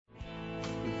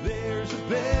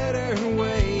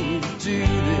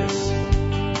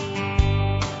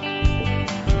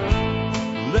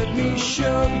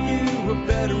show you a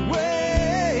better way.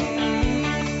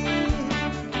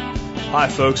 Hi,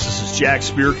 folks. This is Jack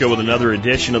Spirko with another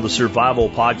edition of the Survival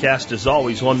Podcast. As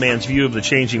always, one man's view of the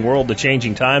changing world, the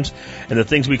changing times, and the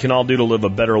things we can all do to live a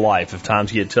better life if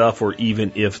times get tough or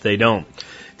even if they don't.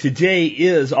 Today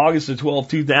is August the 12th,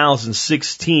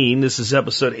 2016. This is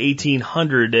episode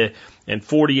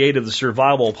 1848 of the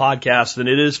Survival Podcast, and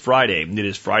it is Friday. It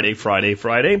is Friday.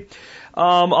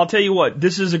 I'll tell you what,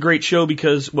 this is a great show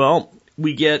because, well,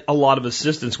 we get a lot of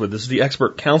assistance with this. This is the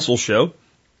Expert Council show.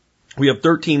 We have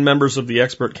 13 members of the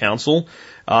Expert Council.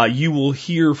 You will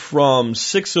hear from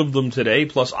 6 of them today,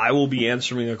 plus I will be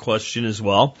answering a question as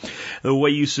well. The way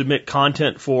you submit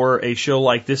content for a show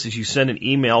like this is you send an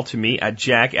email to me at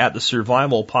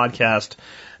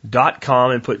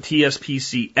jack@thesurvivalpodcast.com and put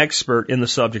TSPC Expert in the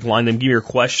subject line. Then give your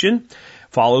question,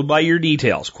 followed by your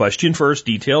details. Question first,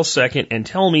 details second, and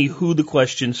tell me who the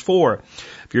question's for.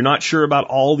 If you're not sure about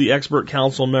all the Expert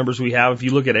Council members we have, if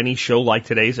you look at any show like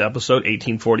today's episode,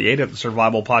 1848 at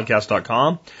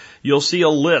thesurvivalpodcast.com, you'll see a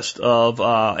list of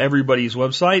everybody's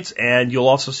websites, and you'll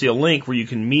also see a link where you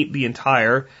can meet the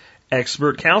entire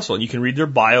Expert Council, and you can read their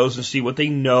bios and see what they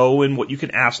know and what you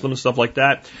can ask them and stuff like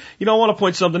that. You know, I want to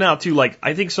point something out, too. Like,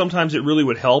 I think sometimes it really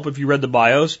would help if you read the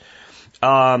bios,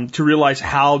 to realize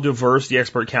how diverse the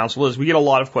Expert Council is. We get a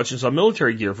lot of questions on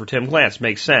military gear for Tim Glantz.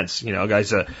 Makes sense. You know,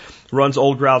 guys, runs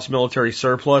Old Grouts Military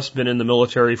Surplus, been in the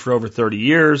military for over 30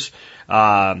 years,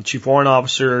 Chief Warrant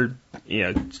Officer, you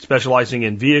know, specializing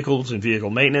in vehicles and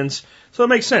vehicle maintenance. So it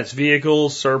makes sense.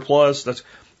 Vehicles, surplus,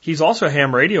 he's also a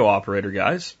ham radio operator,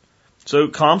 guys. So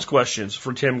comms questions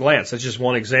for Tim Glantz. That's just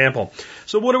one example.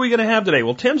 So what are we going to have today?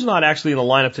 Well, Tim's not actually in the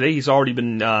lineup today. He's already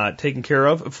been taken care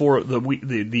of for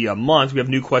the month. We have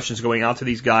new questions going out to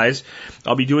these guys.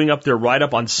 I'll be doing up their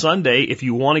write-up on Sunday. If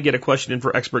you want to get a question in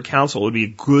for Expert Council, it would be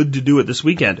good to do it this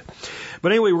weekend.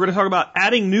 But anyway, we're going to talk about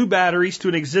adding new batteries to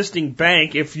an existing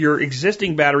bank if your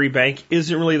existing battery bank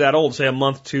isn't really that old, say a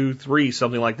month, 2, 3,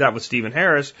 something like that with Stephen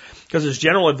Harris, because his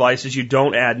general advice is you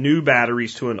don't add new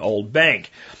batteries to an old bank.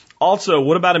 Also,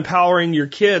 what about empowering your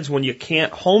kids when you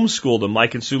can't homeschool them?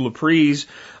 Mike and Sue Laprise,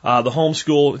 the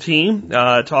homeschool team,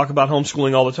 talk about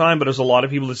homeschooling all the time, but there's a lot of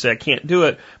people that say, I can't do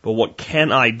it, but what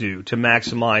can I do to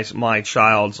maximize my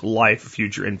child's life,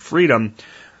 future, and freedom,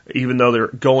 even though they're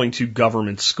going to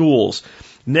government schools?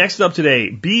 Next up today,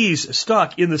 bees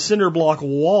stuck in the cinder block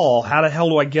wall. How the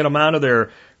hell do I get them out of there?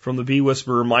 From the bee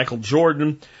whisperer, Michael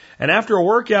Jordan. And after a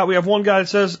workout, we have one guy that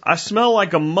says, I smell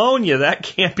like ammonia. That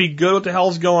can't be good. What the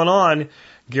hell's going on?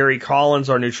 Gary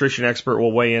Collins, our nutrition expert,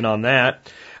 will weigh in on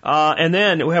that. And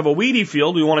then we have a weedy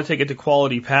field. We want to take it to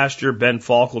quality pasture. Ben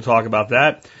Falk will talk about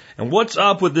that. And what's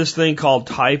up with this thing called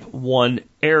type 1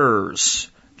 errors?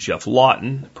 Jeff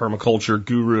Lawton, permaculture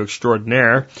guru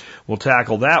extraordinaire, will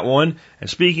tackle that one. And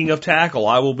speaking of tackle,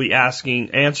 I will be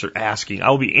answering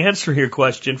your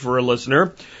question for a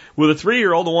listener with a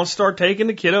 3-year-old who wants to start taking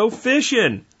the kiddo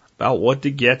fishing, about what to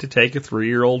get to take a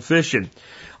 3-year-old fishing.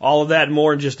 All of that and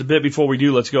more in just a bit. Before we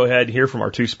do, let's go ahead and hear from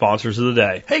our 2 sponsors of the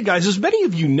day. Hey guys, as many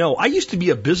of you know, I used to be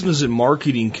a business and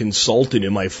marketing consultant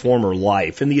in my former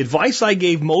life, and the advice I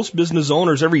gave most business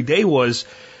owners every day was,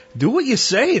 do what you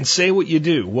say and say what you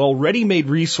do. Well, Ready Made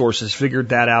Resources figured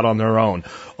that out on their own.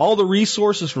 All the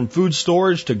resources from food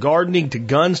storage to gardening to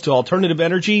guns to alternative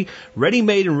energy, ready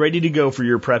made and ready to go for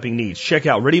your prepping needs. Check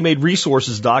out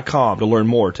ReadyMadeResources.com to learn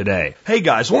more today. Hey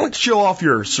guys, why don't you show off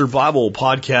your survival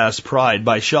podcast pride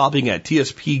by shopping at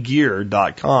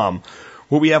TSPgear.com,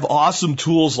 where we have awesome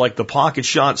tools like the Pocket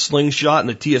Shot Slingshot and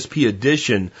the TSP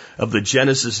edition of the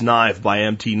Genesis Knife by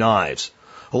MT Knives,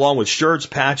 along with shirts,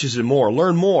 patches, and more.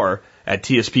 Learn more at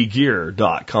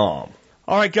TSPgear.com.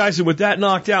 All right, guys, and with that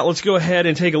knocked out, let's go ahead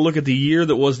and take a look at the year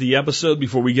that was the episode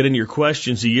before we get into your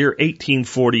questions. The year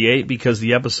 1848, because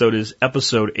the episode is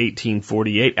episode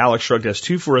 1848. Alex Shrugged has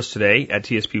 2 for us today at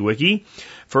TSP Wiki.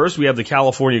 First, we have the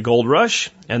California Gold Rush,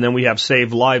 and then we have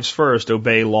Save Lives First,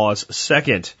 Obey Laws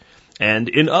Second. And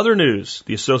in other news,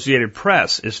 the Associated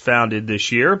Press is founded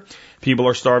this year. People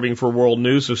are starving for world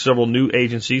news, so several new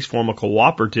agencies form a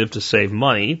cooperative to save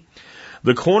money.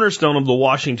 The cornerstone of the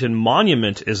Washington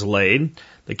Monument is laid.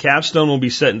 The capstone will be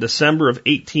set in December of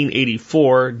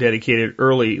 1884, dedicated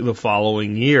early the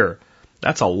following year.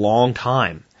 That's a long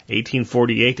time.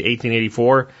 1848 to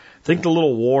 1884. I think the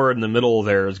little war in the middle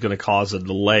there is going to cause a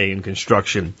delay in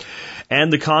construction.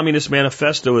 And the Communist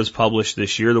Manifesto is published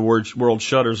this year. The world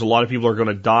shudders. A lot of people are going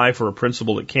to die for a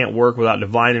principle that can't work without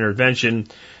divine intervention,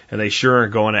 and they sure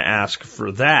aren't going to ask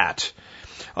for that.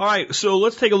 All right, so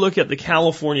let's take a look at the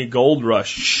California Gold Rush.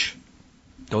 Shh,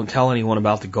 don't tell anyone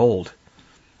about the gold.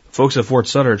 Folks at Fort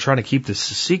Sutter are trying to keep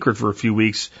this a secret for a few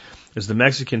weeks as the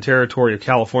Mexican territory of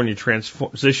California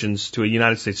transitions to a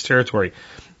United States territory.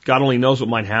 God only knows what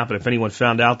might happen if anyone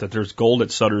found out that there's gold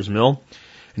at Sutter's Mill.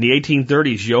 In the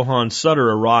 1830s, Johann Sutter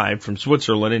arrived from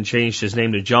Switzerland and changed his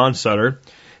name to John Sutter.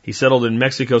 He settled in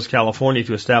Mexico's California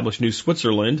to establish New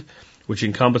Switzerland, which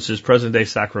encompasses present-day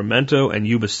Sacramento and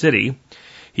Yuba City.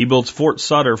 He builds Fort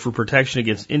Sutter for protection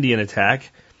against Indian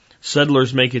attack.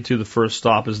 Settlers make it to the first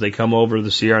stop as they come over the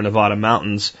Sierra Nevada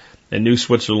mountains, and New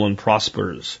Switzerland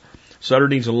prospers. Sutter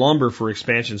needs lumber for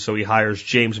expansion, so he hires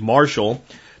James Marshall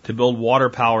to build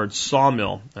water-powered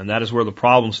sawmill, and that is where the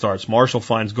problem starts. Marshall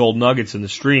finds gold nuggets in the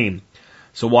stream.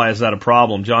 So why is that a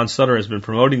problem? John Sutter has been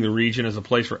promoting the region as a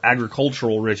place for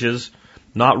agricultural riches,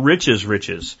 not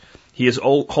riches. He is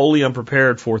wholly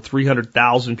unprepared for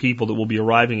 300,000 people that will be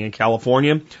arriving in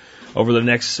California over the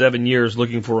next 7 years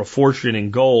looking for a fortune in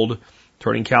gold,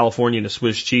 turning California into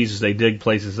Swiss cheese as they dig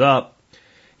places up.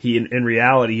 In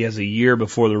reality, he has a year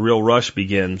before the real rush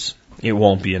begins. It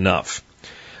won't be enough.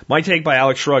 My take by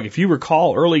Alex Shrug. If you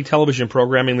recall early television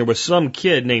programming, there was some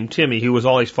kid named Timmy who was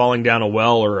always falling down a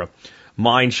well or a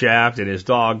mine shaft, and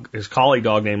his collie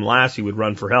dog named Lassie would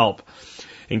run for help.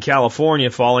 In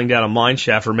California, falling down a mine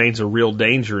shaft remains a real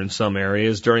danger in some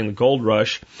areas. During the gold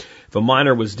rush, if a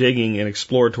miner was digging an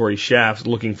exploratory shaft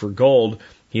looking for gold,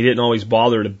 he didn't always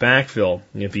bother to backfill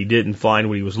if he didn't find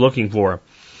what he was looking for.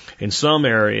 In some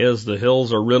areas, the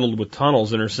hills are riddled with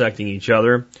tunnels intersecting each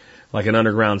other, like an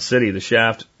underground city.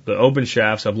 The open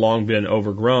shafts have long been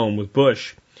overgrown with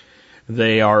bush.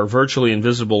 They are virtually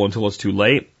invisible until it's too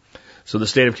late. So the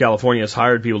state of California has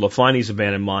hired people to find these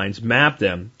abandoned mines, map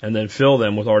them, and then fill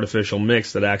them with artificial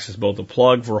mix that acts as both a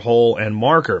plug for hole and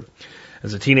marker.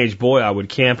 As a teenage boy, I would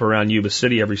camp around Yuba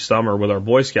City every summer with our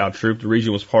Boy Scout troop. The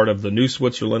region was part of the New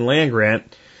Switzerland land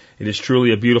grant. It is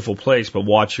truly a beautiful place, but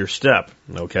watch your step,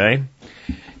 okay?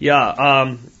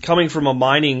 Yeah, coming from a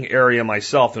mining area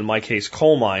myself, in my case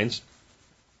coal mines,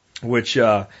 which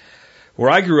where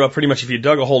I grew up, pretty much if you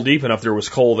dug a hole deep enough, there was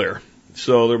coal there.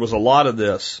 So there was a lot of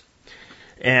this.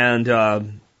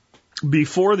 And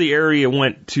before the area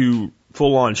went to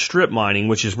full-on strip mining,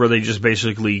 which is where they just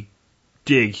basically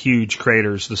dig huge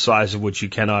craters the size of which you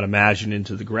cannot imagine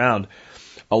into the ground,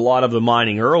 a lot of the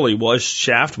mining early was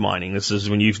shaft mining. This is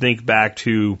when you think back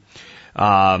to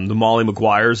the Molly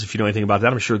Maguires, if you know anything about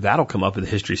that. I'm sure that'll come up in the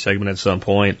history segment at some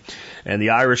point. And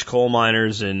the Irish coal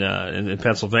miners in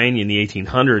Pennsylvania in the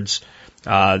 1800s,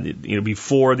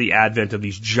 before the advent of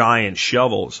these giant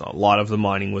shovels, a lot of the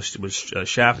mining was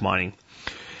shaft mining.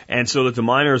 And so that the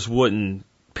miners wouldn't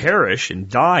perish and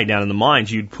die down in the mines,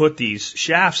 you'd put these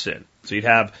shafts in. So you'd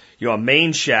have, a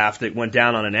main shaft that went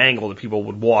down on an angle that people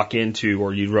would walk into,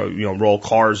 or you'd, roll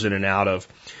cars in and out of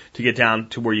to get down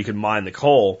to where you could mine the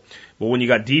coal. But when you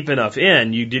got deep enough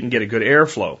in, you didn't get a good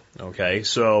airflow. Okay.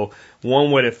 So one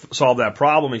way to solve that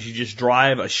problem is you just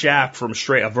drive a shaft from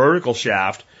a vertical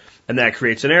shaft, and that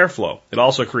creates an airflow. It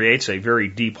also creates a very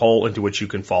deep hole into which you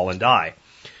can fall and die.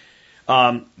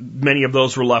 Many of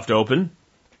those were left open.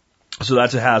 So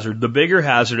that's a hazard. The bigger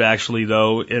hazard actually,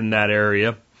 though, in that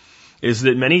area is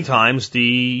that many times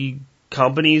the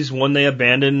companies, when they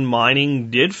abandoned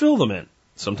mining, did fill them in.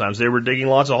 Sometimes they were digging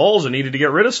lots of holes and needed to get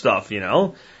rid of stuff,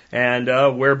 and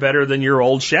where better than your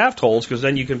old shaft holes, because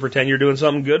then you can pretend you're doing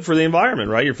something good for the environment,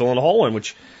 right? You're filling a hole in,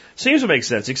 which seems to make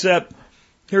sense, except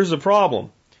here's the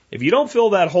problem. If you don't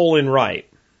fill that hole in right,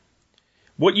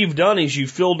 what you've done is you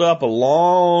filled up a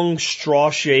long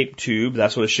straw-shaped tube,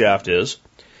 that's what a shaft is,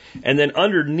 and then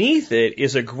underneath it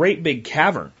is a great big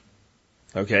cavern.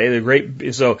 Okay,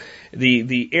 so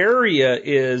the area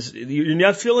is, you're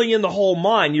not filling in the whole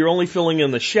mine, you're only filling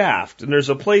in the shaft. And there's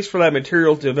a place for that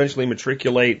material to eventually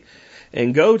matriculate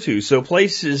and go to. So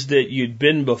places that you'd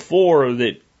been before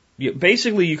that,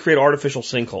 basically you create artificial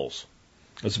sinkholes.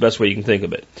 That's the best way you can think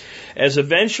of it. As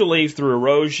eventually through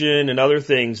erosion and other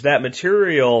things, that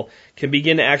material can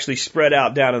begin to actually spread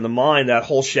out down in the mine, that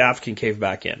whole shaft can cave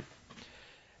back in.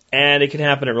 And it can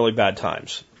happen at really bad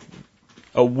times.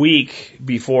 A week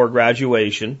before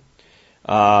graduation,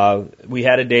 we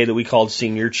had a day that we called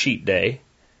Senior Cheat Day.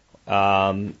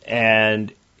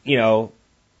 And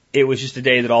it was just a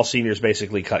day that all seniors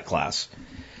basically cut class.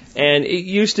 And it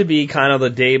used to be kind of the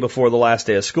day before the last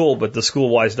day of school, but the school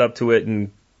wised up to it and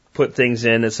put things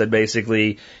in that said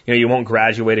basically, you won't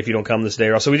graduate if you don't come this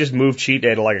day. So we just moved Cheat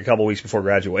Day to like a couple weeks before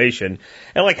graduation.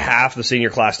 And like half the senior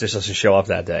class just doesn't show up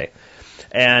that day.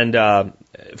 And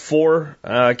 4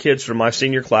 kids from my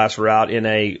senior class were out in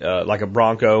a like a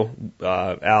Bronco,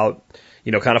 out,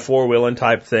 kind of 4-wheeling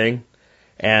type thing.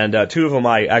 And 2 of them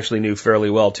I actually knew fairly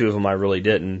well. 2 of them I really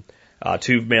didn't.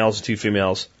 2 males and 2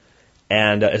 females.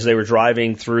 And as they were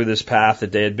driving through this path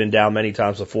that they had been down many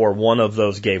times before, one of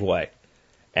those gave way.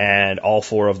 And all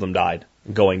 4 of them died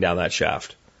going down that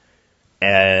shaft.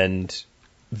 And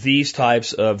these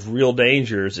types of real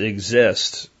dangers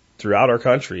exist throughout our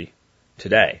country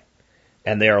today.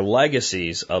 And they are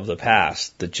legacies of the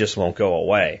past that just won't go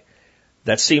away.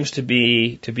 That seems to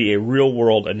be a real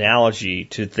world analogy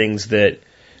to things that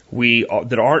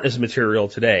aren't as material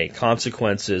today.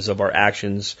 Consequences of our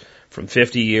actions from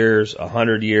 50 years,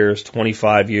 100 years,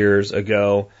 25 years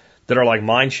ago that are like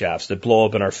mine shafts that blow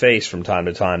up in our face from time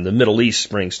to time. The Middle East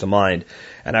springs to mind.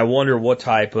 And I wonder what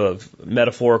type of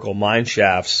metaphorical mine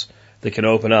shafts that can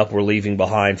open up we're leaving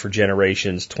behind for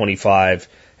generations 25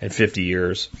 and 50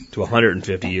 years to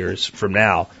 150 years from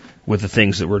now with the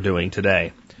things that we're doing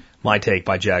today. My take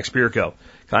by Jack Spirko.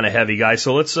 Kind of heavy, guys.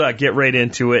 So let's get right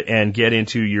into it and get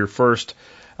into your first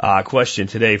question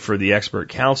today for the expert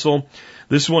council.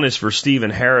 This one is for Stephen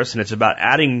Harris, and it's about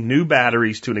adding new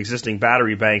batteries to an existing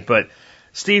battery bank. But,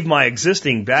 Steve, my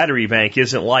existing battery bank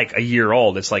isn't like a year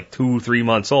old. It's like 2-3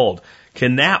 months old.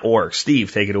 Can that work?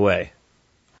 Steve, take it away.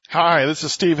 Hi, this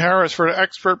is Steve Harris for the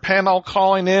expert panel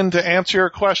calling in to answer your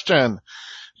question.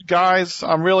 Guys,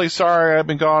 I'm really sorry I've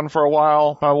been gone for a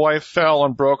while. My wife fell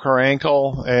and broke her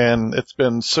ankle, and it's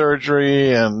been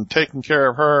surgery and taking care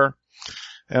of her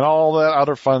and all that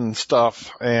other fun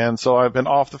stuff. And so I've been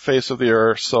off the face of the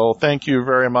earth. So thank you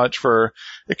very much for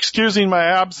excusing my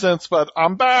absence, but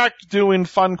I'm back doing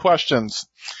fun questions.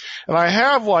 And I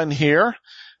have one here.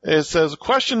 It says,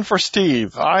 question for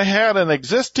Steve. I had an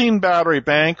existing battery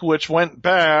bank which went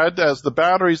bad as the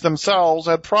batteries themselves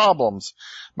had problems.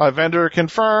 My vendor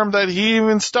confirmed that he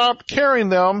even stopped carrying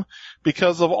them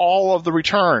because of all of the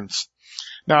returns.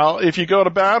 Now, if you go to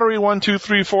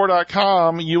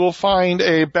battery1234.com, you will find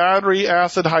a battery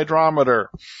acid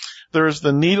hydrometer. There's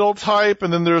the needle type,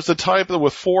 and then there's the type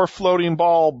with 4 floating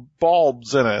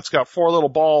bulbs in it. It's got 4 little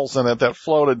balls in it that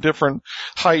float at different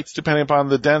heights depending upon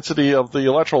the density of the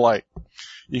electrolyte.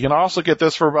 You can also get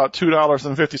this for about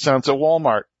 $2.50 at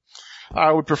Walmart. I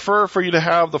would prefer for you to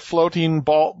have the floating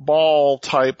ball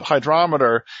type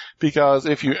hydrometer, because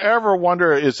if you ever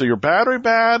wonder, is your battery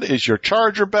bad? Is your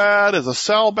charger bad? Is a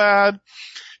cell bad?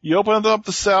 You open up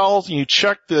the cells and you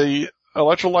check the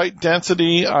electrolyte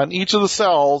density on each of the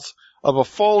cells of a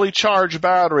fully charged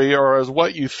battery, or as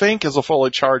what you think is a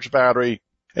fully charged battery.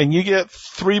 And you get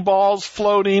 3 balls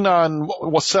floating on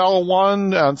cell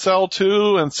 1, on cell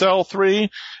 2, and cell 3.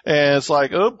 And it's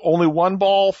like, only 1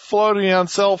 ball floating on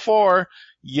cell 4.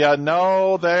 Yeah,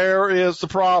 no, there is the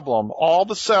problem. All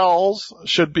the cells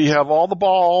should have all the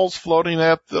balls floating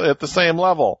at the same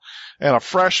level. And a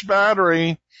fresh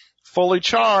battery, fully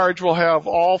charged, will have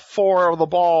all 4 of the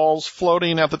balls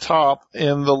floating at the top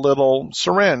in the little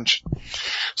syringe.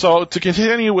 So to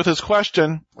continue with his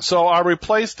question, so I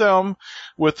replaced them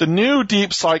with the new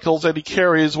deep cycles that he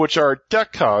carries, which are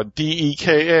DECA,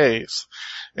 DEKAs.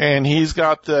 And he's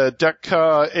got the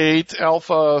DECA 8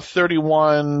 Alpha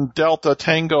 31 Delta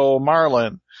Tango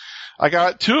Marlin. I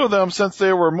got 2 of them since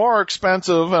they were more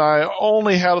expensive and I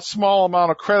only had a small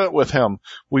amount of credit with him.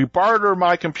 We barter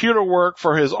my computer work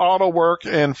for his auto work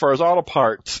and for his auto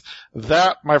parts.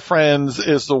 That, my friends,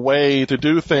 is the way to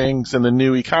do things in the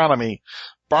new economy.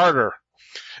 Barter.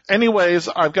 Anyways,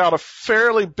 I've got a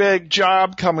fairly big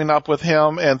job coming up with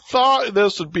him and thought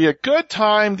this would be a good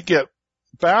time to get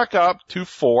back up to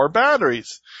 4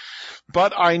 batteries.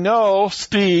 But I know,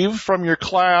 Steve, from your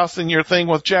class and your thing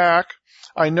with Jack,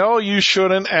 I know you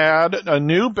shouldn't add a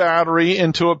new battery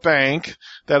into a bank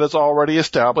that is already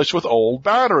established with old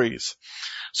batteries.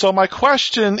 So my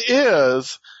question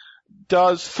is,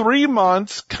 does 3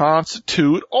 months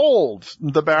constitute old?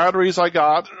 The batteries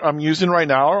I'm using right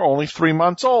now are only 3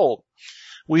 months old.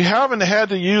 We haven't had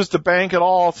to use the bank at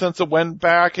all since it went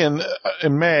back in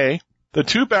May. The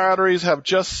 2 batteries have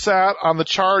just sat on the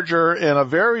charger in a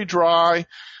very dry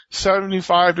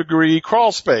 75-degree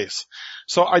crawl space.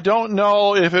 So I don't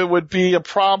know if it would be a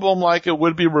problem like it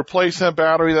would be replacing a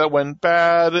battery that went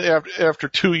bad after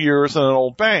 2 years in an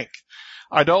old bank.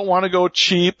 I don't want to go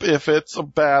cheap if it's a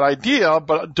bad idea,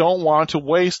 but I don't want to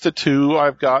waste the 2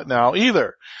 I've got now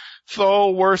either.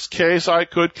 So worst case, I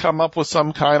could come up with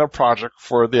some kind of project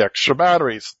for the extra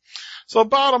batteries. So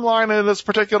bottom line in this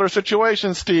particular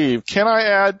situation, Steve, can I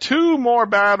add 2 more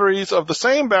batteries of the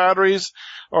same batteries,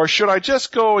 or should I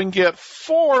just go and get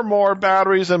 4 more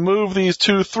batteries and move these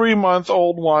 2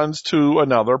 3-month-old ones to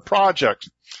another project?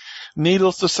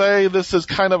 Needless to say, this is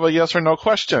kind of a yes or no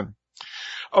question.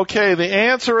 Okay, the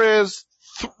answer is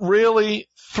really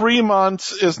 3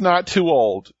 months is not too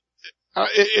old.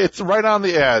 it's right on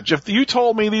the edge. If you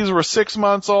told me these were 6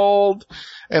 months old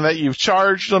and that you've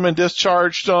charged them and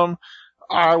discharged them,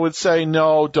 I would say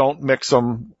no, don't mix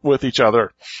them with each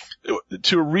other.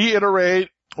 To reiterate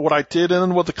what I did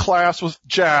in with the class with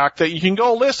Jack, that you can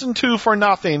go listen to for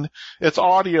nothing. It's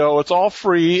audio. It's all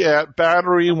free at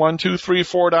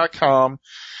battery1234.com.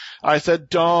 I said,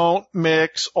 don't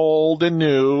mix old and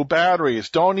new batteries.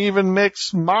 Don't even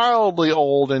mix mildly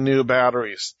old and new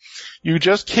batteries. You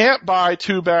just can't buy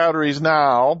 2 batteries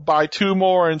now, buy 2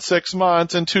 more in 6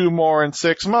 months and 2 more in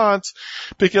 6 months,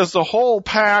 because the whole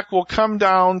pack will come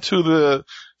down to the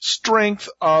strength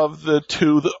of the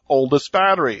 2 oldest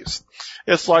batteries.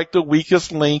 It's like the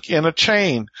weakest link in a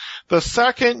chain. The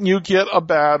second you get a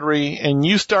battery and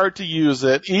you start to use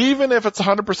it, even if it's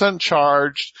 100%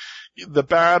 charged, the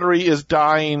battery is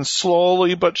dying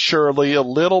slowly but surely a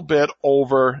little bit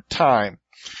over time.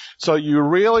 So you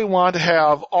really want to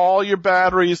have all your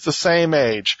batteries the same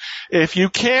age. If you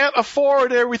can't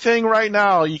afford everything right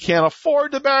now, you can't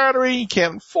afford the battery, you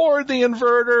can't afford the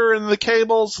inverter and the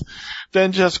cables,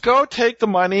 then just go take the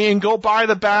money and go buy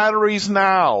the batteries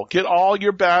now. Get all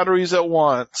your batteries at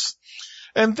once.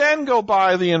 And then go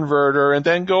buy the inverter, and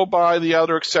then go buy the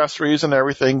other accessories and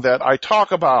everything that I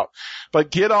talk about.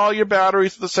 But get all your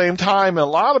batteries at the same time. And a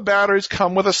lot of batteries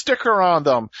come with a sticker on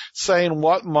them saying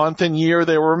what month and year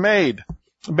they were made.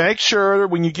 Make sure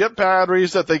when you get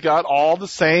batteries that they got all the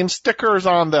same stickers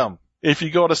on them. If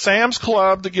you go to Sam's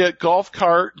Club to get golf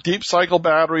cart, deep cycle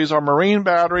batteries, or marine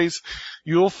batteries,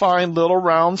 you'll find little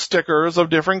round stickers of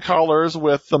different colors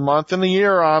with the month and the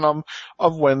year on them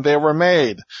of when they were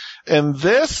made. In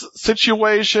this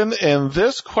situation, in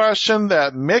this question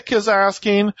that Mick is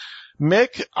asking,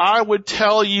 Mick, I would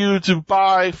tell you to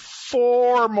buy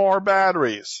 4 more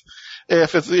batteries.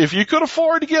 If you could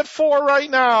afford to get 4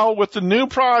 right now with the new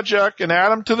project and add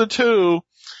them to the 2,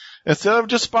 instead of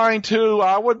just buying 2,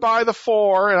 I would buy the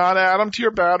 4 and I'd add them to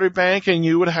your battery bank and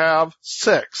you would have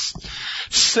 6.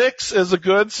 6 is a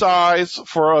good size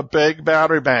for a big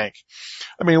battery bank.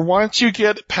 I mean, once you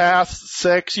get past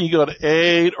 6, you go to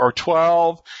 8 or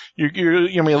 12,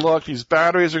 look, these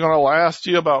batteries are going to last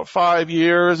you about 5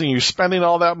 years and you're spending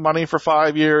all that money for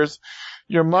 5 years.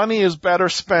 Your money is better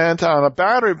spent on a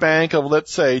battery bank of,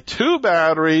 let's say, 2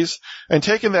 batteries, and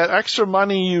taking that extra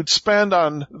money you'd spend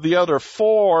on the other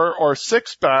 4 or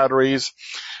 6 batteries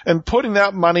and putting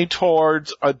that money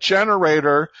towards a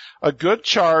generator, a good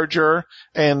charger,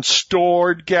 and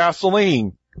stored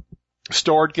gasoline.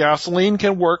 Stored gasoline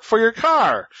can work for your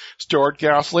car. Stored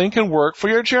gasoline can work for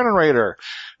your generator.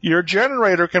 Your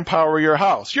generator can power your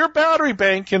house. Your battery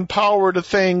bank can power the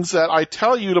things that I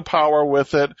tell you to power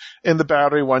with it in the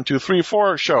Battery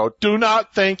 1234 show. Do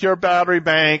not think your battery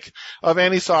bank of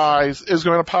any size is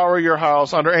going to power your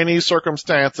house under any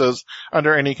circumstances,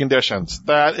 under any conditions.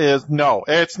 That is, no,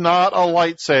 it's not a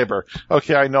lightsaber.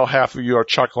 Okay, I know half of you are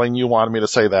chuckling. You wanted me to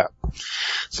say that.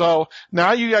 So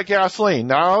now you got gasoline.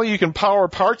 Now you can power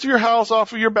parts of your house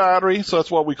off of your battery. So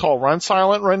that's what we call run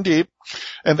silent, run deep.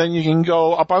 And then you can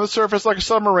go up on the surface like a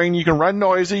submarine. You can run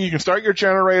noisy. You can start your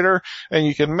generator, and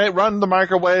you can run the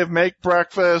microwave, make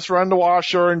breakfast, run the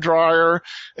washer and dryer,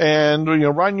 and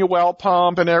run your well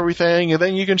pump and everything. And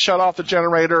then you can shut off the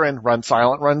generator and run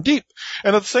silent, run deep.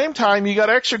 And at the same time, you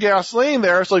got extra gasoline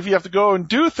there. So if you have to go and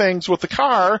do things with the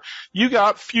car, you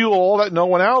got fuel that no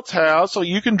one else has, so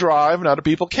you can drive and other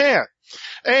people can't.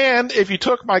 And if you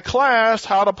took my class,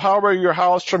 How to Power Your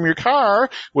House from Your Car,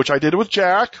 which I did with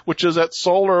Jack, which is at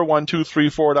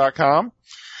solar1234.com,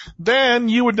 then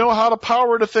you would know how to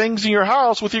power the things in your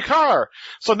house with your car.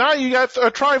 So now you got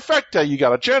a trifecta. You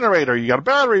got a generator, you got a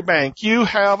battery bank, you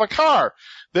have a car.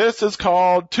 This is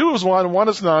called 2 is 1, 1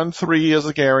 is none, 3 is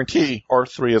a guarantee, or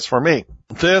 3 is for me.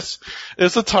 This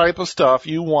is the type of stuff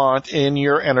you want in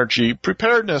your energy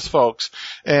preparedness, folks,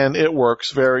 and it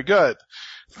works very good.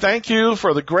 Thank you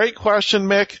for the great question,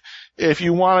 Mick. If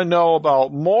you want to know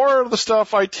about more of the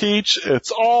stuff I teach, it's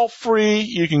all free.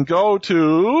 You can go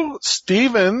to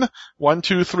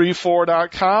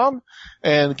Steven1234.com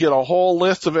and get a whole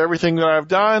list of everything that I've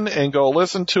done and go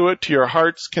listen to it to your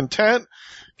heart's content.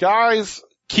 Guys,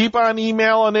 keep on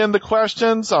emailing in the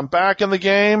questions. I'm back in the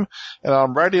game, and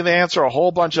I'm ready to answer a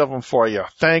whole bunch of them for you.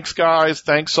 Thanks, guys.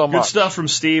 Thanks so much. Good stuff from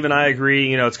Steve, and I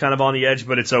agree. It's kind of on the edge,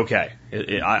 but it's okay.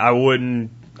 I wouldn't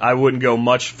go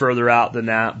much further out than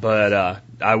that, but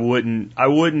I wouldn't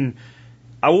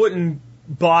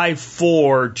buy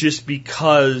 4 just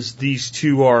because these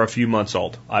 2 are a few months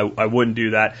old. I wouldn't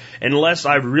do that unless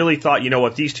I really thought, you know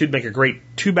what, these 2 make a great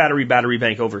 2-battery battery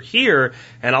bank over here,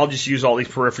 and I'll just use all these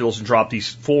peripherals and drop these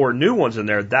 4 new ones in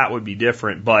there. That would be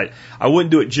different, but I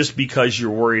wouldn't do it just because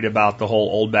you're worried about the whole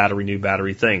old battery, new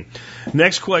battery thing.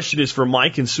 Next question is for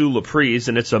Mike and Sue Laprise,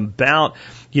 and it's about,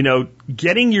 you know,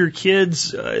 getting your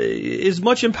kids as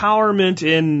much empowerment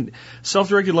in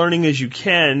self-directed learning as you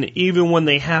can, even when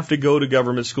they have to go to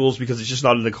government schools because it's just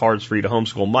not in the cards for you to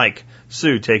homeschool. Mike,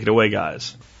 Sue, take it away,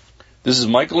 guys. This is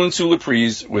Michael and Sue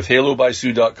Laprise with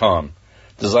HaloBySue.com,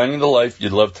 designing the life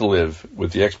you'd love to live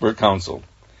with the Expert Council.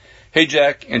 Hey,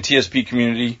 Jack and TSP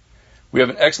community. We have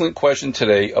an excellent question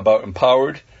today about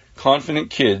empowered, confident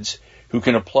kids who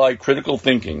can apply critical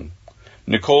thinking.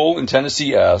 Nicole in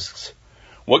Tennessee asks,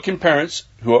 what can parents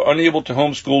who are unable to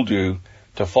homeschool do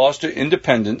to foster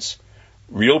independence,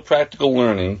 real practical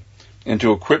learning, and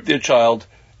to equip their child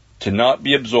to not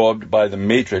be absorbed by the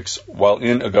matrix while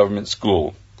in a government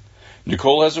school?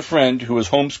 Nicole has a friend who is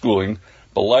homeschooling,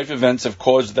 but life events have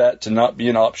caused that to not be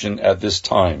an option at this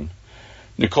time.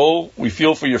 Nicole, we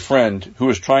feel for your friend who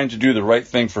is trying to do the right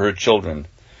thing for her children.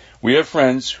 We have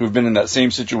friends who have been in that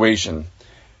same situation.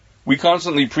 We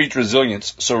constantly preach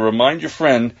resilience, so remind your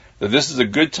friend that this is a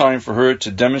good time for her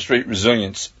to demonstrate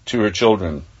resilience to her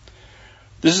children.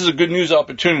 This is a good news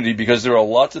opportunity because there are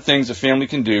lots of things a family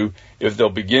can do if they'll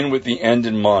begin with the end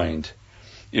in mind.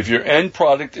 If your end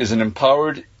product is an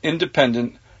empowered,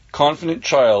 independent, confident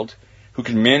child who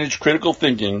can manage critical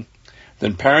thinking,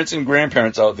 then parents and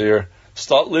grandparents out there,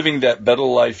 start living that better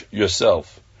life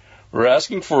yourself. We're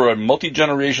asking for a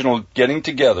multi-generational getting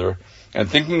together and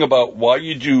thinking about why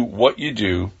you do what you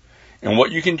do and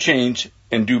what you can change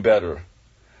and do better.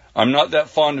 I'm not that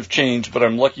fond of change, but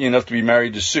I'm lucky enough to be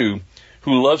married to Sue,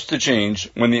 who loves to change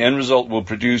when the end result will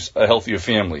produce a healthier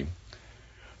family.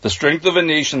 The strength of a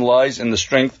nation lies in the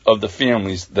strength of the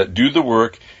families that do the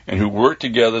work and who work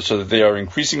together so that they are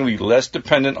increasingly less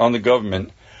dependent on the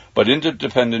government, but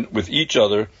interdependent with each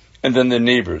other and then their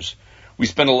neighbors. We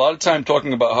spend a lot of time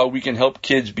talking about how we can help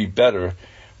kids be better,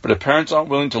 but if parents aren't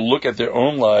willing to look at their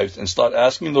own lives and start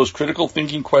asking those critical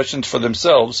thinking questions for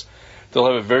themselves, they'll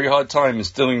have a very hard time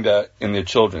instilling that in their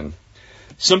children.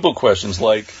 Simple questions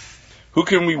like, who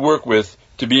can we work with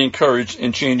to be encouraged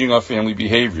in changing our family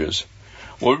behaviors?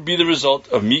 What would be the result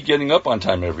of me getting up on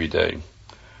time every day?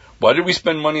 Why did we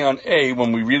spend money on A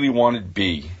when we really wanted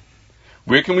B?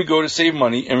 Where can we go to save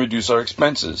money and reduce our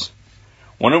expenses?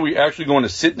 When are we actually going to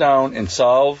sit down and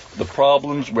solve the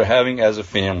problems we're having as a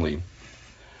family?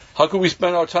 How can we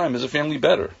spend our time as a family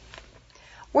better?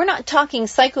 We're not talking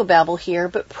psychobabble here,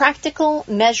 but practical,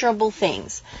 measurable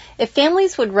things. If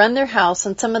families would run their house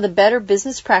on some of the better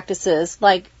business practices,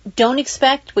 like don't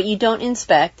expect what you don't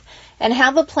inspect, and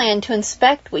have a plan to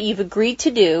inspect what you've agreed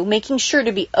to do, making sure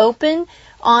to be open,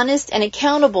 honest, and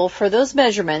accountable for those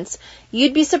measurements,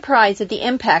 you'd be surprised at the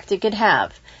impact it could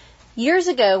have. Years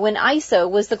ago, when ISO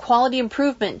was the quality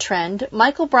improvement trend,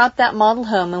 Michael brought that model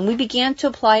home and we began to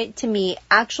apply it to me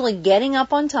actually getting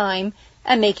up on time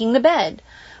and making the bed,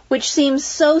 which seems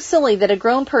so silly that a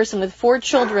grown person with 4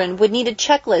 children would need a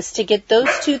checklist to get those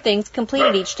 2 things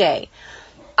completed each day.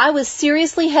 I was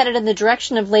seriously headed in the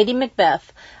direction of Lady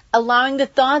Macbeth, allowing the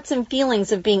thoughts and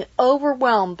feelings of being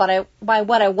overwhelmed by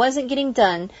what I wasn't getting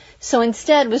done, so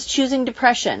instead was choosing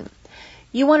depression.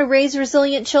 You want to raise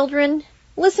resilient children?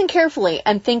 Listen carefully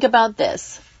and think about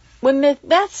this. When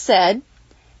Macbeth said,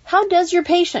 "How does your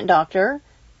patient, doctor?"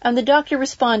 and the doctor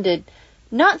responded,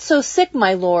 "Not so sick,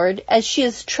 my lord, as she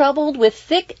is troubled with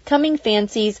thick coming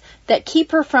fancies that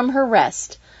keep her from her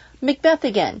rest." Macbeth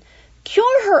again,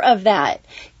 "Cure her of that.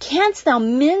 Canst thou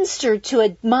minister to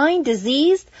a mind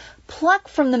diseased? Pluck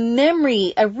from the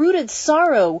memory a rooted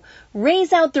sorrow,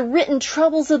 raise out the written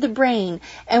troubles of the brain,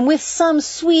 and with some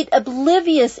sweet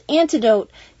oblivious antidote,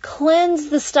 cleanse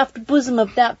the stuffed bosom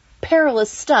of that perilous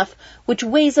stuff which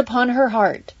weighs upon her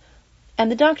heart."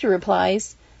 And the doctor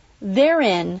replies,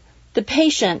 "Therein the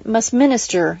patient must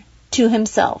minister to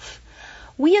himself."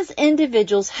 We as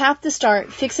individuals have to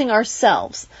start fixing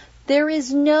ourselves. There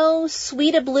is no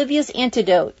sweet oblivious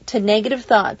antidote to negative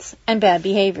thoughts and bad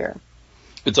behavior.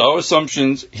 It's our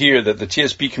assumptions here that the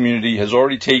TSP community has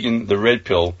already taken the red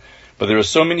pill, but there are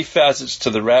so many facets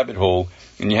to the rabbit hole,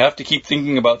 and you have to keep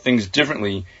thinking about things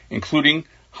differently, including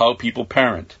how people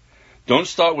parent. Don't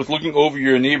start with looking over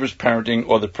your neighbor's parenting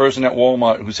or the person at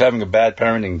Walmart who's having a bad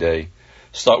parenting day.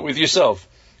 Start with yourself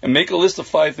and make a list of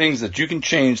 5 things that you can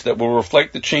change that will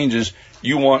reflect the changes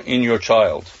you want in your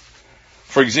child.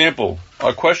 For example,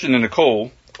 our question to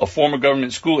Nicole, a former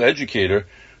government school educator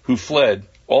who fled,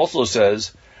 also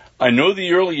says, I know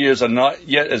the early years are not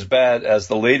yet as bad as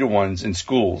the later ones in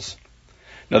schools.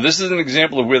 Now, this is an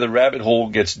example of where the rabbit hole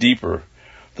gets deeper.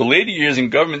 The later years in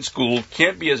government school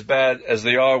can't be as bad as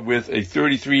they are with a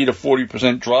 33 to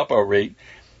 40% dropout rate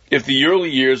if the early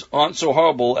years aren't so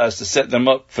horrible as to set them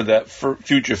up for that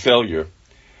future failure.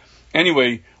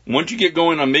 Anyway, once you get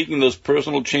going on making those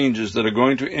personal changes that are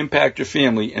going to impact your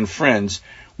family and friends,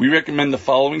 we recommend the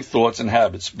following thoughts and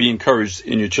habits be encouraged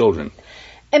in your children.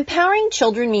 Empowering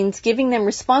children means giving them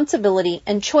responsibility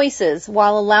and choices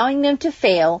while allowing them to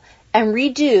fail and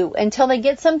redo until they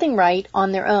get something right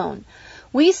on their own.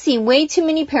 We see way too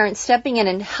many parents stepping in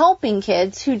and helping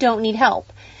kids who don't need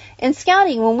help. In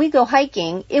scouting, when we go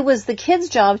hiking, it was the kids'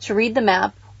 job to read the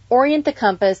map, orient the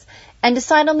compass, and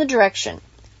decide on the direction.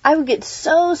 I would get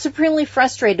so supremely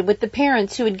frustrated with the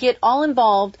parents who would get all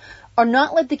involved or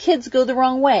not let the kids go the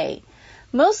wrong way.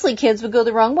 Mostly kids would go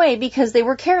the wrong way because they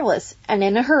were careless and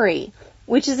in a hurry,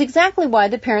 which is exactly why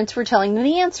the parents were telling them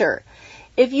the answer.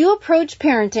 If you approach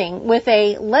parenting with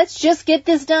a let's just get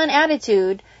this done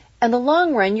attitude, in the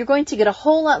long run you're going to get a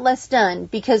whole lot less done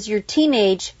because your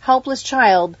teenage, helpless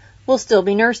child will still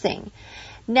be nursing.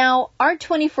 Now, our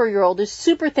 24-year-old is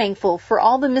super thankful for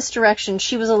all the misdirection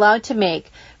she was allowed to make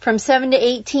from 7 to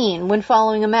 18 when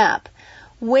following a map.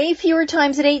 Way fewer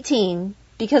times at 18,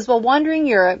 because while wandering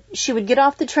Europe, she would get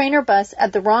off the train or bus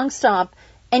at the wrong stop,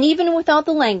 and even without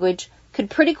the language,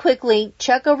 could pretty quickly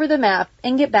check over the map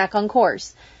and get back on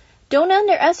course. Don't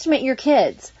underestimate your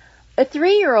kids. A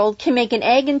 3-year-old can make an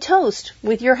egg and toast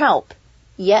with your help.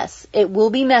 Yes, it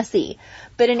will be messy,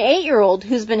 but an 8-year-old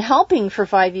who's been helping for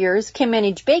 5 years can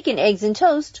manage bacon, eggs, and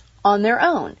toast on their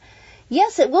own.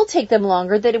 Yes, it will take them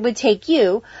longer than it would take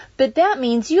you, but that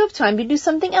means you have time to do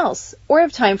something else, or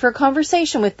have time for a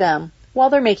conversation with them while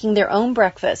they're making their own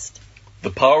breakfast. The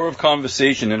power of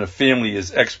conversation in a family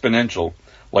is exponential.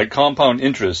 Like compound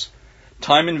interest,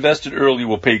 time invested early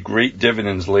will pay great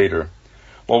dividends later.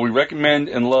 While we recommend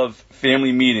and love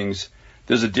family meetings,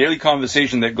 there's a daily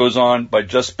conversation that goes on by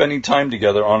just spending time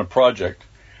together on a project.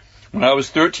 When I was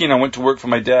 13, I went to work for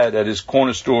my dad at his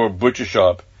corner store butcher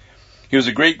shop. He was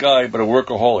a great guy, but a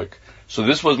workaholic, so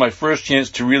this was my first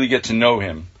chance to really get to know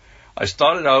him. I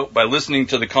started out by listening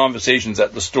to the conversations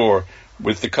at the store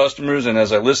with the customers, and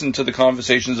as I listened to the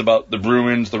conversations about the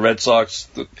Bruins, the Red Sox,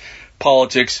 the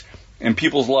politics, and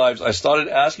people's lives, I started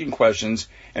asking questions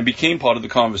and became part of the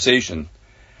conversation.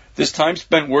 This time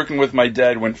spent working with my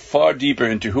dad went far deeper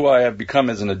into who I have become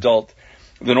as an adult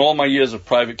than all my years of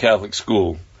private Catholic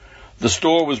school. The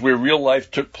store was where real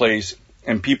life took place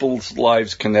and people's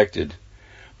lives connected.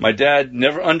 My dad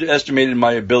never underestimated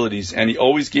my abilities, and he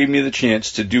always gave me the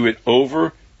chance to do it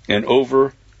over and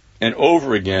over and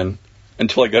over again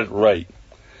until I got it right.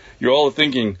 You're all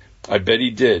thinking, I bet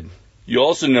he did. You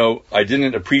also know I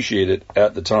didn't appreciate it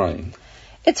at the time.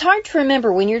 It's hard to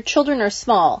remember when your children are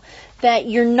small that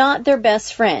you're not their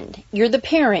best friend. You're the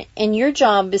parent, and your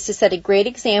job is to set a great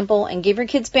example and give your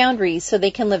kids boundaries so they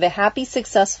can live a happy,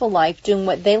 successful life doing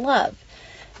what they love.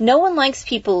 No one likes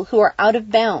people who are out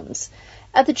of bounds.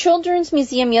 At the Children's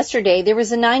Museum yesterday, there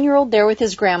was a 9-year-old there with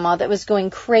his grandma that was going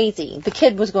crazy. The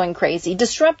kid was going crazy,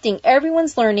 disrupting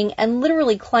everyone's learning and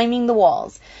literally climbing the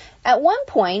walls. At one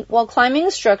point, while climbing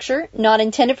a structure not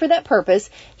intended for that purpose,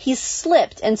 he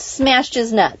slipped and smashed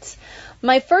his nuts.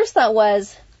 My first thought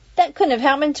was, that couldn't have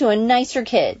happened to a nicer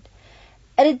kid.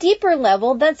 At a deeper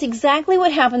level, that's exactly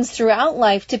what happens throughout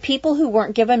life to people who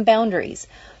weren't given boundaries.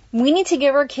 We need to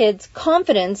give our kids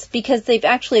confidence because they've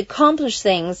actually accomplished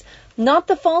things, not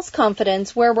the false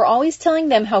confidence where we're always telling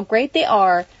them how great they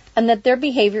are and that their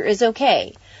behavior is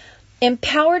okay.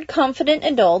 Empowered, confident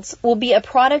adults will be a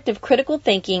product of critical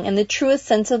thinking in the truest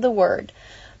sense of the word,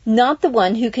 not the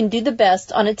one who can do the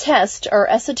best on a test or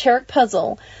esoteric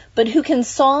puzzle, but who can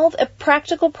solve a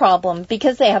practical problem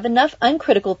because they have enough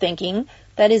uncritical thinking,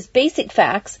 that is basic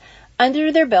facts,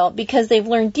 under their belt because they've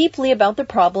learned deeply about the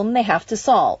problem they have to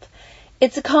solve.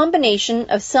 It's a combination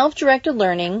of self-directed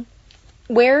learning,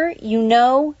 where you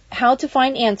know how to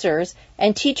find answers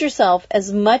and teach yourself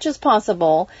as much as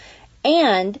possible,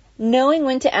 and knowing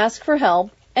when to ask for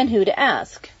help and who to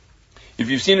ask. If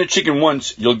you've seen a chicken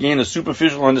once, you'll gain a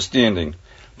superficial understanding.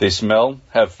 They smell,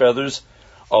 have feathers,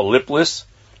 are lipless,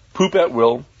 poop at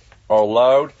will, are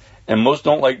loud, and most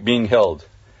don't like being held.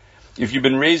 If you've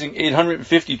been raising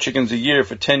 850 chickens a year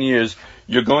for 10 years,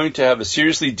 you're going to have a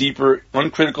seriously deeper,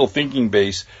 uncritical thinking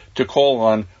base to call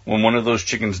on when one of those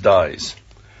chickens dies.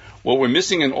 What we're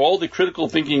missing in all the critical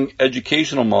thinking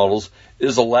educational models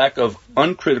is a lack of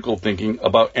uncritical thinking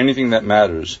about anything that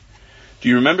matters. Do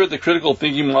you remember the critical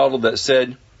thinking model that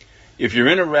said, if you're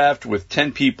in a raft with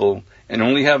 10 people and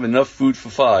only have enough food for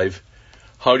 5,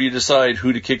 How do you decide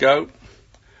who to kick out?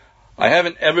 I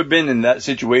haven't ever been in that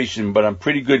situation, but I'm a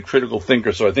pretty good critical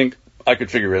thinker, so I think I could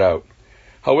figure it out.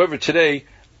 However, today,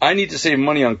 I need to save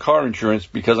money on car insurance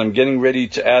because I'm getting ready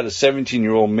to add a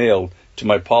 17-year-old male to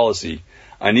my policy.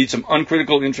 I need some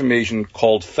uncritical information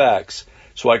called facts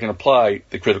so I can apply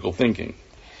the critical thinking.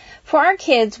 For our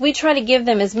kids, we try to give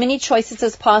them as many choices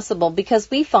as possible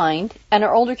because we find, and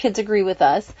our older kids agree with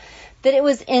us, that it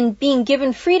was in being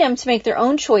given freedom to make their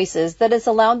own choices that has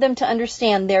allowed them to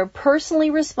understand they're personally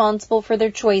responsible for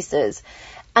their choices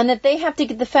and that they have to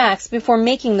get the facts before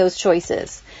making those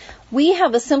choices. We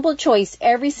have a simple choice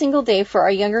every single day for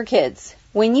our younger kids.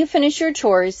 When you finish your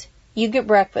chores, you get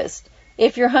breakfast.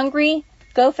 If you're hungry,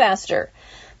 go faster.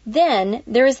 Then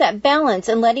there is that balance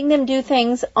in letting them do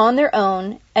things on their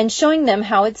own and showing them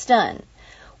how it's done.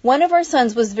 One of our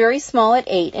sons was very small at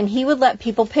 8, and he would let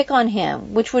people pick on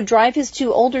him, which would drive his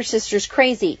 2 older sisters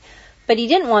crazy, but he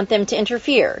didn't want them to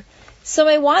interfere. So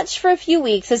I watched for a few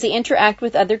weeks as he interacted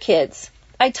with other kids.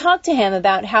 I talked to him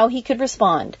about how he could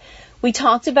respond. We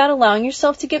talked about allowing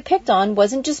yourself to get picked on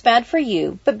wasn't just bad for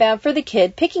you, but bad for the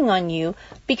kid picking on you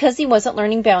because he wasn't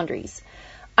learning boundaries.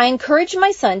 I encouraged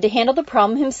my son to handle the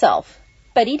problem himself,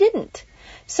 but he didn't.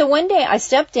 So one day I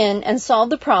stepped in and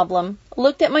solved the problem,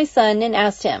 looked at my son and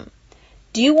asked him,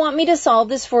 "Do you want me to solve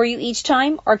this for you each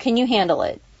time, or can you handle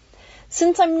it?"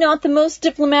 Since I'm not the most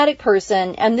diplomatic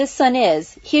person, and this son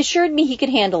is, he assured me he could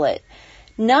handle it.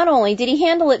 Not only did he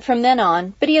handle it from then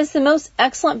on, but he has the most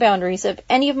excellent boundaries of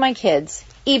any of my kids,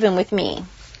 even with me.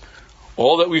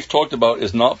 All that we've talked about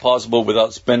is not possible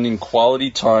without spending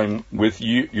quality time with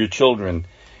your children,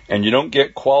 and you don't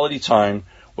get quality time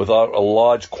without a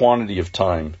large quantity of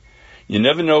time. You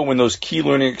never know when those key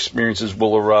learning experiences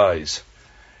will arise.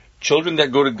 Children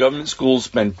that go to government schools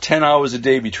spend 10 hours a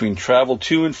day between travel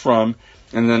to and from,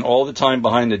 and then all the time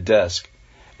behind a desk.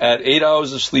 Add 8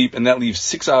 hours of sleep, and that leaves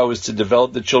 6 hours to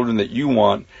develop the children that you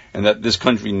want and that this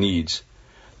country needs.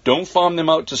 Don't farm them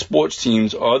out to sports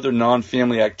teams or other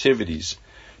non-family activities.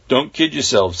 Don't kid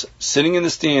yourselves. Sitting in the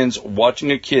stands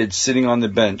watching a kid sitting on the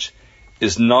bench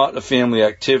is not a family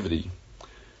activity.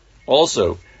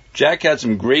 Also, Jack had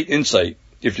some great insight.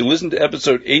 If you listen to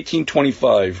episode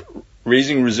 1825,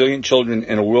 Raising Resilient Children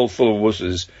in a World Full of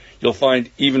Wusses, you'll find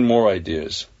even more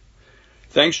ideas.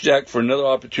 Thanks, Jack, for another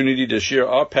opportunity to share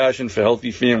our passion for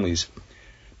healthy families.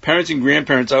 Parents and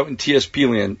grandparents out in TSP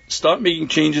land, start making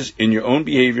changes in your own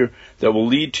behavior that will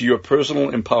lead to your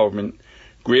personal empowerment,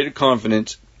 greater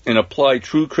confidence, and apply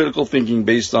true critical thinking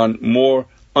based on more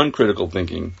uncritical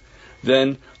thinking.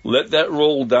 Then, let that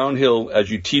roll downhill as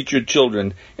you teach your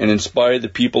children and inspire the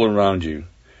people around you.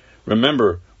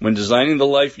 Remember, when designing the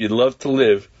life you'd love to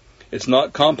live, it's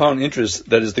not compound interest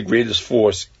that is the greatest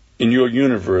force in your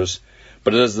universe,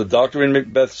 but as the doctor in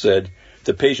Macbeth said,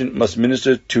 the patient must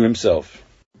minister to himself.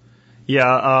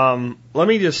 Yeah, let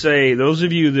me just say, those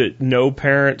of you that know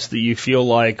parents that you feel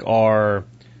like are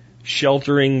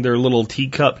sheltering their little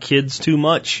teacup kids too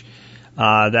much,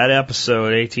 that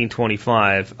episode,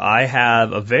 1825, I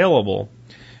have available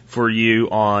for you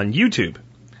on YouTube.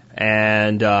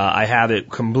 And I have it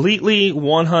completely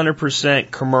 100%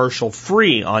 commercial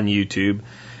free on YouTube.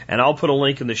 And I'll put a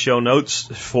link in the show notes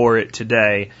for it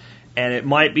today. And it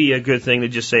might be a good thing to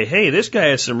just say, hey, this guy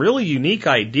has some really unique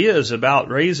ideas about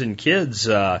raising kids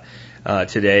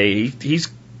today. He's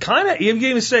kind of, you can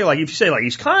even say, like, if you say, like,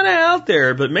 he's kind of out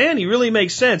there, but man, he really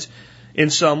makes sense in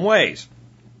some ways.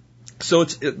 So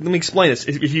let me explain this.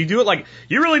 If you do it like,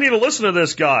 you really need to listen to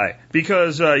this guy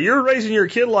because you're raising your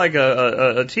kid like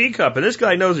a teacup, and this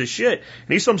guy knows his shit,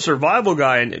 and he's some survival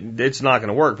guy, and it's not going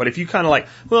to work. But if you kind of like,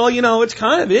 well, you know, it's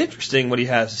kind of interesting what he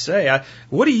has to say.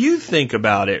 What do you think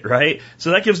about it, right?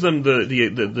 So that gives them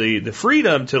the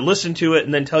freedom to listen to it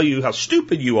and then tell you how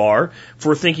stupid you are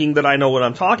for thinking that I know what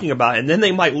I'm talking about, and then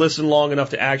they might listen long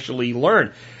enough to actually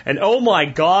learn. And oh my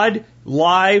God,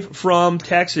 live from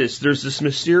Texas, there's this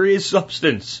mysterious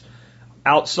substance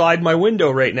outside my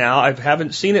window right now. I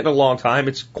haven't seen it in a long time.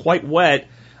 It's quite wet.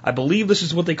 I believe this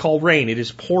is what they call rain. It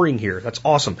is pouring here. That's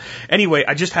awesome. Anyway,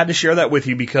 I just had to share that with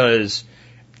you because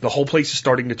the whole place is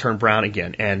starting to turn brown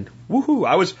again. And woohoo,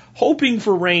 I was hoping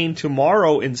for rain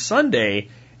tomorrow and Sunday,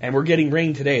 and we're getting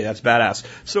rain today. That's badass.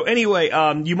 So anyway,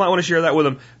 you might want to share that with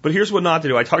them. But here's what not to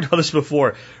do. I talked about this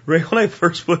before. Right when I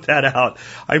first put that out,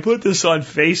 I put this on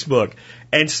Facebook,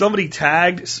 and somebody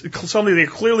tagged somebody they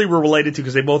clearly were related to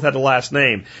because they both had the last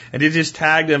name, and it just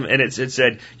tagged them, and it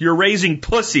said, "You're raising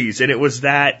pussies," and it was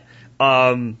that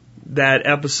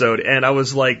episode, and I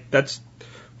was like, that's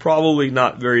probably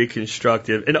not very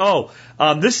constructive.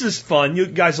 And this is fun. You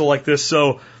guys will like this.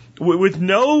 So with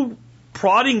no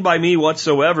prodding by me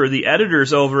whatsoever, the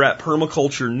editors over at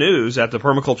Permaculture News at the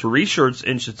Permaculture Research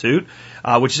Institute,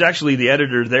 which is actually the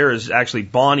editor there is actually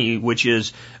Bonnie, which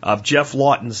is Jeff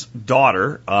Lawton's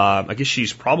daughter. I guess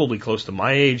she's probably close to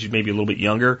my age, maybe a little bit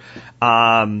younger,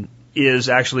 is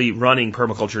actually running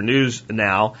Permaculture News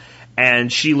now.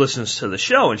 And she listens to the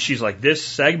show, and she's like, this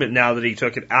segment, now that he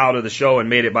took it out of the show and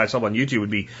made it by someone on YouTube, would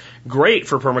be great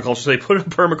for permaculture. So they put it in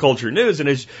Permaculture News, and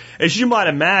as you might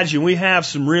imagine, we have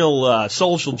some real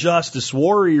social justice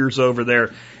warriors over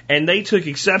there, and they took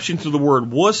exception to the word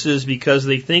wusses because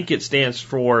they think it stands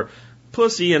for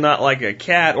pussy and not like a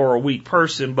cat or a weak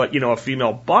person, but, a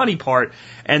female body part,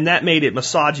 and that made it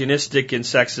misogynistic and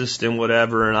sexist and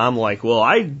whatever, and I'm like, well,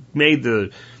 I made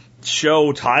the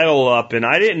show title up, and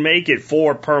I didn't make it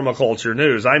for Permaculture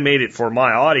News. I made it for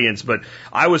my audience, but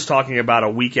I was talking about a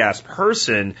weak ass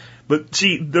person. But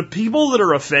see, the people that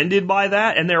are offended by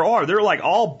that, and they're like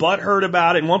all butthurt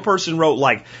about it. And one person wrote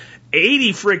like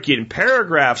 80 freaking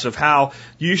paragraphs of how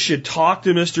you should talk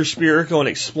to Mr. Spirico and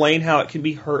explain how it can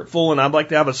be hurtful. And I'd like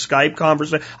to have a Skype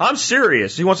conversation. I'm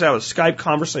serious. He wants to have a Skype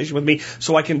conversation with me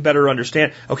so I can better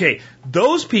understand. Okay,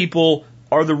 those people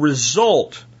are the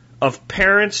result of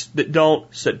parents that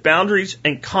don't set boundaries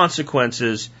and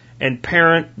consequences and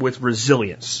parent with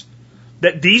resilience.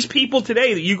 That these people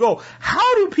today that you go,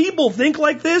 how do people think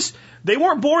like this? They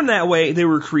weren't born that way. They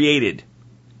were created.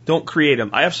 Don't create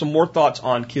them. I have some more thoughts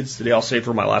on kids today. I'll save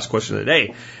for my last question of the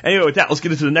day. Anyway, with that, let's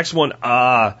get into the next one.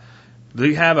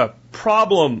 We have a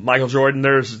problem, Michael Jordan.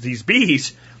 There's these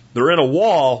bees. They're in a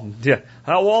wall. Yeah,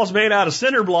 that wall's made out of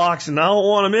cinder blocks, and I don't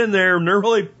want them in there. And they're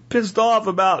really pissed off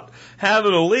about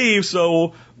having to leave.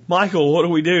 So, Michael, what do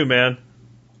we do, man?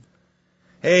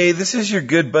 Hey, this is your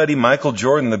good buddy Michael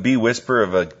Jordan, the bee whisperer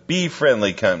of a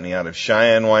bee-friendly company out of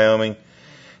Cheyenne, Wyoming,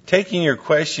 taking your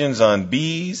questions on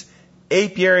bees,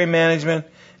 apiary management,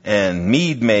 and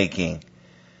mead making.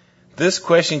 This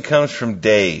question comes from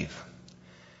Dave.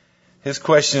 His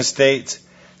question states,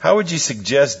 how would you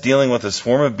suggest dealing with a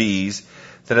swarm of bees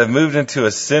that have moved into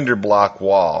a cinder block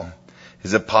wall?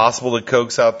 Is it possible to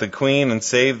coax out the queen and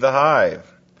save the hive?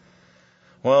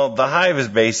 Well, the hive is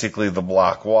basically the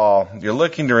block wall. You're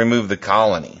looking to remove the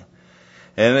colony.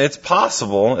 And it's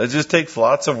possible. It just takes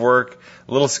lots of work,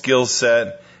 a little skill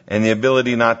set, and the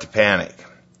ability not to panic.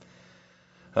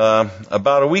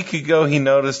 About a week ago, he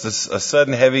noticed a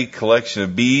sudden heavy collection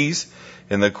of bees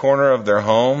in the corner of their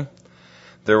home.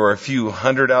 There were a few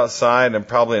hundred outside and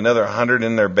probably another 100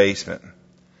 in their basement.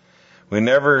 We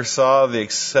never saw the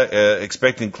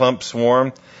expecting clump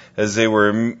swarm, as they were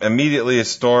immediately a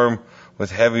storm with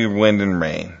heavy wind and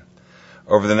rain.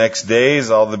 Over the next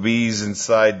days, all the bees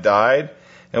inside died,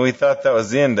 and we thought that was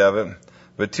the end of it.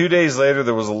 But 2 days later,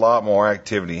 there was a lot more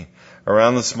activity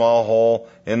around the small hole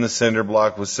in the cinder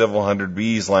block with several hundred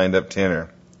bees lined up to enter.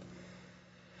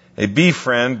 A bee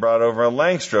friend brought over a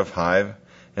Langstroth hive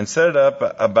and set it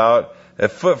up about a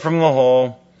foot from the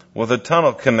hole with a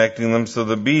tunnel connecting them so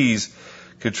the bees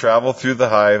could travel through the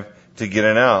hive to get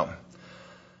in and out.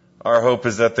 Our hope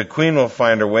is that the queen will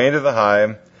find her way into the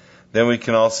hive, then we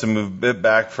can also move it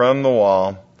back from the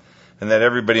wall, and that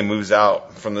everybody moves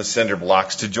out from the cinder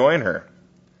blocks to join her.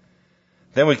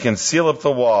 Then we can seal up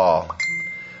the wall.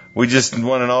 We just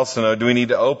want to also know, do we need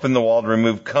to open the wall to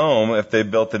remove comb if they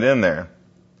built it in there?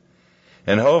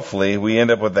 And hopefully we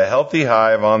end up with a healthy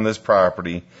hive on this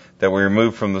property that we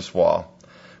remove from this wall.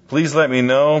 Please let me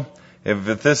know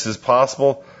if this is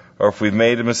possible or if we've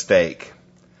made a mistake.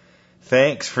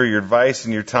 Thanks for your advice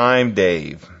and your time,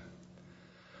 Dave.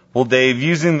 Well, Dave,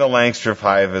 using the Langstroth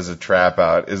hive as a trap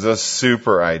out is a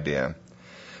super idea.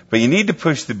 But you need to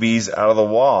push the bees out of the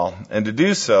wall. And to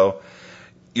do so,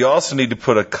 you also need to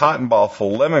put a cotton ball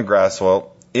full of lemongrass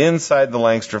oil inside the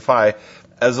Langstroth hive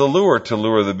as a lure to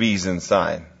lure the bees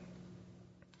inside.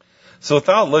 So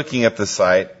without looking at the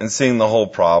site and seeing the whole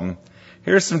problem,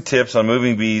 here's some tips on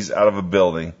moving bees out of a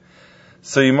building.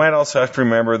 So you might also have to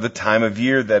remember the time of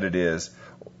year that it is,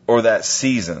 or that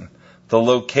season, the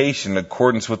location in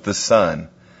accordance with the sun,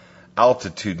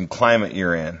 altitude and climate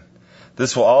you're in.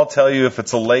 This will all tell you if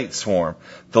it's a late swarm,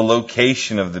 the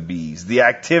location of the bees, the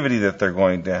activity that they're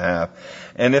going to have,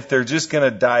 and if they're just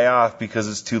going to die off because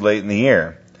it's too late in the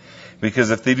year.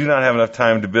 Because if they do not have enough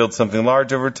time to build something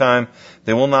large over time,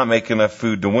 they will not make enough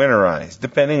food to winterize,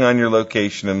 depending on your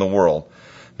location in the world.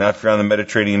 Now, if you're on the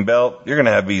Mediterranean belt, you're going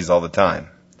to have bees all the time.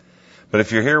 But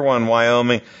if you're here in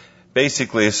Wyoming,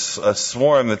 basically a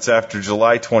swarm that's after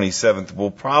July 27th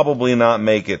will probably not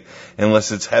make it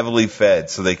unless it's heavily fed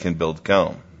so they can build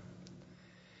comb.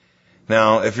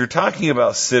 Now, if you're talking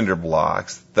about cinder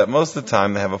blocks, that most of the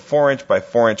time they have a 4-inch by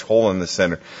 4-inch hole in the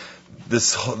center.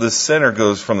 this center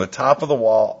goes from the top of the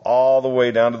wall all the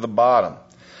way down to the bottom.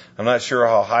 I'm not sure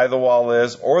how high the wall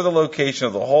is or the location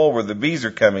of the hole where the bees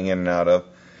are coming in and out of,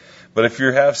 but if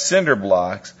you have cinder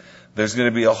blocks, there's going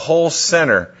to be a whole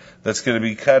center that's going to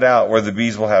be cut out where the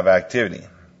bees will have activity.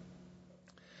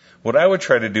 What I would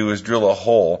try to do is drill a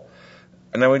hole,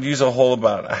 and I would use a hole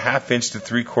about a 1/2 inch to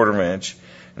 3/4 inch,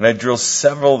 and I'd drill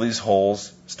several of these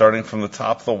holes starting from the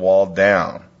top of the wall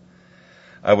down.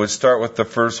 I would start with the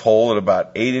first hole at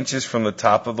about 8 inches from the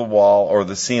top of the wall or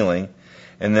the ceiling,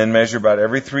 and then measure about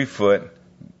every 3 foot,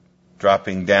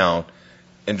 dropping down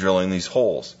and drilling these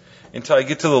holes until I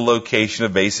get to the location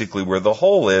of basically where the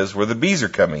hole is, where the bees are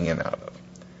coming in out of.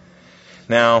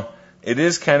 Now, it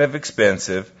is kind of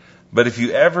expensive, but if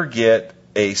you ever get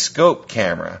a scope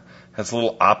camera, has a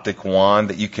little optic wand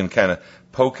that you can kind of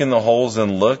poke in the holes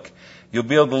and look, you'll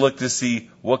be able to look to see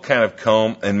what kind of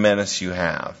comb and menace you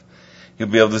have. You'll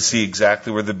be able to see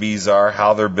exactly where the bees are,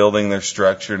 how they're building their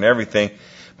structure and everything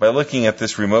by looking at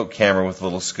this remote camera with a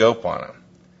little scope on it.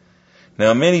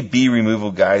 Now, many bee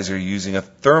removal guys are using a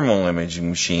thermal imaging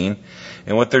machine,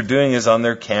 and what they're doing is on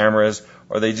their cameras,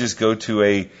 or they just go to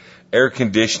a air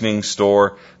conditioning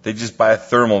store, they just buy a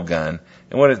thermal gun,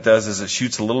 and what it does is it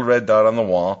shoots a little red dot on the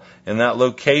wall, and that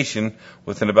location,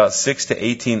 within about 6 to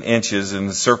 18 inches in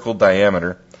the circle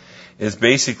diameter, is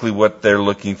basically what they're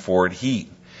looking for at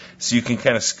heat. So you can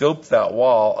kind of scope that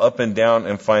wall up and down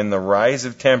and find the rise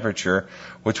of temperature,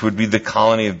 which would be the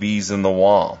colony of bees in the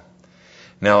wall.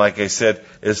 Now, like I said,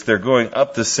 as they're going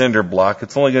up the cinder block,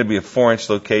 it's only going to be a 4-inch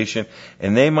location,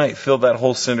 and they might fill that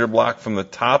whole cinder block from the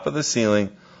top of the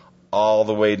ceiling all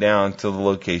the way down to the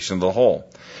location of the hole.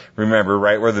 Remember,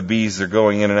 right where the bees are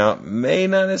going in and out may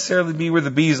not necessarily be where the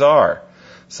bees are.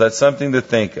 So that's something to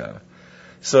think of.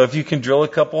 So if you can drill a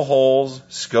couple holes,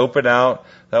 scope it out,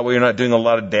 that way you're not doing a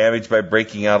lot of damage by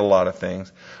breaking out a lot of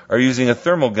things, or using a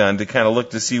thermal gun to kind of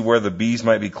look to see where the bees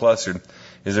might be clustered,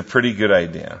 is a pretty good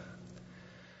idea.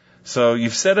 So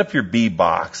you've set up your bee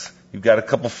box. You've got a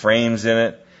couple frames in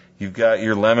it. You've got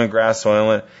your lemongrass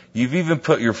oil in it. You've even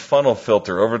put your funnel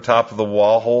filter over top of the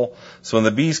wall hole. So when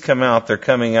the bees come out, they're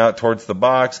coming out towards the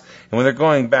box. And when they're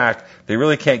going back, they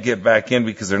really can't get back in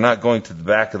because they're not going to the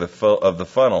back of the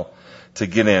funnel to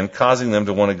get in, causing them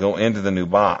to want to go into the new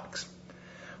box.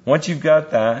 Once you've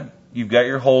got that, you've got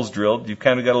your holes drilled, you've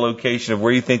kind of got a location of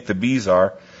where you think the bees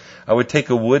are, I would take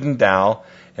a wooden dowel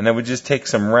and I would just take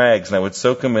some rags and I would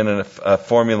soak them in a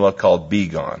formula called Bee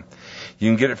Gone. You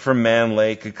can get it from Man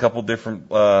Lake, a couple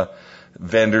different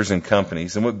vendors and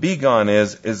companies. And what Bee Gone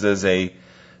is a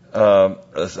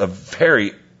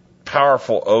very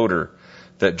powerful odor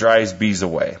that drives bees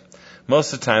away.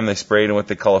 Most of the time they spray it in what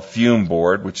they call a fume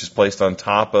board, which is placed on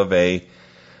top of a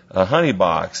honey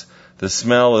box. The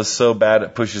smell is so bad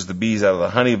it pushes the bees out of the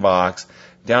honey box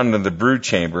down into the brood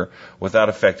chamber without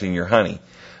affecting your honey,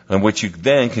 and which you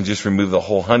then can just remove the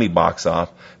whole honey box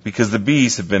off because the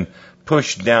bees have been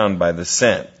pushed down by the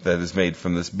scent that is made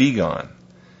from this Bee Gone.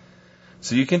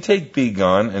 So you can take Bee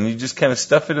Gone and you just kind of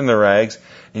stuff it in the rags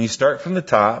and you start from the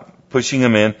top, pushing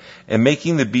them in and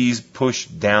making the bees push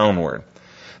downward.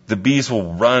 The bees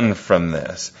will run from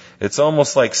this. It's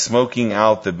almost like smoking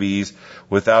out the bees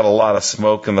without a lot of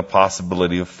smoke and the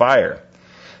possibility of fire.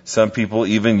 Some people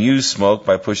even use smoke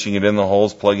by pushing it in the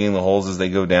holes, plugging the holes as they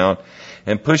go down,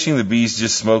 and pushing the bees,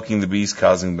 just smoking the bees,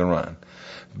 causing them to run.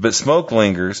 But smoke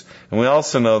lingers, and we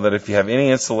also know that if you have any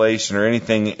insulation or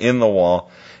anything in the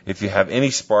wall, if you have any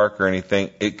spark or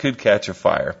anything, it could catch a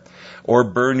fire or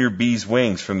burn your bees'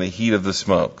 wings from the heat of the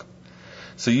smoke.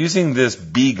 So using this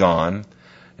Bee Gone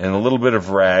and a little bit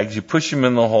of rags, you push them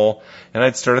in the hole, and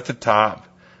I'd start at the top.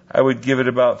 I would give it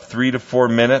about 3 to 4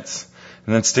 minutes,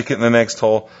 and then stick it in the next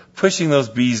hole, pushing those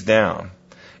bees down.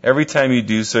 Every time you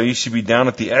do so, you should be down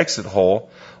at the exit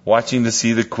hole, watching to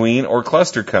see the queen or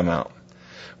cluster come out.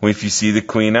 If you see the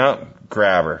queen out,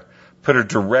 grab her. Put her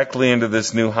directly into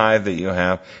this new hive that you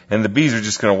have, and the bees are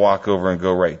just going to walk over and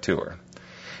go right to her.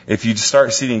 If you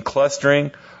start seeing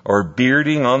clustering or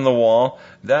bearding on the wall,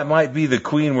 that might be the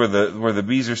queen where the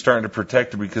bees are starting to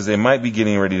protect her because they might be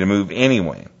getting ready to move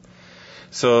anyway.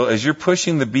 So as you're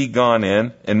pushing the Bee Gone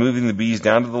in and moving the bees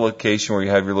down to the location where you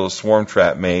have your little swarm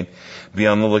trap made, be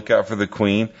on the lookout for the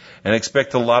queen and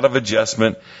expect a lot of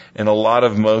adjustment and a lot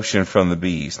of motion from the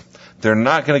bees. They're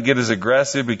not going to get as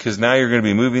aggressive because now you're going to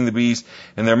be moving the bees,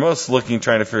 and they're most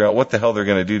trying to figure out what the hell they're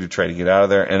going to do to try to get out of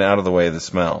there and out of the way of the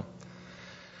smell.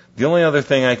 The only other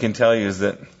thing I can tell you is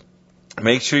that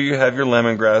make sure you have your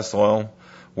lemongrass oil,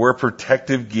 wear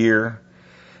protective gear,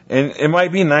 and it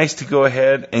might be nice to go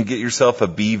ahead and get yourself a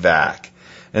bee vac.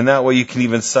 And that way you can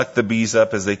even suck the bees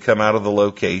up as they come out of the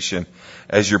location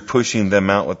as you're pushing them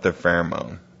out with the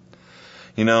pheromone.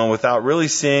 You know, without really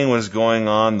seeing what is going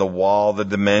on, the wall, the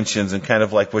dimensions, and kind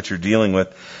of like what you're dealing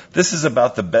with, this is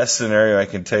about the best scenario I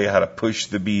can tell you how to push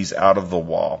the bees out of the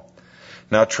wall.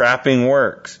 Now, trapping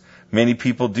works. Many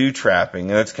people do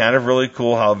trapping, and it's kind of really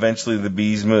cool how eventually the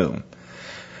bees move.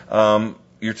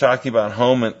 You're talking about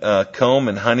comb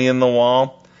and honey in the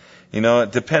wall. You know,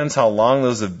 it depends how long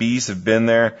those bees have been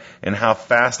there and how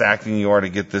fast acting you are to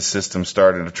get this system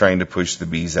started of trying to push the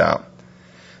bees out.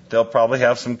 They'll probably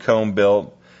have some comb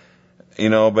built, you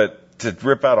know, but to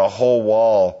rip out a whole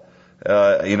wall,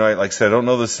 you know, like I said, I don't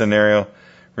know the scenario.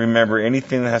 Remember,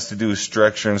 anything that has to do with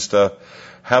structure and stuff,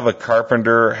 have a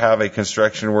carpenter, have a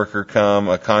construction worker come,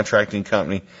 a contracting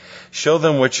company. Show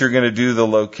them what you're going to do, the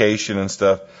location and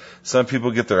stuff. Some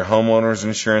people get their homeowner's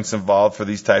insurance involved for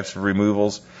these types of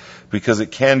removals because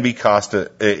it can be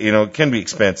it can be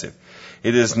expensive.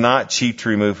 It is not cheap to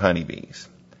remove honeybees,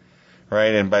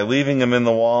 right? And by leaving them in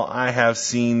the wall, I have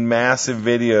seen massive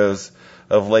videos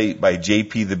of late by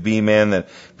JP the Bee Man that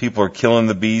people are killing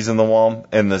the bees in the wall,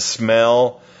 and the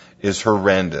smell is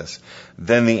horrendous.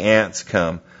 Then the ants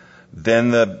come.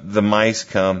 Then the mice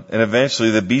come. And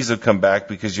eventually the bees will come back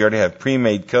because you already have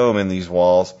pre-made comb in these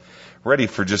walls ready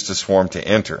for just a swarm to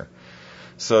enter.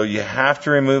 So you have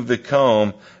to remove the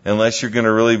comb unless you're going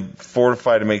to really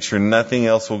fortify to make sure nothing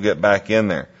else will get back in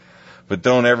there. But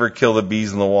don't ever kill the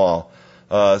bees in the wall.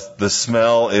 The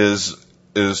smell is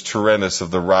horrendous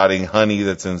of the rotting honey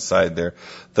that's inside there,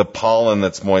 the pollen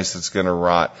that's moist that's going to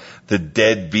rot, the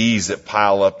dead bees that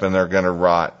pile up and they're going to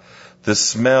rot. The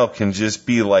smell can just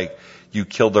be like you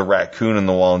killed a raccoon in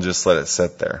the wall and just let it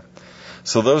sit there.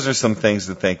 So those are some things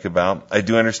to think about. I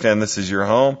do understand this is your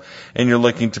home and you're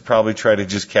looking to probably try to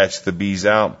just catch the bees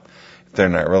out. If they're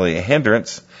not really a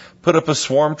hindrance, put up a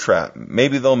swarm trap.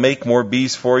 Maybe they'll make more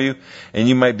bees for you and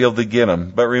you might be able to get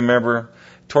them. But remember,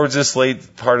 towards this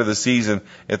late part of the season,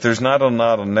 if there's not a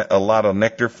lot of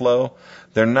nectar flow,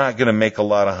 they're not going to make a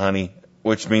lot of honey,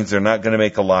 which means they're not going to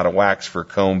make a lot of wax for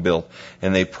comb build,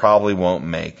 and they probably won't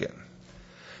make it.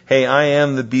 Hey, I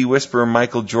am the Bee Whisperer,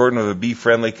 Michael Jordan of a Bee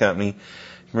Friendly Company,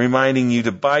 reminding you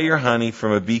to buy your honey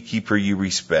from a beekeeper you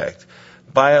respect.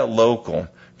 Buy it local.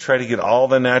 Try to get all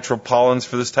the natural pollens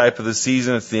for this type of the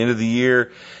season. It's the end of the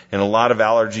year, and a lot of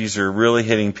allergies are really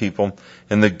hitting people.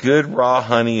 And the good raw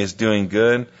honey is doing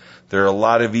good. There are a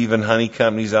lot of even honey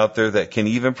companies out there that can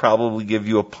even probably give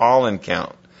you a pollen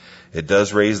count. It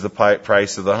does raise the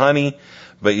price of the honey,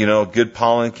 but you know, a good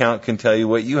pollen count can tell you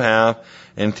what you have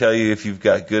and tell you if you've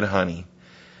got good honey.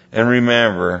 And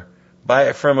remember, buy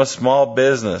it from a small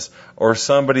business or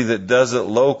somebody that does it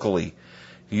locally.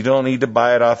 You don't need to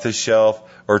buy it off the shelf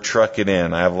or truck it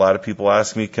in. I have a lot of people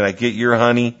ask me, can I get your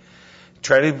honey?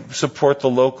 Try to support the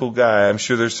local guy. I'm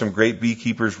sure there's some great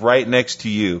beekeepers right next to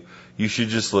you. You should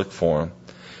just look for them.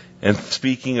 And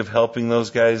speaking of helping those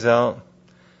guys out,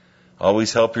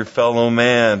 always help your fellow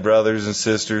man, brothers and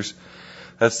sisters.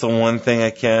 That's the one thing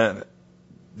I can't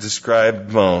describe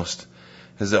most,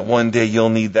 is that one day you'll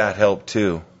need that help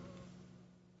too.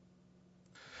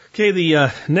 Okay,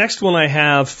 the next one I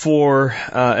have for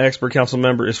Expert Council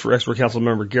member is for Expert Council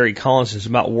member Gary Collins. It's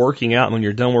about working out, and when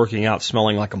you're done working out,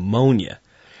 smelling like ammonia.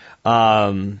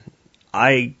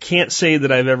 I can't say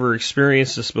that I've ever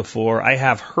experienced this before. I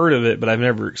have heard of it, but I've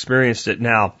never experienced it.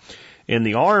 Now, in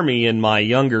the Army, in my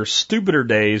younger, stupider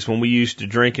days, when we used to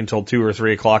drink until 2 or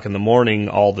 3 o'clock in the morning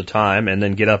all the time, and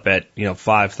then get up at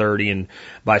 5:30, and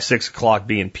by 6 o'clock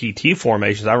be in PT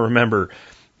formations, I remember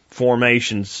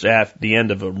formations at the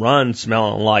end of a run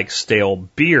smelling like stale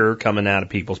beer coming out of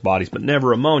people's bodies, but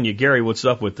never ammonia. Gary, what's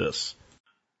up with this?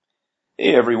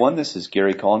 Hey everyone, this is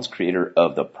Gary Collins, creator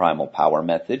of the Primal Power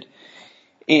Method,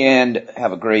 and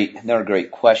have another great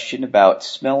question about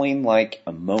smelling like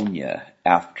ammonia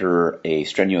after a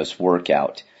strenuous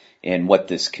workout and what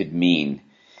this could mean.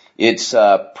 It's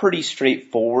pretty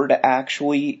straightforward,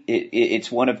 actually.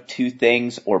 It's one of two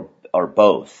things or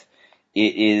both.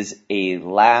 It is a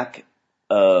lack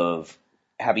of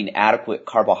having adequate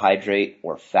carbohydrate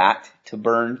or fat to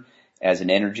burn as an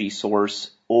energy source,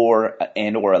 or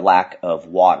a lack of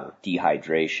water,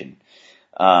 dehydration.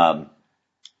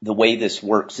 The way this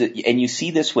works, and you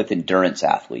see this with endurance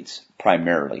athletes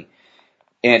primarily,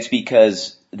 and it's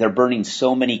because they're burning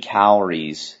so many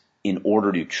calories in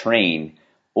order to train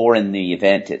or in the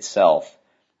event itself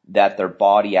that their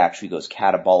body actually goes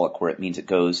catabolic, where it means it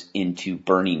goes into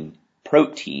burning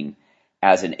protein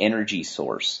as an energy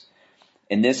source.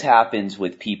 And this happens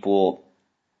with people,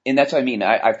 and that's what I mean.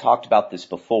 I've talked about this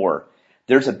before.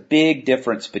 There's a big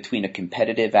difference between a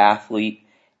competitive athlete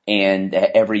and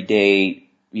an everyday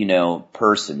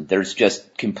person. There's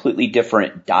just completely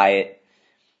different diet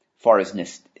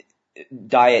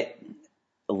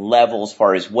levels as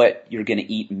far as what you're going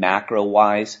to eat macro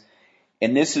wise.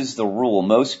 And this is the rule.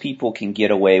 Most people can get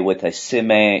away with a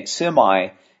semi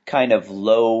kind of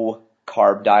low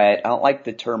carb diet. I don't like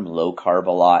the term low carb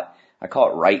a lot. I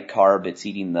call it right carb. It's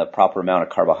eating the proper amount of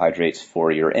carbohydrates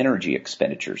for your energy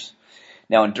expenditures.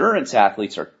 Now, endurance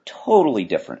athletes are totally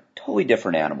different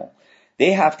animal.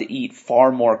 They have to eat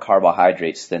far more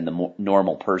carbohydrates than the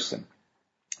normal person.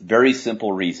 Very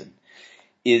simple reason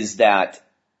is that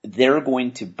they're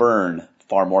going to burn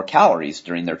far more calories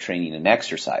during their training and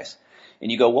exercise.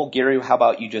 And you go, well, Gary, how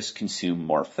about you just consume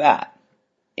more fat?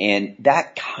 And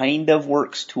that kind of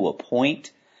works to a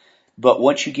point. But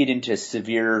once you get into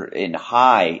severe and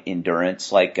high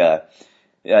endurance, like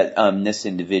this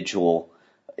individual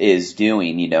is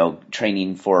doing,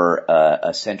 training for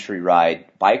a century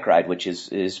bike ride, which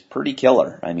is pretty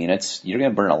killer. I mean, you're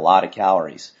going to burn a lot of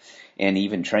calories, and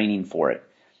even training for it.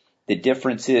 The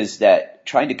difference is that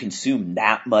trying to consume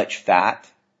that much fat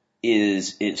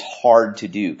is hard to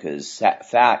do, because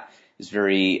fat is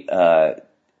very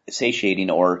satiating,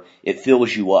 or it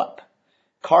fills you up.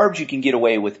 Carbs you can get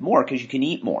away with more because you can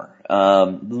eat more.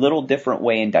 Little different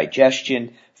way in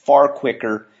digestion, far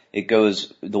quicker. It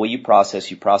goes the way you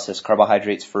process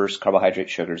carbohydrates first, carbohydrate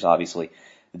sugars obviously,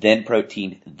 then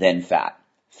protein, then fat.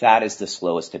 Fat is the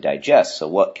slowest to digest. So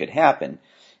what could happen,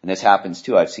 and this happens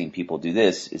too, I've seen people do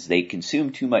this, is they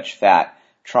consume too much fat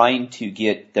trying to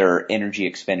get their energy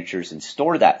expenditures and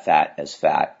store that fat as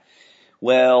fat.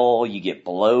 Well, you get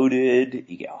bloated,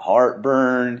 you get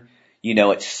heartburn,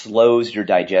 it slows your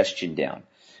digestion down.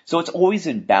 So it's always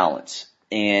in balance.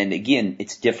 And again,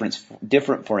 it's different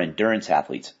for endurance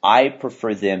athletes. I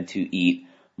prefer them to eat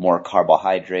more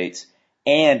carbohydrates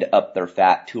and up their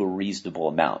fat to a reasonable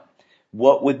amount.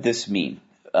 What would this mean?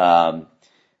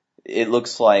 It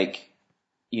looks like,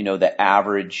 the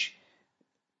average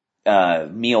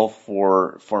meal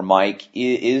for Mike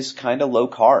is kind of low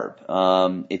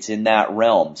carb. It's in that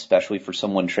realm, especially for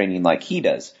someone training like he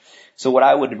does. So what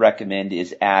I would recommend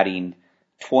is adding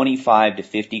 25 to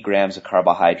 50 grams of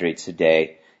carbohydrates a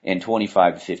day and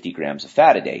 25 to 50 grams of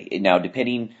fat a day. Now,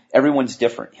 everyone's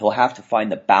different. He'll have to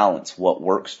find the balance, what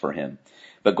works for him.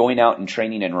 But going out and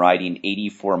training and riding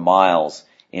 84 miles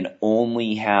and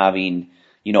only having,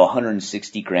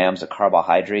 160 grams of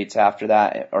carbohydrates after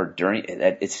that or during,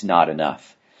 it's not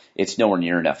enough. It's nowhere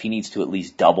near enough. He needs to at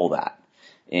least double that.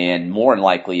 And more than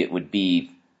likely it would be,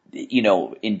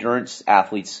 endurance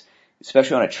athletes,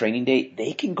 especially on a training day,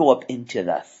 they can go up into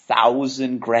the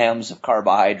 1,000 grams of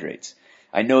carbohydrates.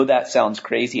 I know that sounds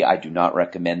crazy. I do not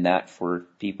recommend that for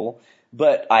people,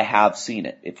 but I have seen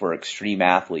it for extreme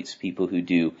athletes, people who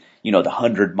do, the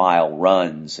 100-mile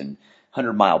runs and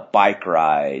 100-mile bike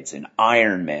rides and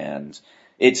Ironmans.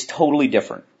 It's totally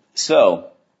different.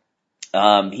 So,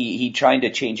 he trying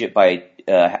to change it by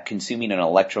consuming an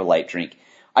electrolyte drink.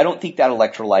 I don't think that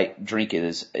electrolyte drink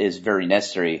is very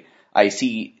necessary. I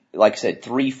see, like I said,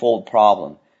 threefold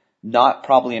problem. Not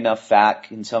probably enough fat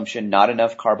consumption, not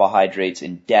enough carbohydrates,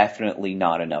 and definitely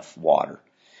not enough water.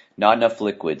 Not enough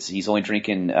liquids. He's only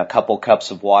drinking a couple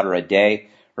cups of water a day.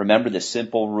 Remember, the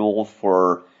simple rule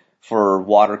for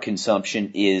water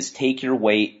consumption is take your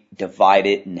weight, divide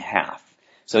it in half.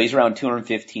 So he's around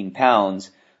 215 pounds,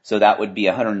 so that would be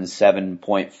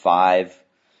 107.5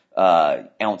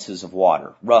 ounces of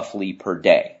water, roughly, per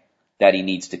day that he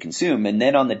needs to consume. And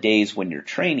then on the days when you're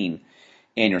training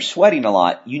and you're sweating a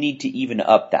lot, you need to even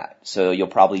up that. So you'll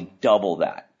probably double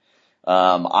that.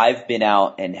 I've been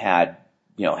out and had,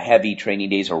 heavy training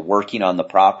days or working on the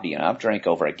property, and I've drank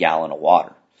over a gallon of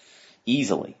water.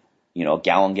 Easily.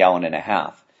 Gallon and a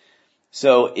half.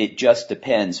 So it just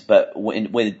depends. But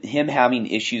with him having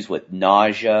issues with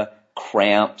nausea,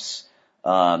 cramps,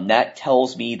 that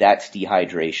tells me that's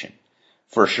dehydration.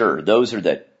 For sure. Those are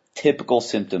the typical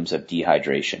symptoms of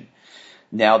dehydration.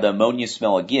 Now, the ammonia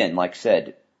smell, again, like I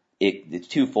said, it's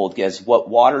twofold, because what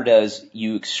water does,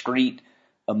 you excrete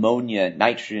ammonia,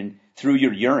 nitrogen, through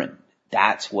your urine.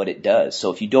 That's what it does.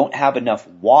 So if you don't have enough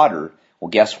water, well,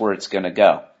 guess where it's going to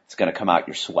go? It's going to come out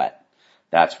your sweat.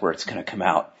 That's where it's going to come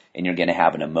out, and you're going to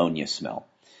have an ammonia smell.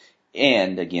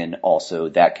 And again, also,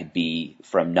 that could be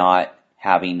from not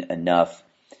having enough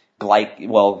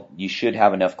you should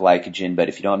have enough glycogen, but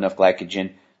if you don't have enough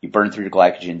glycogen, you burn through your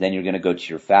glycogen, then you're going to go to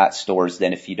your fat stores.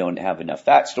 Then if you don't have enough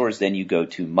fat stores, then you go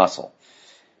to muscle.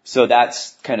 So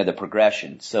that's kind of the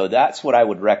progression. So that's what I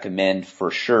would recommend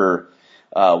for sure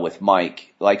with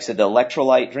Mike. Like I said, the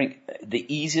electrolyte drink, the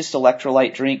easiest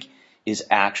electrolyte drink is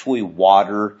actually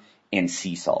water and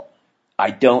sea salt. I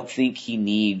don't think he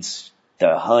needs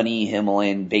the honey,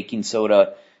 Himalayan, baking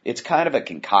soda. It's kind of a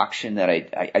concoction that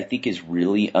I think is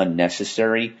really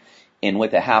unnecessary. And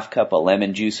with a half cup of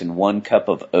lemon juice and 1 cup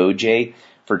of OJ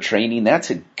for training,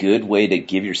 that's a good way to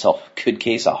give yourself a good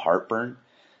case of heartburn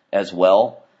as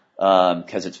well,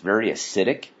 because it's very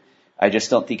acidic. I just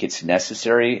don't think it's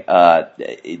necessary.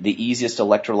 The easiest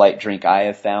electrolyte drink I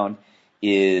have found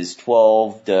is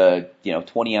 12 to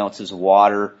 20 ounces of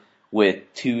water with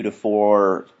 2 to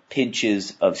 4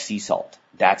 pinches of sea salt.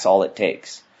 That's all it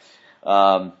takes.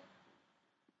 For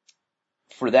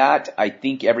that, I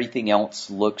think everything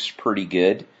else looks pretty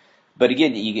good. But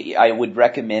again, I would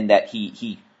recommend that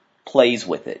he plays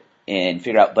with it and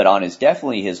figure out, but on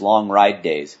his long ride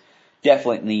days,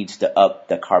 definitely needs to up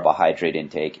the carbohydrate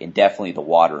intake and definitely the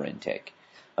water intake.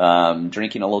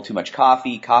 Drinking a little too much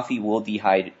coffee. Coffee will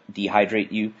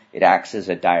dehydrate you. It acts as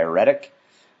a diuretic.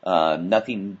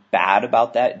 Nothing bad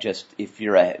about that. Just if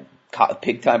you're a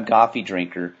big time coffee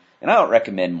drinker, and I don't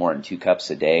recommend more than 2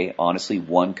 cups a day. Honestly,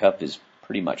 1 cup is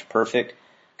pretty much perfect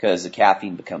because the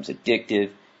caffeine becomes addictive.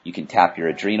 You can tap your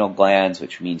adrenal glands,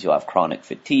 which means you'll have chronic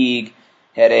fatigue,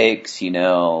 headaches,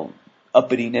 uppityness,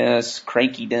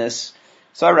 crankiness.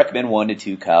 So I recommend 1 to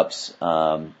 2 cups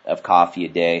of coffee a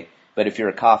day. But if you're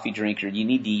a coffee drinker, you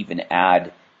need to even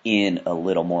add in a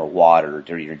little more water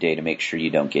during your day to make sure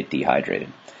you don't get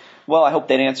dehydrated. Well, I hope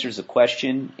that answers the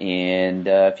question. And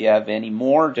if you have any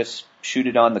more, just shoot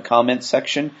it on the comments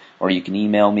section, or you can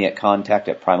email me at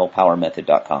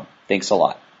contact@primalpowermethod.com. Thanks a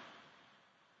lot.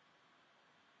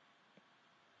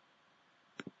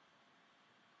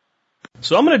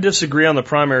 So I'm going to disagree on the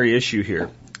primary issue here.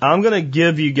 I'm going to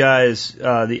give you guys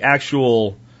the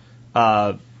actual,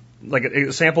 like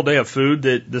a sample day of food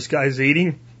that this guy's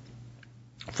eating.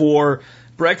 For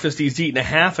breakfast, he's eating a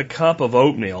half a cup of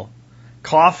oatmeal,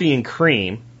 coffee and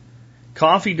cream,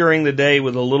 coffee during the day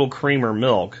with a little cream or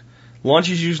milk.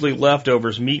 Lunch is usually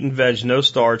leftovers, meat and veg, no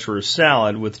starch, or a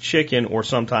salad with chicken or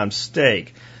sometimes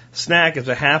steak. Snack is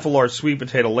a half a large sweet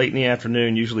potato late in the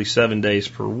afternoon, usually 7 days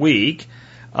per week.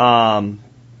 It's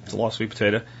a lot of sweet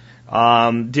potato.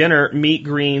 Dinner, meat,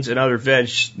 greens, and other veg,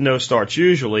 no starch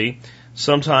usually.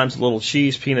 Sometimes a little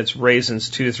cheese, peanuts, raisins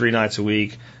 2 to 3 nights a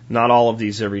week. Not all of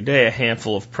these every day. A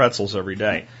handful of pretzels every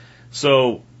day.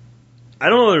 So I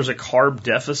don't know if there's a carb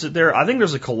deficit there. I think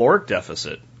there's a caloric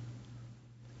deficit.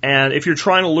 And if you're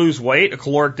trying to lose weight, a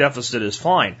caloric deficit is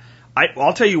fine.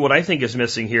 I'll tell you what I think is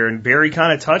missing here, and Barry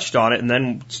kind of touched on it and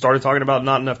then started talking about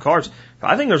not enough carbs.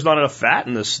 I think there's not enough fat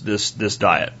in this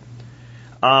diet.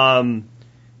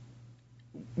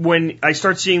 When I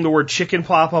start seeing the word chicken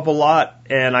pop up a lot,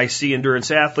 and I see endurance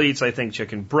athletes, I think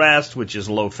chicken breast, which is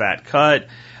low fat cut.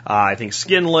 I think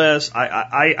skinless.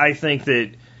 I think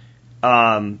that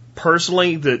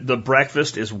personally, the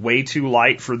breakfast is way too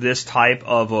light for this type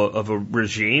of a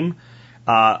regime.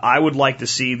 I would like to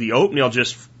see the oatmeal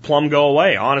just plumb go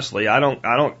away. Honestly,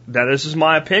 this is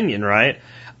my opinion, right?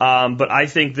 But I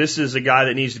think this is a guy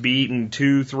that needs to be eating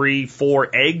 2, 3, 4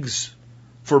 eggs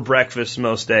for breakfast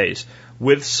most days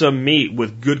with some meat,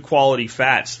 with good quality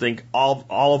fats. Think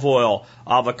olive oil,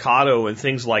 avocado, and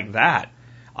things like that.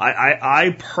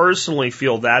 I personally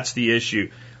feel that's the issue.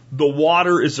 The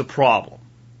water is a problem.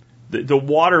 The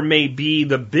water may be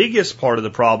the biggest part of the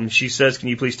problem. She says, can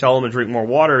you please tell him to drink more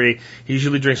water? He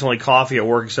usually drinks only coffee at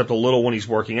work, except a little when he's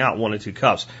working out, 1 to 2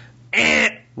 cups.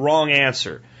 Wrong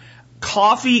answer.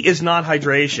 Coffee is not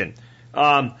hydration.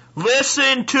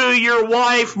 Listen to your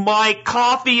wife, Mike.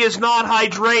 Coffee is not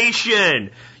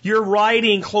hydration. You're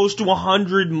riding close to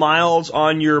 100 miles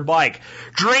on your bike.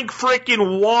 Drink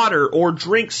frickin' water, or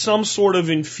drink some sort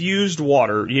of infused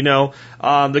water.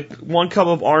 The 1 cup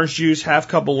of orange juice, half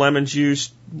cup of lemon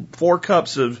juice, 4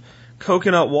 cups of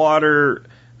coconut water.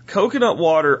 Coconut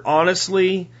water,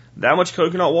 honestly, that much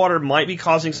coconut water might be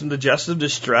causing some digestive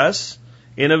distress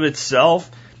in of itself.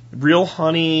 Real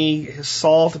honey,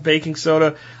 salt, baking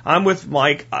soda. I'm with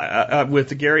Mike,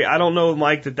 with Gary. I don't know,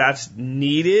 Mike, that's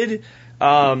needed.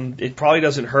 It probably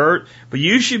doesn't hurt, but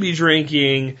you should be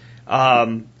drinking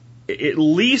at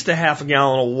least a half a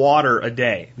gallon of water a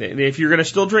day. If you're going to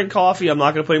still drink coffee, I'm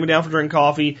not going to put him down for drinking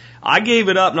coffee. I gave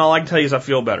it up, and all I can tell you is I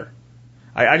feel better.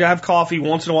 I have coffee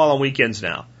once in a while on weekends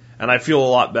now, and I feel a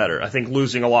lot better. I think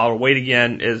losing a lot of weight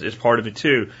again is part of it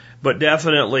too, but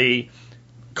definitely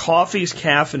coffee's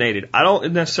caffeinated. I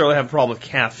don't necessarily have a problem with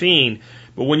caffeine,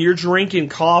 but when you're drinking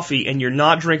coffee and you're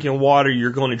not drinking water,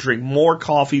 you're going to drink more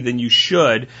coffee than you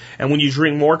should. And when you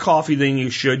drink more coffee than you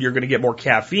should, you're going to get more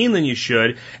caffeine than you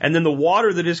should. And then the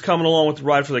water that is coming along with the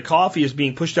ride for the coffee is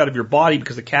being pushed out of your body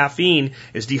because the caffeine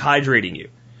is dehydrating you.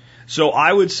 So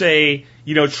I would say,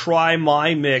 try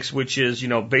my mix, which is,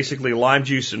 basically lime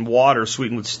juice and water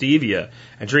sweetened with stevia,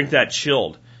 and drink that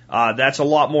chilled. That's a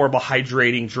lot more of a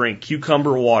hydrating drink.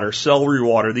 Cucumber water, celery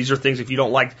water. These are things if you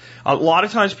don't like. A lot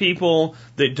of times people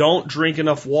that don't drink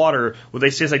enough water, what they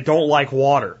say is I don't like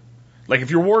water. Like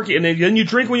if you're working, and then you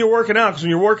drink when you're working out, because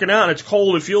when you're working out and it's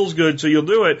cold, it feels good, so you'll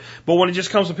do it. But when it just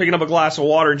comes to picking up a glass of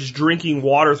water and just drinking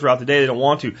water throughout the day, they don't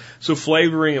want to. So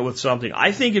flavoring it with something.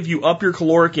 I think if you up your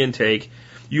caloric intake,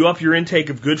 you up your intake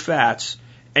of good fats,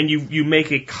 and you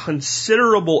make a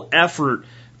considerable effort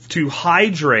to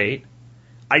hydrate,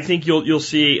 I think you'll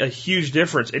see a huge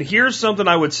difference. And here's something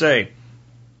I would say.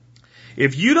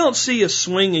 If you don't see a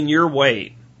swing in your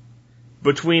weight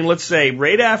between, let's say,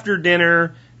 right after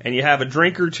dinner and you have a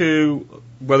drink or two,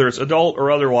 whether it's adult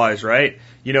or otherwise, right?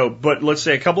 But let's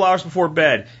say a couple hours before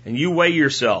bed and you weigh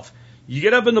yourself. You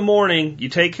get up in the morning, you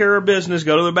take care of business,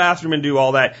 go to the bathroom and do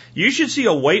all that. You should see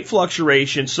a weight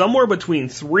fluctuation somewhere between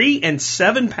 3 and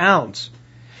 7 pounds.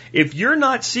 If you're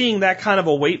not seeing that kind of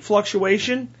a weight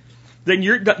fluctuation, then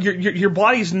your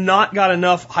body's not got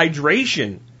enough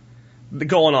hydration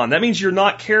going on. That means you're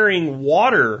not carrying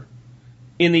water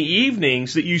in the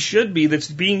evenings that you should be, that's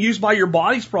being used by your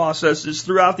body's processes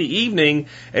throughout the evening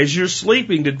as you're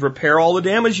sleeping to repair all the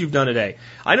damage you've done today.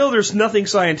 I know there's nothing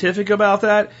scientific about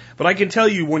that, but I can tell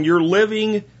you when you're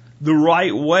living the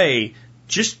right way,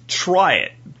 just try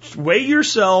it. Weigh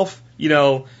yourself,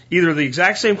 either the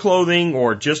exact same clothing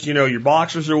or just, your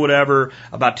boxers or whatever,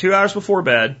 about 2 hours before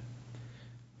bed.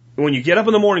 When you get up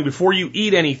in the morning, before you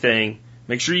eat anything,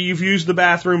 make sure you've used the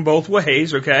bathroom both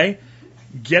ways, okay?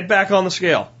 Get back on the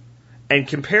scale and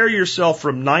compare yourself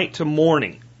from night to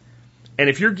morning. And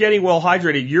if you're getting well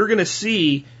hydrated, you're going to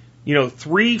see,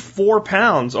 3-4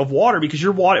 pounds of water because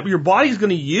your body's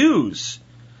going to use,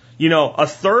 a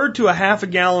third to a half a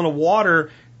gallon of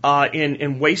water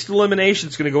in waste elimination.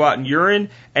 It's going to go out in urine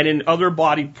and in other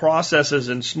body processes,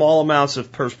 and small amounts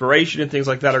of perspiration and things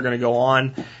like that are going to go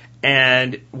on,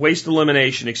 and waste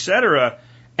elimination, etc.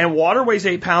 And water weighs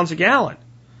 8 pounds a gallon.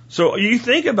 So you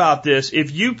think about this,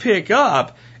 if you pick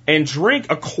up and drink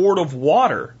a quart of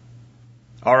water,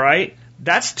 all right,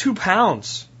 that's 2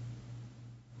 pounds.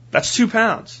 That's 2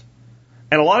 pounds.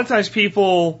 And a lot of times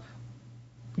people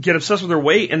get obsessed with their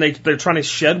weight and they're trying to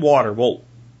shed water. Well,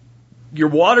 your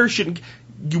water shouldn't,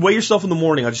 you weigh yourself in the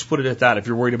morning, I'll just put it at that if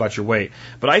you're worried about your weight.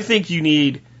 But I think you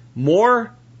need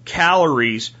more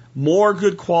calories, more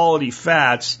good quality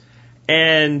fats,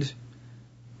 and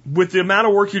with the amount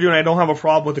of work you're doing, I don't have a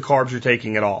problem with the carbs you're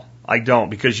taking at all. I don't,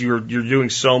 because you're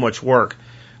doing so much work.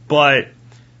 But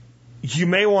you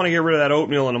may want to get rid of that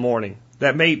oatmeal in the morning.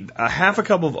 A half a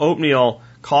cup of oatmeal,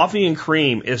 coffee and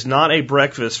cream is not a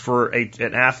breakfast for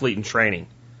an athlete in training.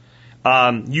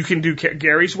 You can do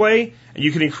Gary's way, and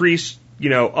you can increase,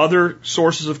 other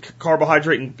sources of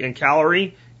carbohydrate and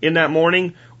calorie in that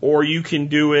morning, or you can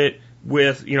do it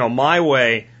with, my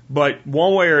way. But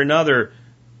one way or another,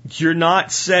 you're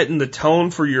not setting the tone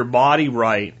for your body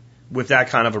right with that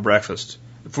kind of a breakfast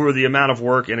for the amount of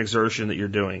work and exertion that you're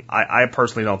doing. I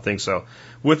personally don't think so.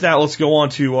 With that, let's go on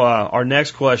to our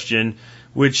next question,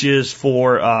 which is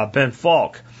for Ben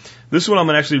Falk. This one I'm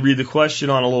going to actually read the question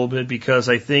on a little bit because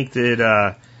I think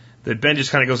that Ben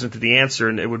just kind of goes into the answer,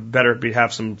 and it would better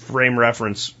have some frame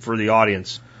reference for the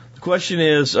audience. The question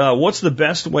is, what's the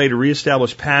best way to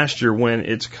reestablish pasture when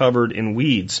it's covered in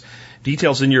weeds?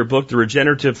 Details in your book, The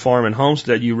Regenerative Farm and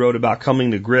Homestead, you wrote about coming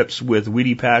to grips with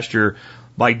weedy pasture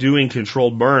by doing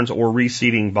controlled burns or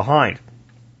reseeding behind.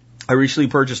 I recently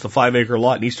purchased a 5-acre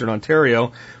lot in eastern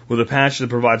Ontario with a pasture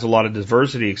that provides a lot of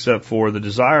diversity except for the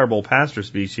desirable pasture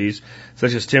species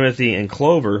such as timothy and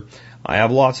clover. I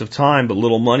have lots of time but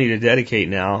little money to dedicate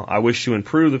now. I wish to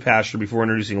improve the pasture before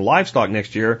introducing livestock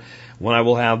next year when I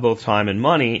will have both time and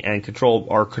money, and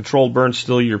controlled burns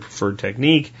still your preferred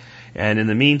technique? And in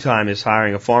the meantime, is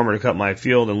hiring a farmer to cut my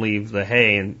field and leave the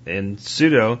hay in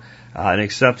pseudo an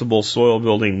acceptable soil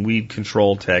building weed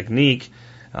control technique?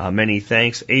 Many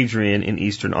thanks, Adrian in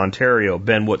Eastern Ontario.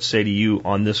 Ben, what say to you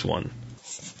on this one?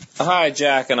 Hi,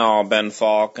 Jack and all. Ben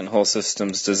Falk and Whole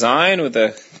Systems Design with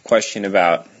a question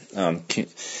about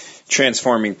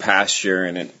transforming pasture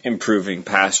and improving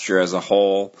pasture as a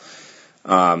whole.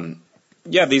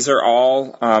 These are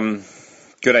all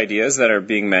good ideas that are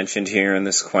being mentioned here in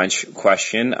this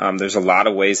question. There's a lot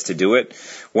of ways to do it.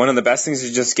 One of the best things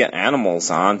is just get animals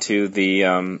onto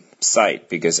the site,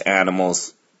 because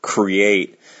animals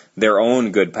create their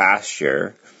own good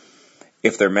pasture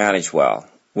if they're managed well,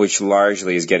 which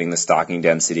largely is getting the stocking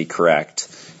density correct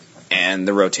and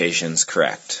the rotations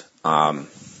correct,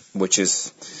 which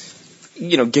is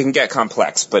can get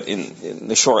complex, but in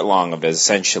the short long of it is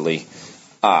essentially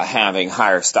having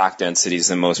higher stock densities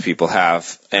than most people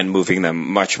have and moving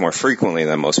them much more frequently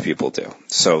than most people do.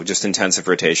 So just intensive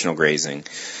rotational grazing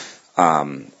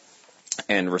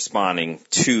and responding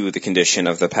to the condition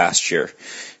of the pasture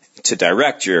to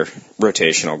direct your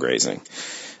rotational grazing.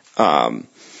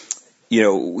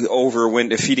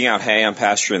 Feeding out hay on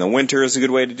pasture in the winter is a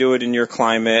good way to do it in your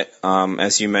climate.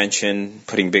 As you mentioned,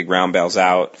 putting big round bales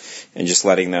out and just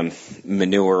letting them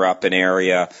manure up an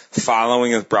area.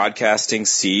 Following with broadcasting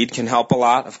seed can help a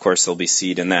lot. Of course, there'll be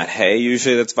seed in that hay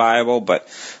usually that's viable, but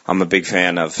I'm a big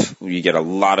fan of, you get a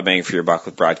lot of bang for your buck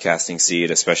with broadcasting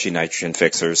seed, especially nitrogen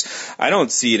fixers. I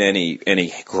don't seed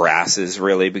any grasses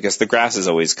really, because the grasses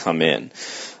always come in.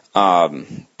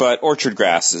 But orchard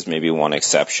grass is maybe one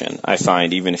exception. I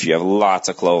find even if you have lots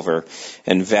of clover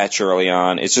and vetch early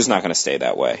on, it's just not going to stay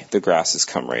that way. The grasses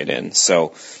come right in.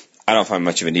 So I don't find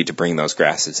much of a need to bring those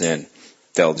grasses in.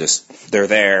 They're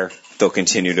there. They'll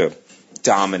continue to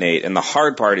dominate. And the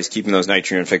hard part is keeping those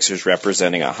nitrogen fixers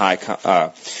representing a high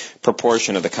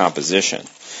proportion of the composition.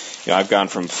 I've gone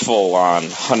from full on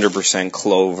 100%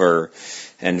 clover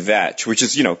and vetch, which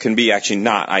is, can be actually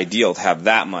not ideal to have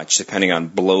that much depending on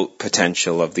bloat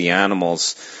potential of the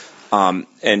animals.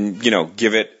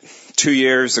 Give it 2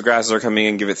 years, the grasses are coming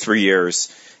in, give it 3 years,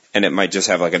 and it might just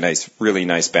have like a really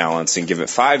nice balance, and give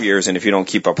it 5 years, and if you don't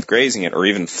keep up with grazing it, or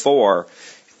even 4,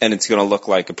 and it's going to look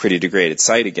like a pretty degraded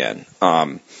site again.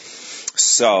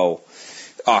 So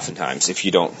oftentimes if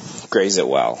you don't graze it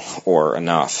well or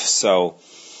enough. So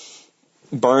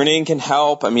burning can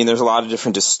help. There's a lot of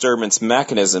different disturbance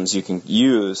mechanisms you can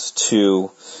use to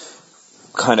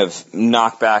kind of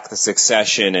knock back the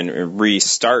succession and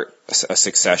restart a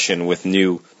succession with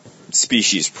new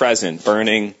species present.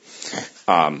 Burning,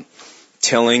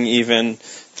 tilling even,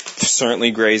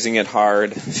 certainly grazing it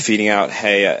hard, feeding out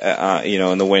hay,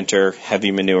 in the winter,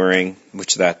 heavy manuring,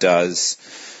 which that does,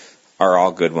 are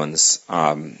all good ones.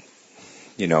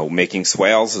 Making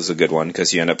swales is a good one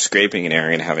because you end up scraping an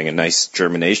area and having a nice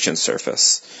germination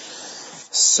surface.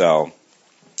 So,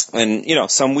 and,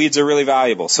 some weeds are really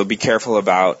valuable. So be careful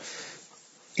about,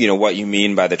 what you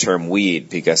mean by the term weed,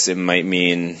 because it might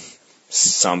mean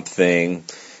something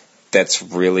that's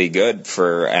really good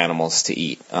for animals to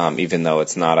eat, even though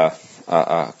it's not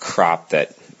a crop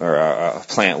or a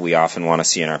plant we often want to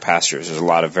see in our pastures. There's a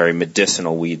lot of very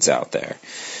medicinal weeds out there.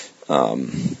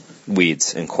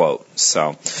 Weeds, in quote.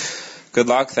 So, good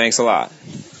luck. Thanks a lot.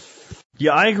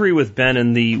 Yeah, I agree with Ben,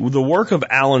 and the work of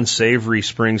Alan Savory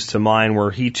springs to mind, where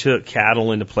he took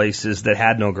cattle into places that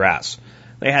had no grass.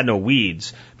 They had no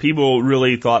weeds. People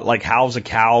really thought, like, how's a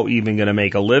cow even going to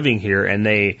make a living here? And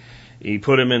he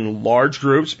put them in large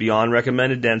groups beyond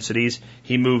recommended densities.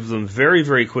 He moved them very,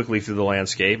 very quickly through the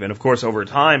landscape. And of course, over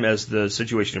time, as the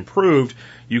situation improved,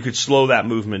 you could slow that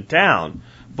movement down.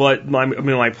 But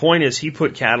my point is, he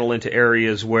put cattle into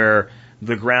areas where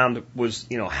the ground was,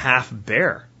 half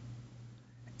bare,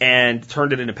 and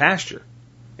turned it into pasture.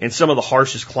 In some of the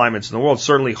harshest climates in the world,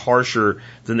 certainly harsher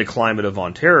than the climate of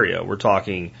Ontario. We're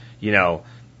talking,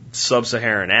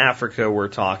 sub-Saharan Africa. We're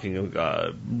talking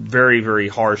very, very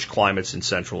harsh climates in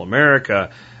Central America,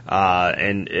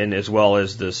 and as well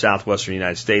as the southwestern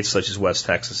United States, such as West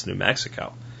Texas, New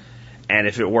Mexico. And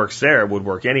if it works there, it would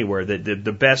work anywhere.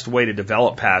 The best way to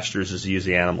develop pastures is to use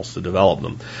the animals to develop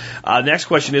them. Next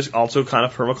question is also kind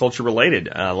of permaculture related.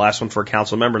 Last one for a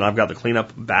council member, and I've got the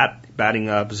cleanup batting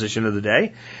position of the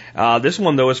day. This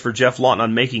one, though, is for Jeff Lawton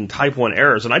on making type 1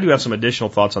 errors. And I do have some additional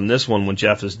thoughts on this one when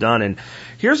Jeff is done. And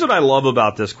here's what I love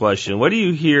about this question. What do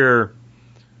you hear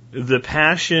the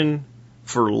passion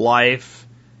for life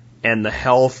and the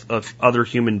health of other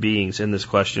human beings in this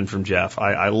question from Jeff?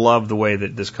 I love the way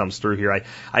that this comes through here.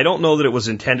 I don't know that it was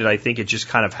intended. I think it just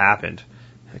kind of happened.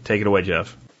 Take it away,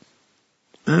 Jeff.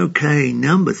 Okay,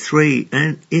 number 3,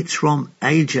 and it's from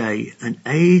AJ. And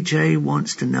AJ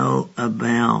wants to know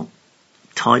about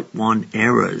type 1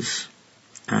 errors.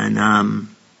 And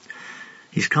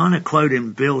he's kind of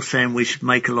quoting Bill saying we should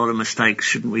make a lot of mistakes.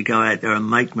 Shouldn't we go out there and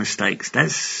make mistakes?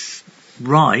 That's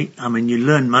right. You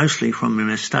learn mostly from your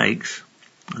mistakes.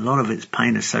 A lot of it's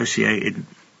pain-associated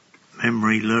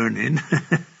memory learning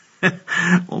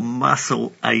or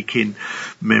muscle aching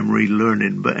memory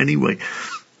learning. But anyway,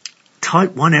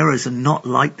 type 1 errors are not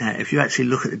like that. If you actually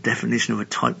look at the definition of a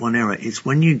type 1 error, it's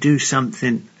when you do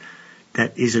something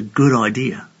that is a good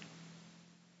idea,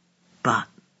 but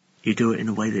you do it in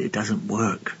a way that it doesn't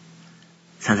work.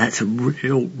 So that's a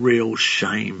real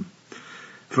shame.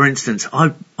 For instance,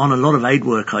 on a lot of aid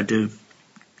work I do,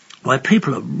 where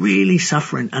people are really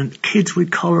suffering, and kids with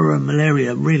cholera and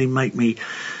malaria really make me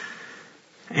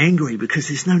angry because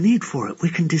there's no need for it. We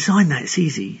can design that. It's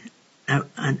easy.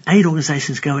 And aid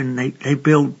organizations go in and they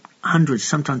build hundreds,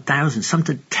 sometimes thousands,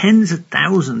 sometimes tens of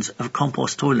thousands of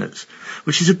compost toilets,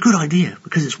 which is a good idea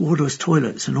because it's waterless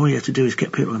toilets and all you have to do is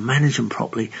get people to manage them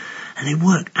properly and they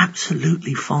work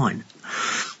absolutely fine.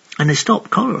 And they stop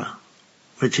cholera,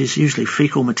 which is usually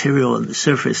fecal material on the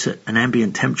surface at an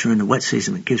ambient temperature in the wet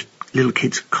season that gives little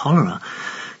kids cholera.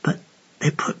 But they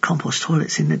put compost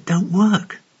toilets in that don't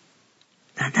work.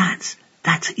 Now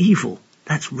that's evil.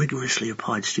 That's rigorously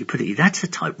applied stupidity. That's a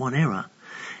type 1 error.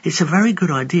 It's a very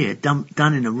good idea done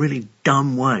in a really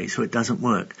dumb way so it doesn't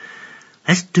work.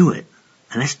 Let's do it.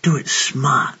 And let's do it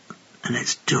smart. And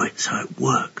let's do it so it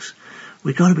works.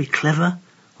 We've got to be clever.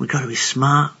 We've got to be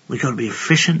smart. We've got to be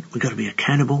efficient. We've got to be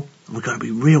accountable. And we've got to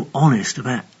be real honest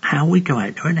about how we go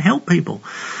out there and help people.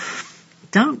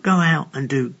 Don't go out and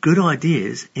do good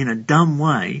ideas in a dumb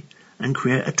way and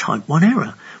create a type 1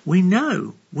 error. We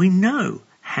know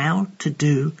how to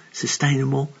do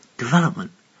sustainable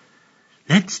development.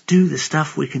 Let's do the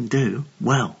stuff we can do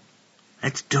well.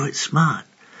 Let's do it smart.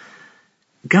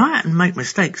 Go out and make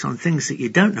mistakes on things that you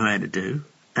don't know how to do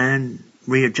and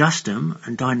readjust them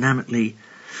and dynamically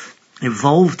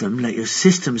evolve them. Let your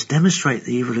systems demonstrate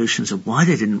the evolutions of why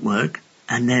they didn't work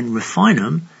and then refine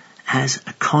them as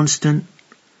a constant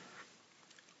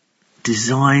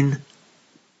design,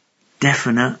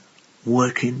 definite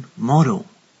working model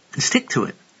and stick to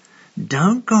it.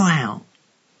 Don't go out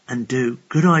and do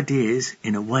good ideas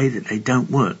in a way that they don't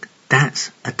work.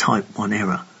 That's a type 1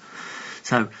 error.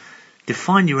 So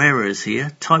define your errors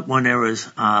here. Type 1 errors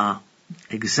are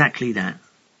exactly that.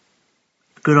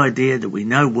 A good idea that we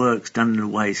know works done in a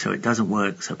way so it doesn't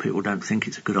work, so people don't think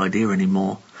it's a good idea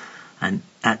anymore. And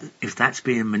if that's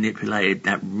being manipulated,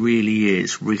 that really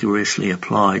is rigorously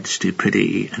applied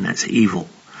stupidity, and that's evil.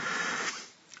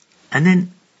 And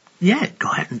then, go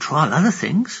out and try other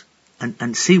things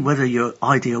and see whether your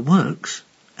idea works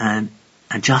and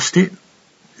adjust it,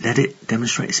 let it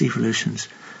demonstrate its evolutions,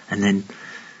 and then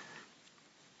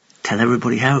tell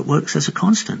everybody how it works as a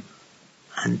constant.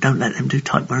 And don't let them do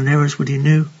type 1 errors with your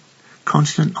new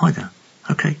constant either.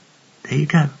 Okay, there you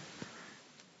go.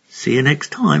 See you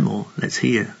next time, or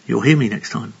you'll hear me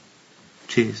next time.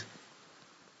 Cheers.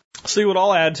 See, what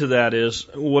I'll add to that is,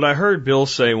 what I heard Bill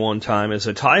say one time is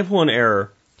a type 1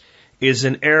 error is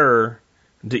an error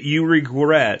that you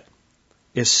regret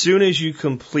as soon as you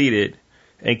complete it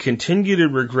and continue to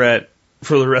regret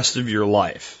for the rest of your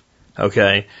life.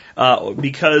 Okay?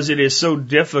 Because it is so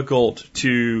difficult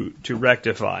to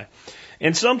rectify.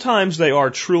 And sometimes they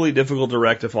are truly difficult to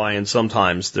rectify, and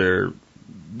sometimes they're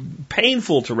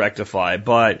painful to rectify,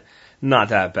 but not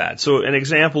that bad. So an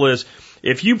example is,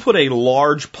 if you put a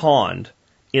large pond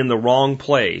in the wrong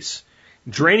place,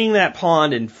 draining that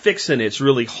pond and fixing it's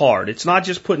really hard. It's not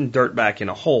just putting dirt back in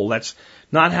a hole. That's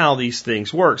not how these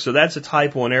things work. So that's a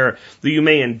type 1 error that you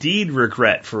may indeed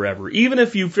regret forever. Even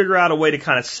if you figure out a way to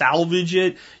kind of salvage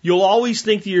it, you'll always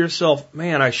think to yourself,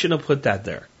 man, I shouldn't have put that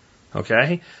there.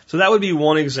 Okay? So that would be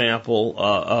one example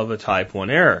of a type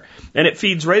 1 error. And it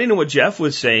feeds right into what Jeff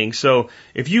was saying. So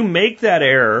if you make that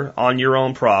error on your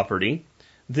own property,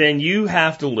 then you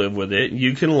have to live with it.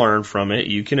 You can learn from it.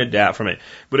 You can adapt from it.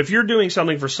 But if you're doing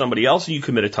something for somebody else and you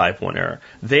commit a type 1 error,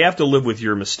 they have to live with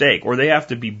your mistake, or they have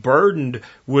to be burdened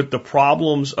with the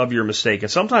problems of your mistake. And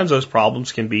sometimes those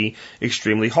problems can be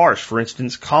extremely harsh. For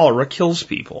instance, cholera kills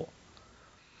people.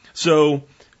 So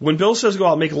when Bill says go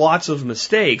out and make lots of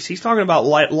mistakes, he's talking about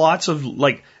lots of,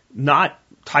 not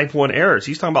type 1 errors.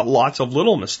 He's talking about lots of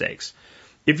little mistakes.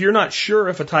 If you're not sure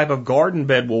if a type of garden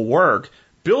bed will work,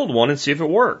 build one and see if it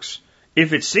works.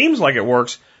 If it seems like it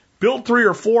works, build 3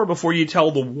 or 4 before you tell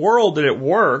the world that it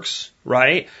works,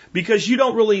 right? Because you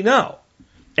don't really know.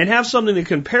 And have something to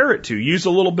compare it to. Use a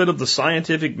little bit of the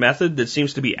scientific method that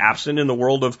seems to be absent in the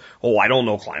world of, I don't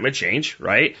know climate change,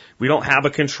 right? We don't have a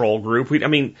control group.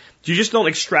 You just don't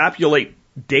extrapolate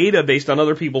data based on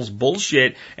other people's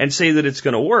bullshit and say that it's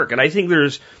going to work. And I think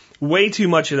there's way too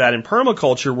much of that in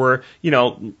permaculture where,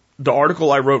 the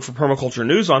article I wrote for Permaculture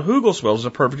News on hugel swale is a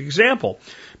perfect example.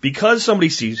 Because somebody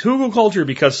sees hugel culture,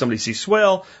 because somebody sees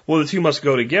swale, the two must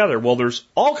go together. Well, there's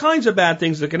all kinds of bad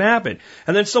things that can happen.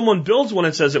 And then someone builds one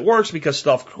and says it works because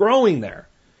stuff's growing there.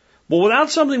 Well, without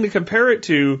something to compare it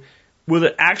to with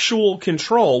an actual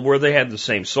control where they have the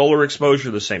same solar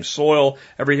exposure, the same soil,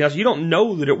 everything else, you don't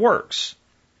know that it works.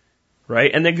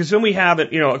 Right? And then, because then we have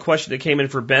a question that came in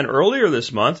for Ben earlier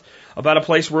this month about a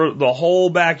place where the whole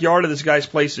backyard of this guy's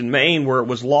place in Maine, where it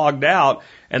was logged out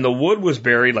and the wood was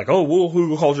buried,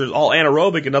 hugel culture is all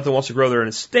anaerobic and nothing wants to grow there and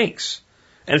it stinks.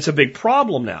 And it's a big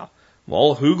problem now.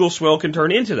 Well, hugel swale can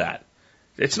turn into that.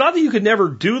 It's not that you could never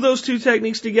do those two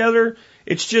techniques together.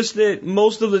 It's just that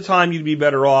most of the time you'd be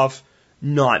better off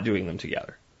not doing them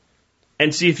together.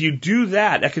 And see, if you do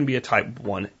that, that can be a type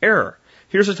 1 error.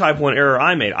 Here's a type 1 error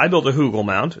I made. I built a hugel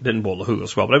mound. Didn't build a hugel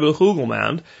swell, but I built a hugel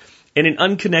mound in an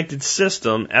unconnected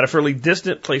system at a fairly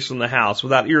distant place from the house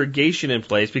without irrigation in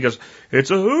place because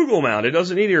it's a hugel mound. It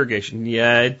doesn't need irrigation.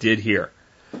 Yeah, it did here.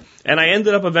 And I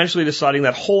ended up eventually deciding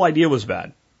that whole idea was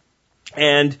bad.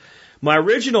 And my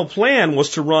original plan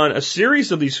was to run a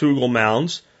series of these hugel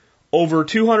mounds over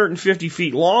 250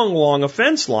 feet long along a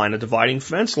fence line, a dividing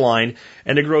fence line,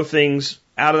 and to grow things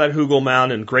out of that hugel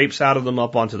mound and grapes out of them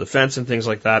up onto the fence and things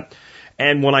like that.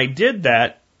 And when I did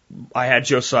that, I had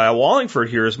Josiah Wallingford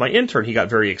here as my intern. He got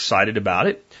very excited about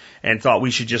it and thought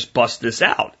we should just bust this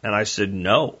out. And I said,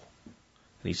 no.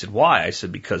 And he said, why? I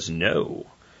said, because no.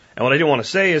 And what I didn't want to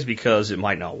say is because it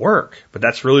might not work. But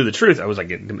that's really the truth. I was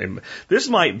like, this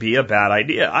might be a bad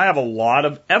idea. I have a lot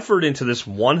of effort into this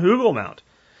one hugel mound.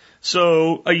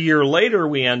 So a year later,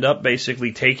 we end up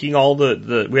basically taking all we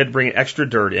had to bring extra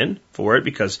dirt in for it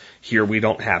because here we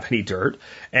don't have any dirt.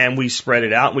 And we spread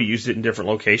it out. We used it in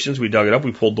different locations. We dug it up.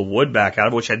 We pulled the wood back out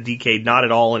of it, which had decayed not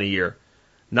at all in a year.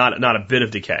 Not a bit of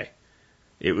decay.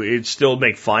 It'd still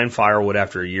make fine firewood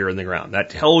after a year in the ground. That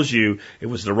tells you it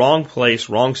was the wrong place,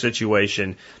 wrong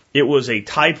situation. It was a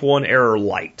type 1 error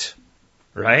light,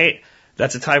 right?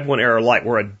 That's a type 1 error light.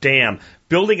 We're a dam.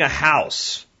 Building a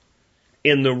house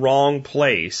in the wrong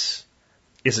place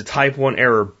is a type 1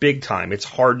 error big time. It's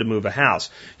hard to move a house.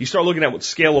 You start looking at what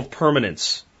scale of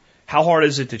permanence. How hard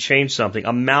is it to change something?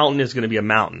 A mountain is going to be a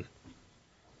mountain.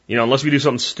 You know, unless we do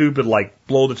something stupid like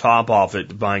blow the top off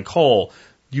it, buying coal,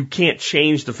 you can't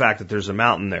change the fact that there's a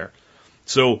mountain there.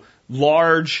 So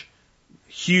large,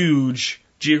 huge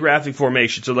geographic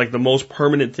formation. So like the most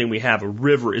permanent thing we have, a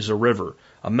river is a river.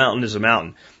 A mountain is a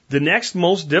mountain. The next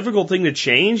most difficult thing to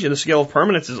change in the scale of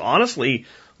permanence is honestly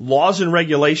laws and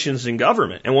regulations in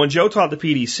government. And when Joe taught the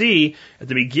PDC, at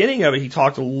the beginning of it, he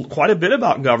talked quite a bit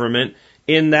about government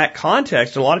in that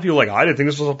context. And a lot of people were like, I didn't think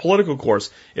this was a political course.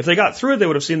 If they got through it, they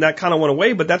would have seen that kind of went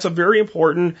away. But that's a very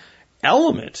important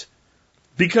element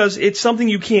because it's something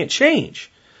you can't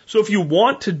change. So if you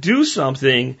want to do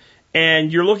something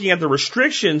and you're looking at the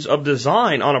restrictions of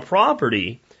design on a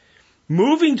property,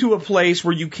 moving to a place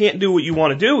where you can't do what you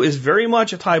want to do is very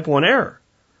much a type 1 error.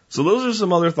 So those are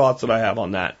some other thoughts that I have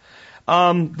on that.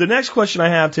 The next question I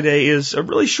have today is a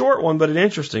really short one, but an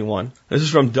interesting one. This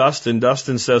is from Dustin.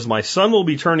 Dustin says, my son will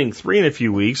be turning 3 in a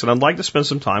few weeks, and I'd like to spend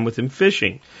some time with him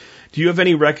fishing. Do you have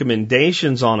any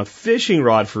recommendations on a fishing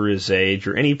rod for his age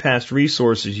or any past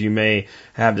resources you may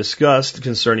have discussed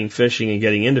concerning fishing and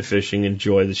getting into fishing?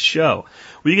 Enjoy the show.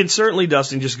 Well, you can certainly,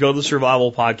 Dustin, just go to the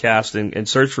Survival Podcast and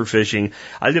search for fishing.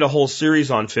 I did a whole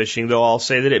series on fishing, though I'll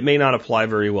say that it may not apply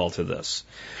very well to this.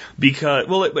 Because,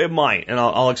 well, it might, and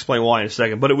I'll explain why in a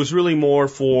second, but it was really more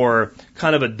for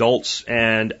kind of adults,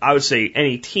 and I would say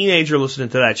any teenager listening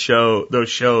to that show, those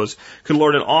shows, could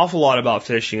learn an awful lot about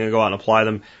fishing and go out and apply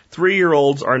them.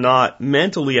 3-year-olds are not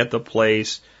mentally at the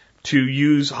place to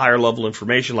use higher level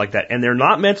information like that, and they're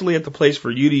not mentally at the place for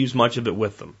you to use much of it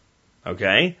with them.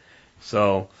 Okay?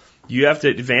 So, you have to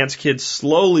advance kids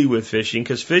slowly with fishing,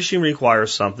 because fishing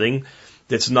requires something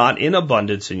that's not in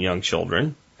abundance in young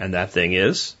children, and that thing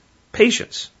is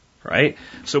patience, right?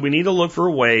 So we need to look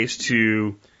for ways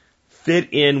to fit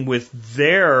in with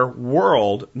their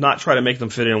world, not try to make them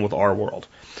fit in with our world.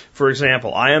 For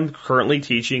example, I am currently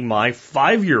teaching my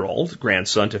 5-year-old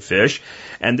grandson to fish,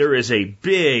 and there is a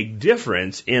big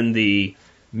difference in the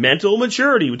mental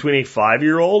maturity between a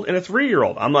 5-year-old and a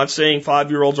 3-year-old. I'm not saying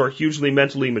 5-year-olds are hugely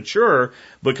mentally mature,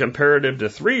 but comparative to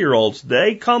 3-year-olds,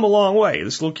 they come a long way.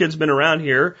 This little kid's been around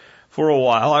here for a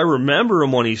while. I remember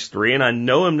him when he's 3, and I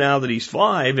know him now that he's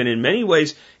 5, and in many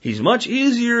ways, he's much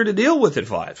easier to deal with at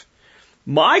 5.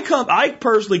 I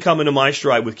personally come into my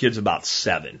stride with kids about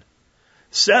 7.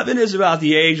 7 is about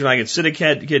the age when I can sit a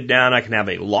kid down, I can have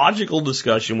a logical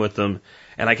discussion with them,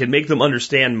 and I can make them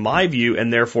understand my view,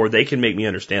 and therefore they can make me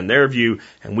understand their view,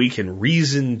 and we can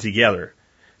reason together.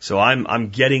 So I'm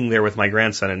getting there with my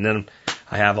grandson, and then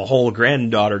I have a whole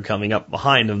granddaughter coming up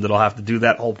behind him that I'll have to do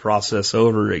that whole process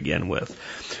over again with.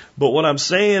 But what I'm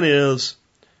saying is,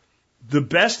 the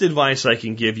best advice I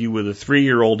can give you with a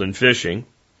 3-year-old in fishing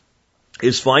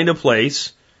is find a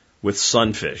place with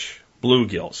sunfish,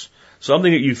 bluegills,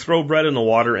 something that you throw bread in the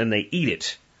water and they eat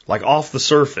it, like off the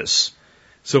surface.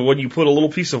 So when you put a little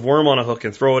piece of worm on a hook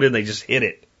and throw it in, they just hit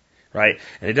it, right?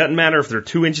 And it doesn't matter if they're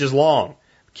 2 inches long.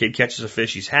 The kid catches a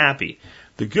fish, he's happy.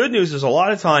 The good news is a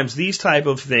lot of times these type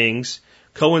of things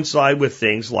coincide with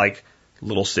things like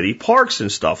little city parks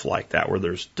and stuff like that, where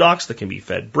there's ducks that can be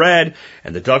fed bread,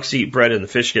 and the ducks eat bread, and the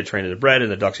fish get trained to the bread,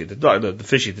 and the ducks eat the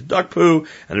fish eat the duck poo,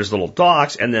 and there's little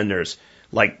docks, and then there's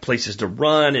like places to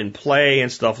run and play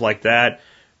and stuff like that.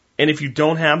 And if you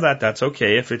don't have that, that's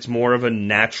okay. If it's more of a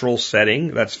natural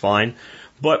setting, that's fine.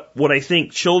 But what I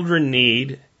think children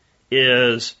need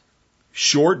is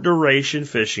short duration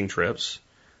fishing trips.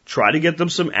 Try to get them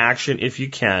some action if you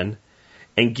can,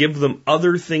 and give them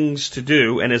other things to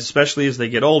do, and especially as they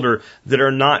get older, that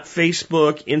are not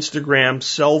Facebook, Instagram,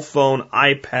 cell phone,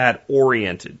 iPad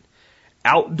oriented.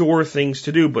 Outdoor things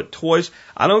to do, but toys.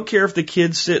 I don't care if the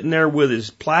kid's sitting there with his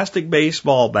plastic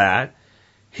baseball bat,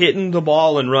 hitting the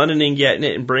ball and running and getting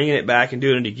it and bringing it back and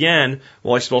doing it again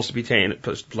while he's supposed to be paying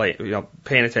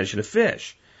attention to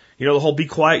fish. You know, the whole be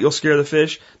quiet, you'll scare the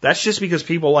fish. That's just because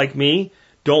people like me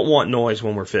don't want noise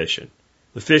when we're fishing.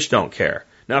 The fish don't care.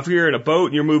 Now, if you're in a boat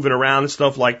and you're moving around and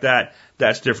stuff like that,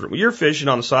 that's different. When you're fishing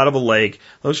on the side of a lake,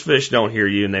 those fish don't hear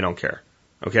you and they don't care.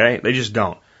 Okay? They just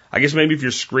don't. I guess maybe if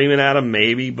you're screaming at them,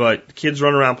 maybe, but kids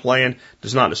running around playing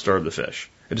does not disturb the fish.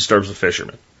 It disturbs the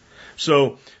fishermen.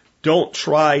 So don't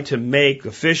try to make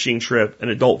a fishing trip an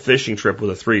adult fishing trip with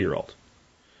a 3-year-old.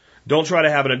 Don't try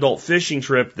to have an adult fishing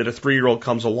trip that a 3-year-old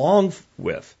comes along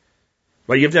with.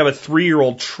 Right? You have to have a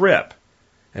 3-year-old trip.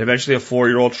 And eventually a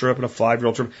 4-year-old trip and a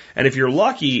 5-year-old trip. And if you're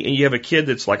lucky and you have a kid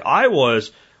that's like I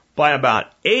was, by about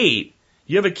 8,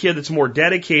 you have a kid that's more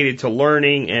dedicated to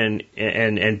learning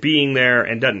and being there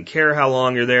and doesn't care how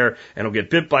long you're there and will get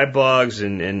bit by bugs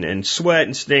and sweat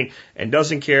and stink and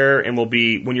doesn't care and will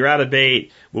be, when you're out of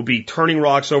bait, will be turning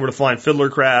rocks over to find fiddler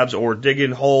crabs or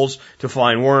digging holes to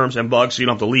find worms and bugs so you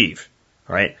don't have to leave.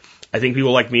 All right? I think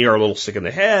people like me are a little sick in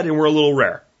the head and we're a little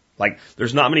rare. Like,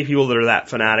 there's not many people that are that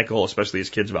fanatical, especially as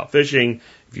kids, about fishing.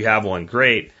 If you have one,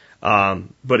 great.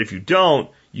 But if you don't,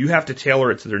 you have to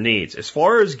tailor it to their needs. As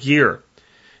far as gear,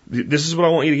 this is what I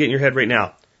want you to get in your head right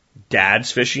now.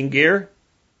 Dad's fishing gear,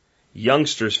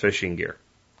 youngster's fishing gear.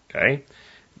 Okay?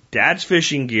 Dad's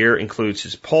fishing gear includes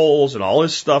his poles and all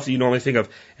his stuff that you normally think of,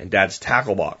 and Dad's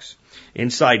tackle box.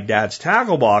 Inside Dad's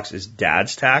tackle box is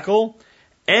Dad's tackle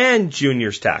and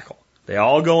Junior's tackle. They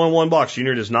all go in one box.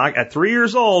 Junior does not, at 3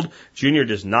 years old, Junior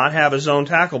does not have his own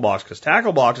tackle box because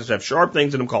tackle boxes have sharp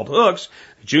things in them called hooks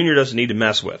Junior doesn't need to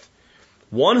mess with.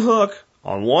 One hook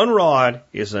on one rod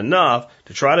is enough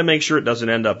to try to make sure it doesn't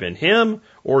end up in him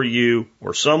or you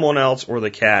or someone else or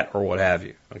the cat or what have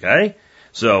you. Okay?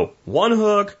 So, one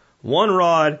hook, one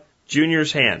rod,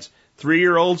 Junior's hands.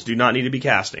 3-year-olds do not need to be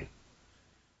casting.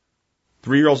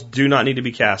 3-year-olds do not need to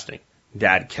be casting.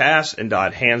 Dad casts and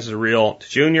Dad hands the reel to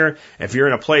Junior. If you're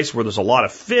in a place where there's a lot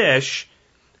of fish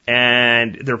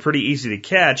and they're pretty easy to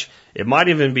catch, it might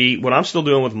even be, what I'm still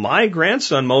doing with my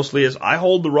grandson mostly is I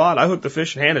hold the rod, I hook the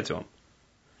fish and hand it to him.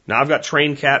 Now I've got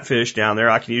trained catfish down there.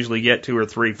 I can usually get 2 or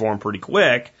 3 for him pretty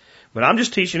quick, but I'm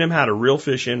just teaching him how to reel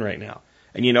fish in right now.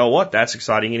 And you know what? That's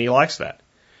exciting and he likes that.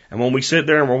 And when we sit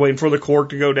there and we're waiting for the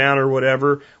cork to go down or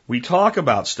whatever, we talk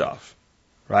about stuff.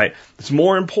 Right? It's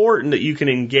more important that you can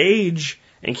engage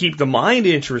and keep the mind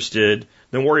interested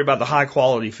than worry about the high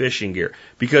quality fishing gear.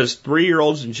 Because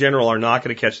 3-year-olds in general are not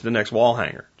going to catch the next wall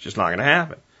hanger. It's just not going to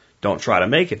happen. Don't try to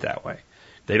make it that way.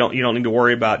 You don't need to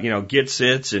worry about, get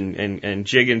sits and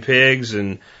jigging pigs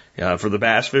and, for the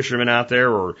bass fishermen out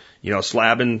there or,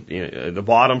 slabbing the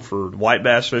bottom for white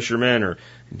bass fishermen or,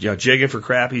 jigging for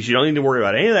crappies. You don't need to worry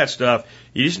about any of that stuff.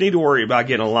 You just need to worry about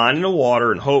getting a line in the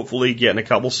water and hopefully getting a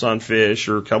couple sunfish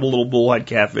or a couple little bullhead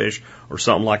catfish or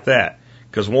something like that.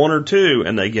 Because 1 or 2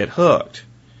 and they get hooked.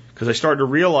 Because they start to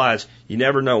realize you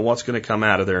never know what's going to come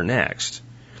out of there next.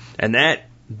 And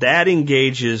that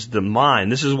engages the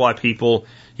mind. This is why people,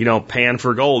 pan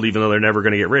for gold even though they're never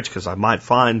going to get rich because I might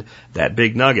find that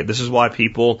big nugget. This is why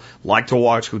people like to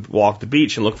walk the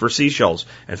beach and look for seashells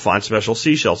and find special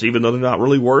seashells even though they're not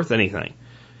really worth anything.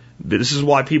 This is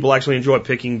why people actually enjoy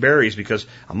picking berries because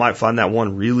I might find that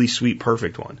one really sweet,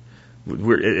 perfect one.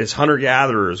 It's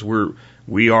hunter-gatherers.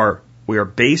 We are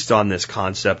based on this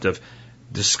concept of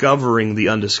discovering the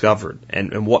undiscovered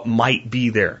and what might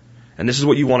be there. And this is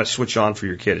what you want to switch on for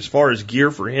your kid. As far as gear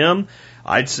for him,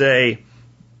 I'd say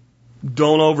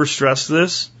don't overstress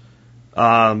this,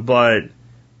 but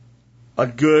a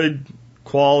good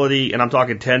quality, and I'm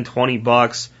talking $10,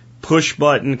 $20, push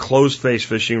button, closed face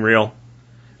fishing reel.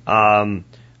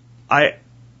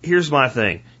 Here's my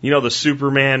thing. The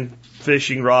Superman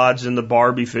fishing rods and the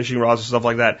Barbie fishing rods and stuff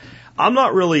like that. I'm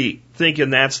not really thinking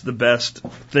that's the best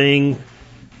thing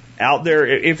out there.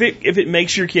 If it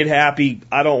makes your kid happy,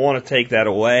 I don't want to take that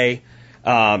away. They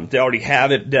already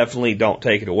have it. Definitely don't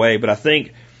take it away. But I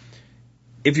think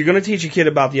if you're going to teach a kid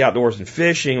about the outdoors and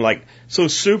fishing, like, so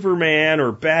Superman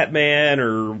or Batman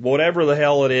or whatever the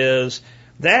hell it is,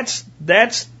 that's,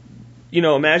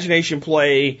 imagination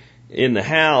play in the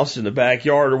house, in the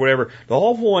backyard or whatever. The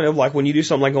whole point of, like, when you do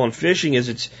something like going fishing is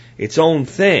it's its own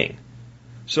thing.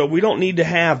 So we don't need to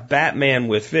have Batman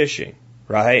with fishing,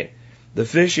 right? The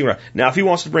fishing rod. Now, if he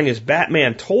wants to bring his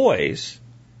Batman toys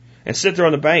and sit there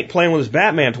on the bank playing with his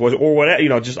Batman toys or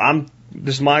whatever,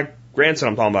 this is my grandson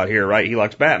I'm talking about here, right? He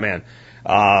likes Batman,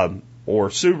 or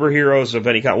superheroes of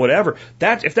any kind, whatever.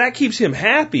 If that keeps him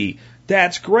happy,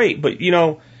 that's great. But,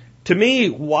 to me,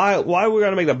 why are we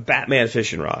going to make the Batman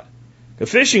fishing rod? The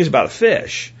fishing is about a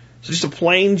fish. It's just a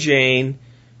plain Jane,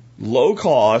 low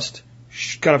cost,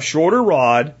 kind of shorter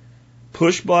rod,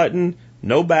 push button,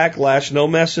 no backlash, no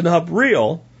messing up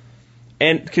reel.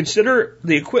 And consider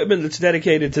the equipment that's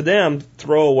dedicated to them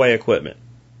throwaway equipment.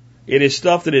 It is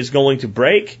stuff that is going to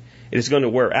break. It is going to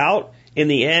wear out. In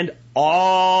the end,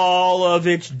 all of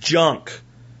it's junk.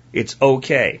 It's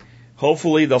okay.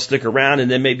 Hopefully they'll stick around, and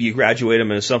then maybe you graduate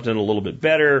them into something a little bit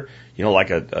better,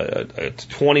 like a $20 to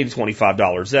 $25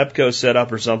 Zepco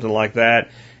setup or something like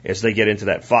that, as they get into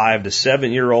that 5 to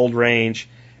 7 year old range.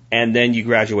 And then you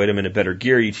graduate them into better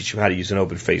gear. You teach them how to use an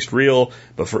open-faced reel.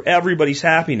 But for everybody's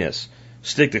happiness,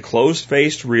 stick to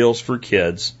closed-faced reels for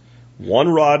kids, one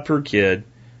rod per kid.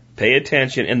 Pay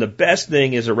attention. And the best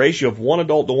thing is a ratio of one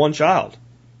adult to one child.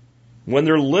 When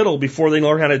they're little, before they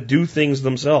learn how to do things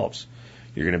themselves.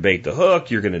 You're going to bait the hook.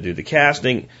 You're going to do the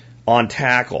casting on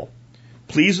tackle.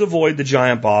 Please avoid the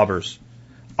giant bobbers.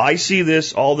 I see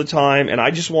this all the time, and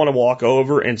I just want to walk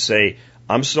over and say,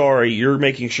 I'm sorry, you're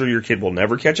making sure your kid will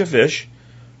never catch a fish.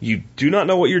 You do not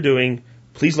know what you're doing.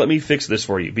 Please let me fix this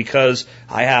for you. Because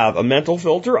I have a mental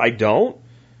filter. I don't.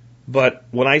 But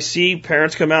when I see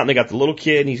parents come out and they got the little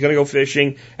kid and he's going to go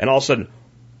fishing, and all of a sudden,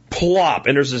 plop,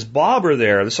 and there's this bobber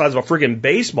there the size of a freaking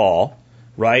baseball,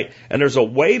 right? And there's a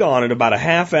weight on it, about a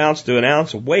half ounce to an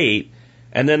ounce weight,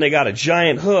 and then they got a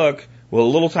giant hook with a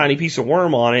little tiny piece of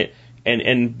worm on it,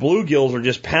 and bluegills are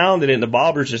just pounding it, and the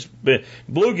bobber's just,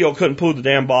 bluegill couldn't pull the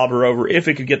damn bobber over if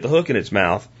it could get the hook in its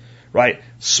mouth, right?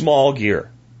 Small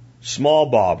gear, small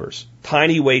bobbers,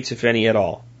 tiny weights, if any at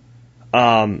all,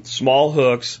 small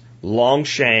hooks, long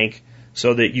shank,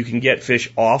 so that you can get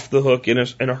fish off the hook in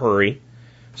a hurry.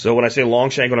 So when I say long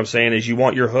shank, what I'm saying is you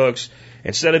want your hooks,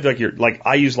 instead of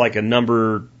I use like a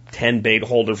number 10 bait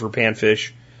holder for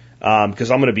panfish, because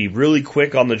I'm going to be really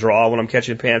quick on the draw when I'm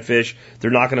catching panfish.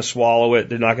 They're not going to swallow it.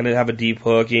 They're not going to have a deep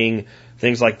hooking,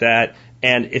 things like that.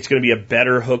 And it's going to be a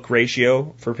better hook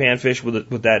ratio for panfish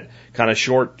with that kind of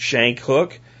short shank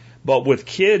hook. But with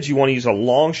kids, you want to use a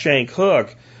long shank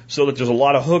hook so that there's a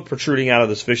lot of hook protruding out of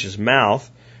this fish's mouth.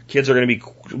 Kids are going to be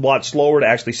a lot slower to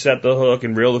actually set the hook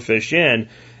and reel the fish in.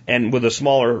 And with a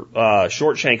smaller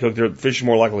short shank hook, the fish is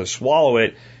more likely to swallow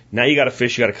it. Now you got a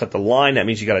fish, you got to cut the line. That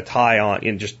means you got to tie on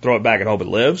and just throw it back and hope it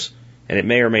lives. And it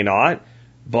may or may not.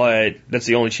 But that's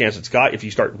the only chance it's got. If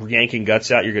you start yanking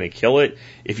guts out, you're going to kill it.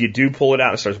 If you do pull it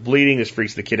out and it starts bleeding, this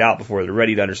freaks the kid out before they're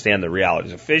ready to understand the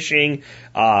realities of fishing.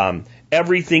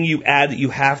 Everything you add that you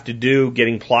have to do,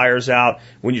 getting pliers out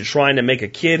when you're trying to make a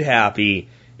kid happy,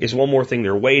 is one more thing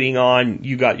they're waiting on.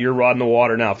 You got your rod in the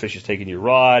water, now fish is taking your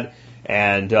rod.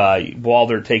 And while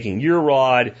they're taking your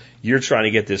rod, you're trying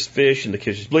to get this fish, and the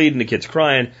kid's bleeding, the kid's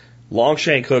crying. Long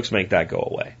shank hooks make that go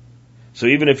away. So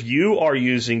even if you are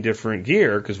using different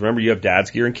gear, because remember you have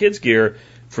dad's gear and kids' gear,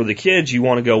 for the kids you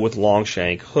want to go with long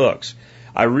shank hooks.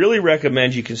 I really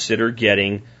recommend you consider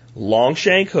getting long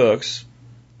shank hooks,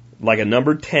 like a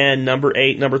number 10, number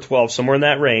 8, number 12, somewhere in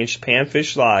that range,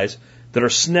 panfish size, that are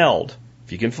snelled,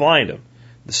 if you can find them.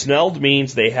 The snelled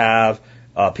means they have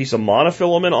a piece of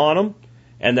monofilament on them,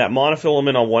 and that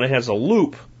monofilament on one end has a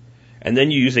loop. And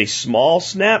then you use a small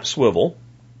snap swivel,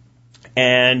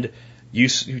 and you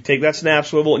take that snap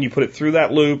swivel and you put it through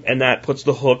that loop, and that puts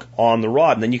the hook on the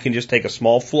rod. And then you can just take a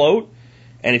small float,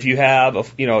 and if you have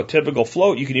a typical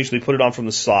float, you can usually put it on from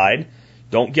the side.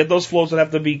 Don't get those floats that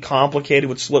have to be complicated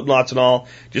with slip knots and all.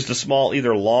 Just a small,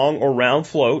 either long or round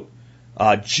float,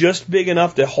 just big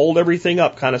enough to hold everything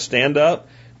up, kind of stand up,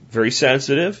 very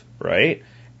sensitive, right?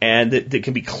 And that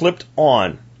can be clipped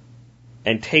on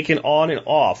and taken on and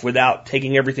off without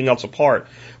taking everything else apart.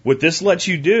 What this lets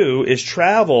you do is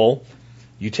travel.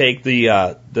 You take the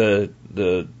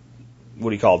what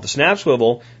do you call it? The snap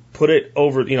swivel, put it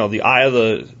over, the eye of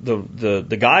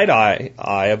the guide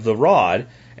eye of the rod,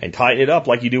 and tighten it up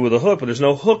like you do with a hook, but there's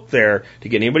no hook there to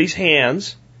get anybody's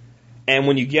hands. And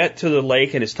when you get to the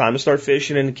lake and it's time to start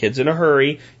fishing and the kid's in a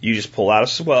hurry, you just pull out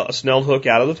a snelled hook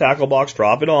out of the tackle box,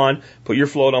 drop it on, put your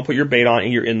float on, put your bait on,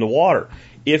 and you're in the water.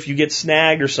 if you get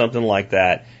snagged or something like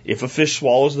that, if a fish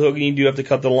swallows the hook, and you do have to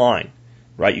cut the line,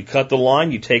 right? You cut the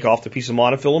line, you take off the piece of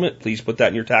monofilament. Please put that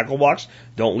in your tackle box.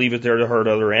 Don't leave it there to hurt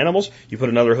other animals. You put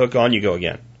another hook on, you go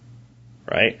again,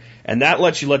 right? And that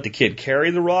lets you let the kid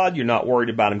carry the rod. You're not worried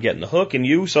about him getting the hook, and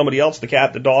you, somebody else, the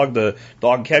cat, the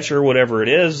dog catcher, whatever it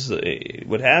is,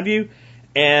 what have you,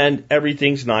 and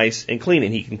everything's nice and clean,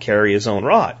 and he can carry his own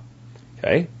rod,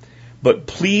 okay? But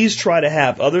please try to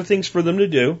have other things for them to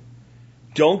do.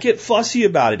 Don't get fussy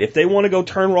about it. If they want to go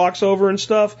turn rocks over and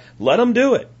stuff, let them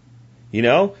do it. You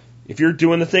know, if you're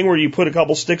doing the thing where you put a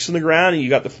couple sticks in the ground and you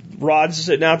got the rods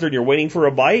sitting out there and you're waiting for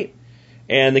a bite,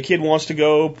 and the kid wants to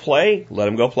go play, let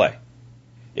him go play.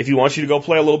 If he wants you to go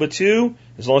play a little bit too,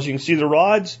 as long as you can see the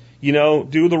rods, you know,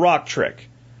 do the rock trick.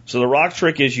 So the rock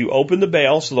trick is you open the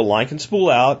bail so the line can spool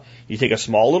out. You take a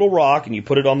small little rock and you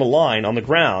put it on the line on the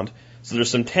ground, so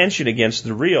there's some tension against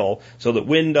the reel so that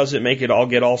wind doesn't make it all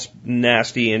get all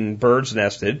nasty and birds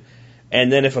nested. And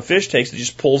then if a fish takes it,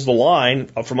 just pulls the line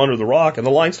up from under the rock and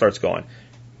the line starts going.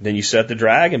 Then you set the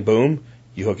drag and boom,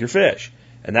 you hook your fish.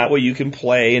 And that way you can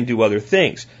play and do other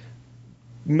things.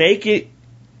 Make it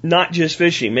not just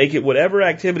fishing. Make it whatever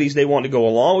activities they want to go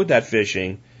along with that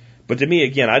fishing. But to me,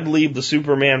 again, I'd leave the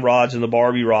Superman rods and the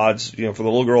Barbie rods, you know, for the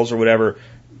little girls or whatever,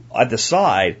 at the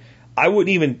side. I wouldn't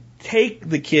even take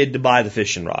the kid to buy the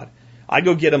fishing rod. I'd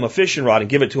go get him a fishing rod and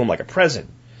give it to him like a present.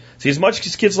 See, as much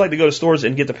as kids like to go to stores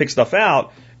and get to pick stuff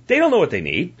out, they don't know what they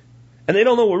need. And they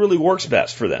don't know what really works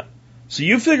best for them. So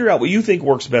you figure out what you think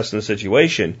works best in the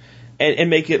situation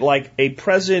and make it like a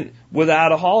present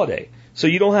without a holiday. So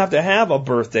you don't have to have a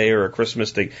birthday or a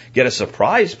Christmas to get a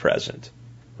surprise present,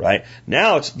 right?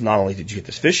 Now it's not only did you get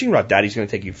this fishing rod, Daddy's going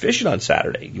to take you fishing on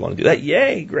Saturday. You want to do that?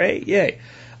 Yay, great, yay.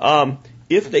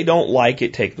 If they don't like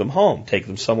it, take them home. Take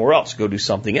them somewhere else. Go do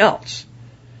something else.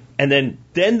 And then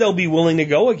they'll be willing to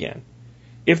go again.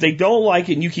 If they don't like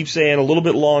it and you keep saying a little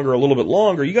bit longer,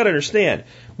 you got to understand,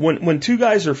 when two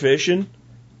guys are fishing,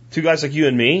 two guys like you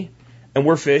and me, and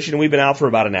we're fishing and we've been out for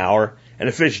about an hour and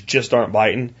the fish just aren't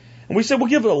biting, and we said we'll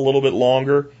give it a little bit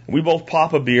longer, and we both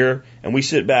pop a beer and we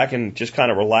sit back and just kind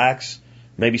of relax,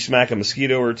 maybe smack a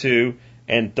mosquito or two,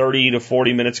 and 30 to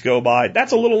 40 minutes go by,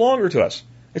 that's a little longer to us.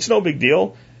 It's no big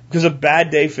deal, because a bad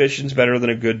day fishing's better than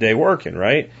a good day working,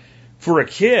 right? For a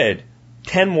kid,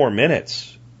 10 more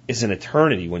minutes is an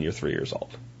eternity when you're 3 years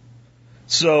old.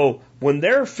 So when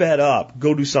they're fed up,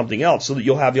 go do something else so that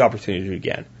you'll have the opportunity to do it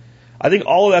again. I think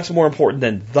all of that's more important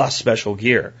than the special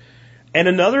gear. And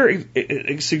another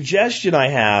suggestion I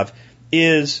have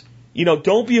is, you know,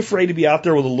 don't be afraid to be out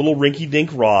there with a little rinky-dink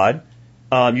rod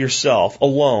yourself,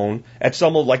 alone, at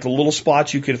some of like the little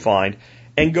spots you can find,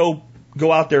 and go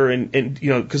out there and you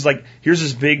know, because like here's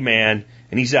this big man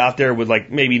and he's out there with like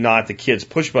maybe not the kid's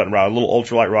push button rod, a little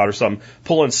ultralight rod or something,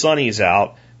 pulling sunnies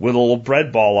out with a little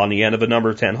bread ball on the end of a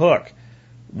number 10 hook.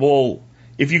 Well,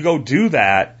 if you go do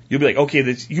that, you'll be like,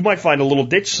 okay, you might find a little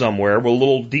ditch somewhere with a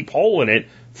little deep hole in it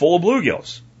full of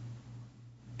bluegills,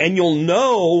 and you'll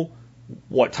know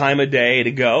what time of day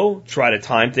to go. Try to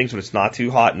time things when it's not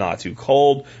too hot, not too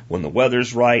cold, when the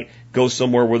weather's right. Go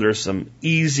somewhere where there's some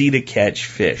easy to catch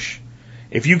fish.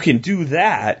 If you can do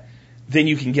that, then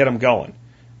you can get them going.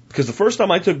 Because the first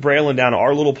time I took Braylon down to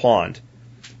our little pond,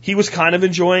 he was kind of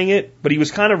enjoying it, but he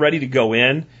was kind of ready to go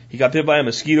in. He got bit by a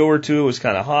mosquito or two. It was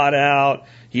kind of hot out.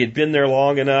 He had been there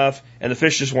long enough, and the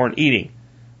fish just weren't eating.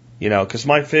 You know, because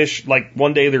my fish, like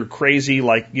one day they're crazy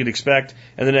like you'd expect,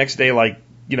 and the next day, like,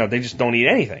 you know, they just don't eat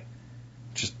anything.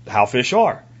 Just how fish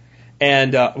are.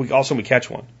 And we catch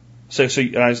one. So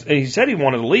and he said he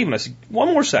wanted to leave, and I said,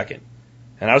 one more second.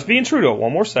 And I was being true to it,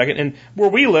 one more second. And where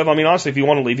we live, I mean, honestly, if you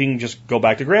want to leave, you can just go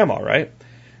back to Grandma, right?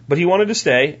 But he wanted to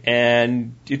stay,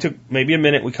 and it took maybe a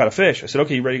minute. We caught a fish. I said,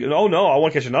 okay, you ready? Oh, no, I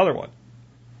want to catch another one.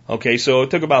 Okay, so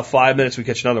it took about 5 minutes. We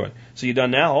catch another one. So you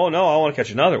done now? Oh, no, I want to catch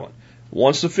another one.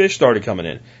 Once the fish started coming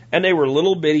in, and they were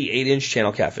little bitty 8-inch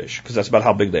channel catfish, because that's about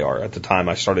how big they are at the time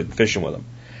I started fishing with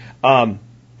them.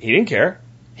 He didn't care.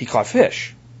 He caught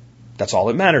fish. That's all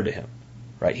that mattered to him,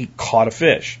 right? He caught a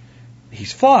fish.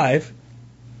 He's 5.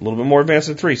 A little bit more advanced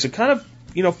than 3. So kind of,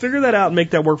 you know, figure that out and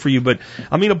make that work for you. But,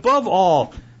 I mean, above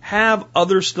all, have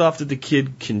other stuff that the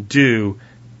kid can do.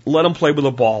 Let them play with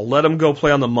a ball. Let them go play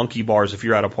on the monkey bars if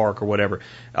you're at a park or whatever.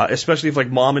 Especially if,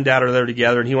 like, mom and dad are there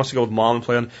together and he wants to go with mom and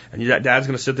play on, and dad's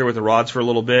going to sit there with the rods for a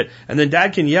little bit. And then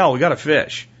dad can yell, we got a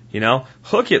fish, you know.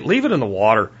 Hook it. Leave it in the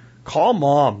water. Call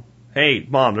mom. Hey,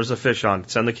 mom, there's a fish on.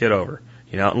 Send the kid over,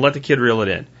 you know, and let the kid reel it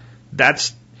in.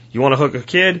 You want to hook a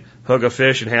kid, hook a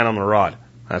fish and hand them a rod.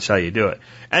 That's how you do it.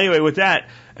 Anyway, with that,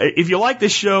 If you like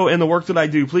this show and the work that I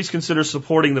do, please consider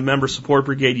supporting the Member Support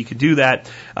Brigade. You can do that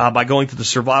by going to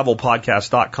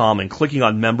thesurvivalpodcast.com and clicking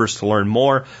on members to learn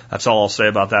more. That's all I'll say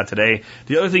about that today.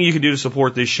 The other thing you can do to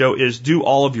support this show is do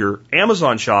all of your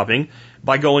Amazon shopping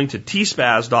by going to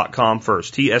tspaz.com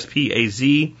first,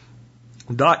 TSPAZ.com.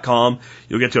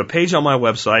 You'll get to a page on my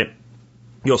website.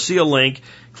 You'll see a link.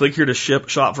 Click here to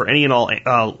shop for any and all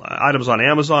items on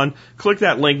Amazon. Click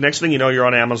that link. Next thing you know, you're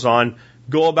on Amazon.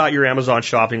 Go about your Amazon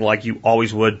shopping like you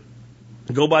always would.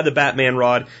 Go buy the Batman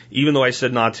rod, even though I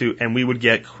said not to, and we would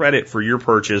get credit for your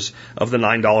purchase of the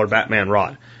 $9 Batman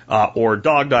rod, or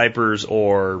dog diapers,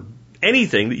 or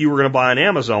anything that you were going to buy on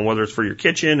Amazon, whether it's for your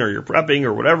kitchen or your prepping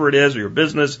or whatever it is, or your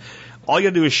business. All you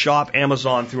got to do is shop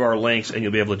Amazon through our links, and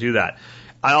you'll be able to do that.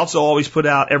 I also always put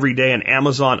out every day an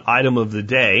Amazon item of the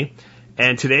day.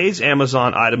 And today's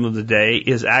Amazon item of the day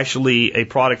is actually a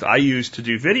product I use to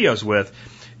do videos with.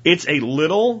 It's a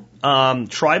little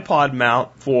tripod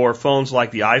mount for phones like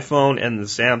the iPhone and the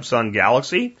Samsung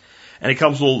Galaxy. And it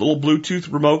comes with a little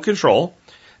Bluetooth remote control.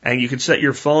 And you can set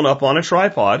your phone up on a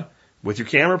tripod with your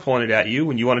camera pointed at you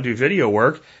when you want to do video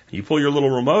work. You pull your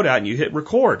little remote out and you hit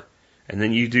record. And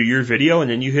then you do your video and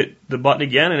then you hit the button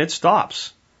again and it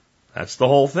stops. That's the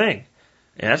whole thing.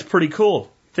 And that's pretty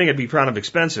cool. I think it'd be kind of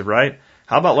expensive, right?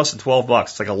 How about less than $12?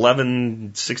 It's like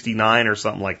 $11.69 or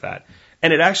something like that.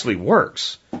 And it actually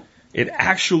works. It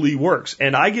actually works.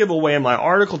 And I give away in my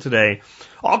article today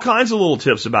all kinds of little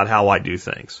tips about how I do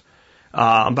things.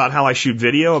 About how I shoot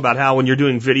video, about how when you're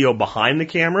doing video behind the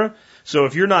camera. So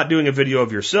if you're not doing a video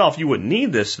of yourself, you wouldn't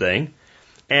need this thing.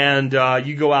 And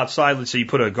you go outside, let's say you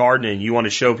put a garden in, you want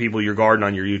to show people your garden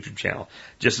on your YouTube channel,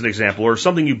 just an example, or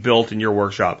something you built in your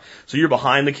workshop. So you're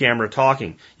behind the camera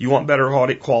talking. You want better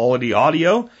quality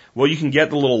audio? Well, you can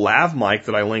get the little lav mic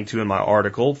that I linked to in my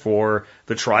article for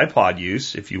the tripod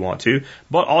use if you want to.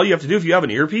 But all you have to do, if you have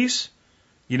an earpiece,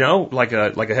 you know, like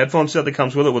a headphone set that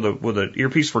comes with it with an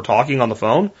earpiece for talking on the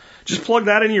phone, just plug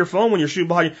that into your phone when you're shooting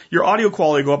behind you. Your audio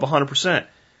quality will go up 100%.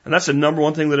 And that's the number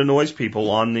one thing that annoys people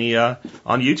on the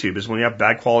on YouTube is when you have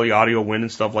bad quality audio, wind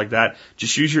and stuff like that.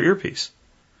 Just use your earpiece.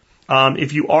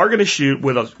 If you are going to shoot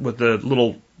with the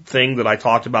little thing that I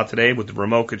talked about today with the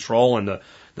remote control and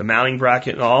the mounting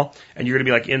bracket and all, and you're going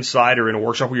to be like inside or in a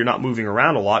workshop where you're not moving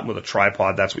around a lot with a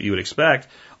tripod, that's what you would expect.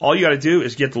 All you got to do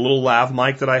is get the little lav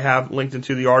mic that I have linked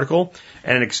into the article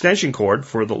and an extension cord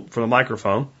for the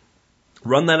microphone.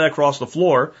 Run that across the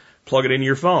floor, plug it into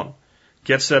your phone.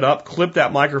 Get set up, clip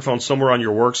that microphone somewhere on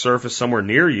your work surface, somewhere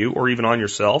near you, or even on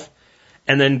yourself,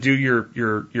 and then do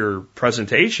your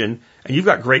presentation, and you've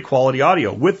got great quality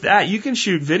audio. With that, you can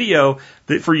shoot video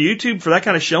that for YouTube, for that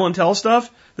kind of show and tell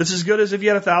stuff, that's as good as if you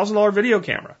had a $1,000 video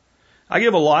camera. I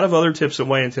give a lot of other tips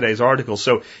away in today's article.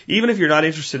 So even if you're not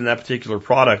interested in that particular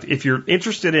product, if you're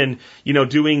interested in, you know,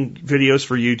 doing videos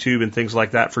for YouTube and things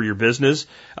like that for your business,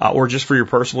 or just for your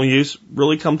personal use,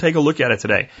 really come take a look at it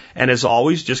today. And as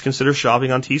always, just consider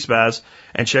shopping on TSPAZ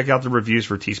and check out the reviews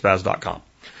for tspaz.com.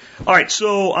 All right.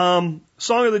 So,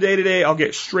 song of the day today, I'll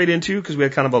get straight into because we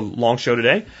had kind of a long show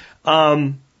today.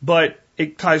 But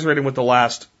it ties right in with the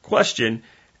last question,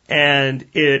 and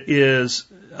it is,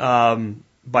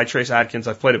 by Trace Adkins.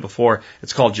 I've played it before.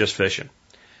 It's called Just Fishing.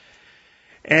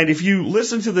 And if you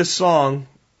listen to this song,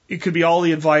 it could be all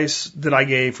the advice that I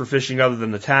gave for fishing other than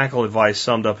the tackle advice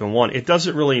summed up in one. It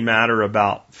doesn't really matter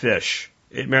about fish.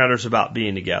 It matters about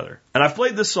being together. And I've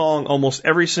played this song almost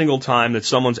every single time that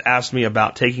someone's asked me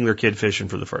about taking their kid fishing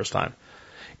for the first time.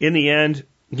 In the end,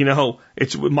 you know,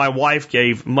 it's my wife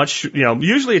gave much, you know,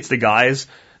 usually it's the guys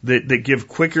that give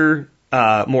quicker,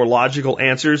 more logical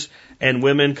answers, and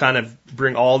women kind of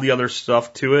bring all the other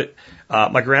stuff to it.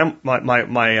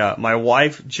 My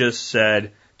wife just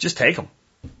said, just take them.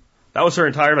 That was her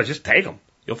entire advice. Just take them.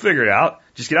 You'll figure it out.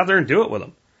 Just get out there and do it with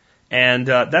them. And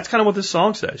that's kind of what this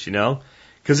song says, you know,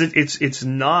 because it's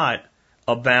not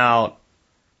about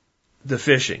the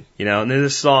fishing, you know. And then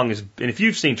this song is, and if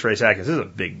you've seen Trace Adkins, this is a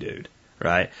big dude,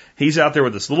 right? He's out there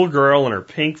with this little girl and her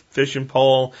pink fishing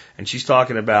pole, and she's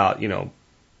talking about, you know,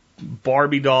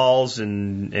 Barbie dolls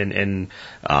and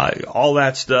all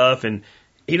that stuff, and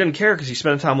he doesn't care because he's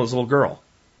spending time with his little girl.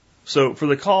 So for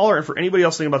the caller and for anybody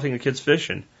else thinking about taking the kids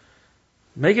fishing,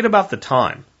 make it about the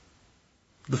time.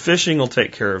 The fishing will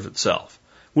take care of itself.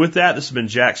 With that, this has been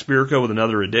Jack Spirko with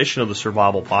another edition of the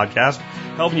Survival Podcast,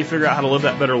 helping you figure out how to live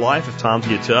that better life if times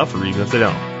get tough or even if they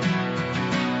don't.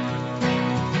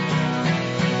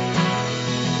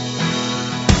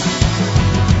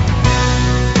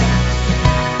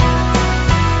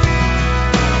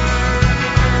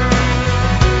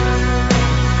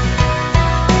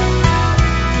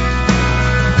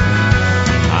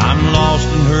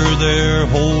 There,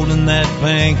 hold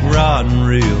pink rod and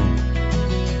reel.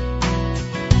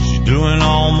 She's doing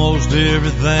almost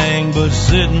everything but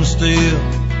sitting still.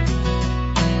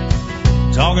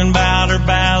 Talking about her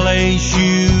ballet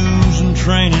shoes and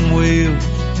training wheels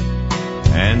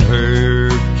and her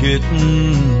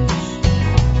kittens.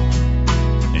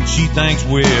 And she thinks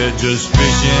we're just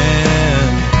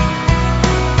fishing.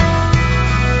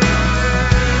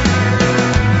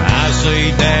 I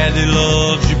say, Daddy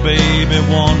loves you, baby,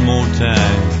 one more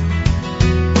time.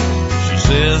 She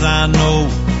says, I know,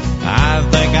 I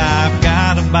think I've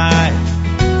got a bite.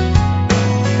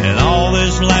 And all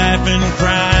this laughing,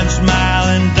 crying,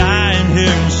 smiling, dying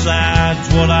here inside's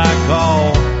what I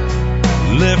call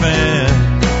living.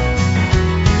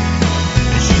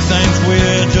 And she thinks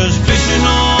we're just fishing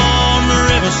on the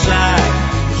riverside,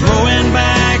 throwing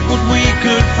back what we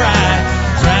could fry,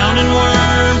 drowning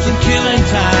worms and killing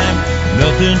time,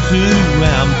 nothing too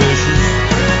ambitious.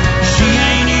 She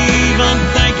ain't even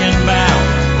thinking about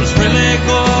what's really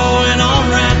going on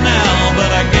right now, but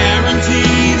I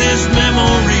guarantee this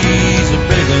memory's a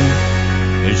big one,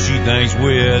 and she thinks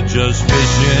we're just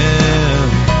fishing.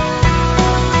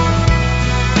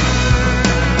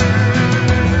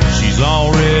 She's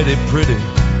already pretty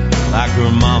like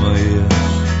her mama is.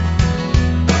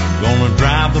 Gonna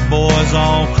drive the boys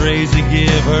all crazy,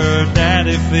 give her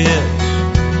daddy fits.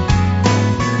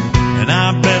 And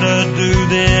I better do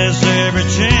this every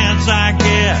chance I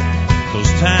get, 'cause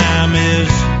time is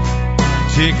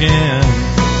ticking,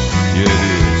 yeah it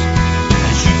is.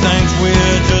 And she thinks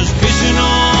we're just fishing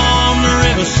on the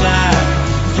riverside,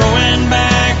 throwing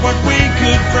back what we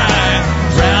could fry,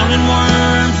 drowning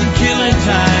worms and killing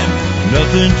time,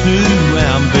 nothing too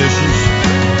ambitious.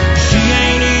 She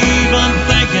ain't even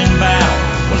thinking about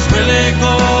what's really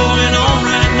going on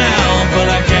right now, but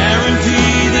I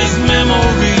guarantee this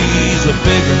memory's a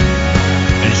big one,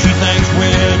 and she thinks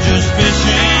we're just fishing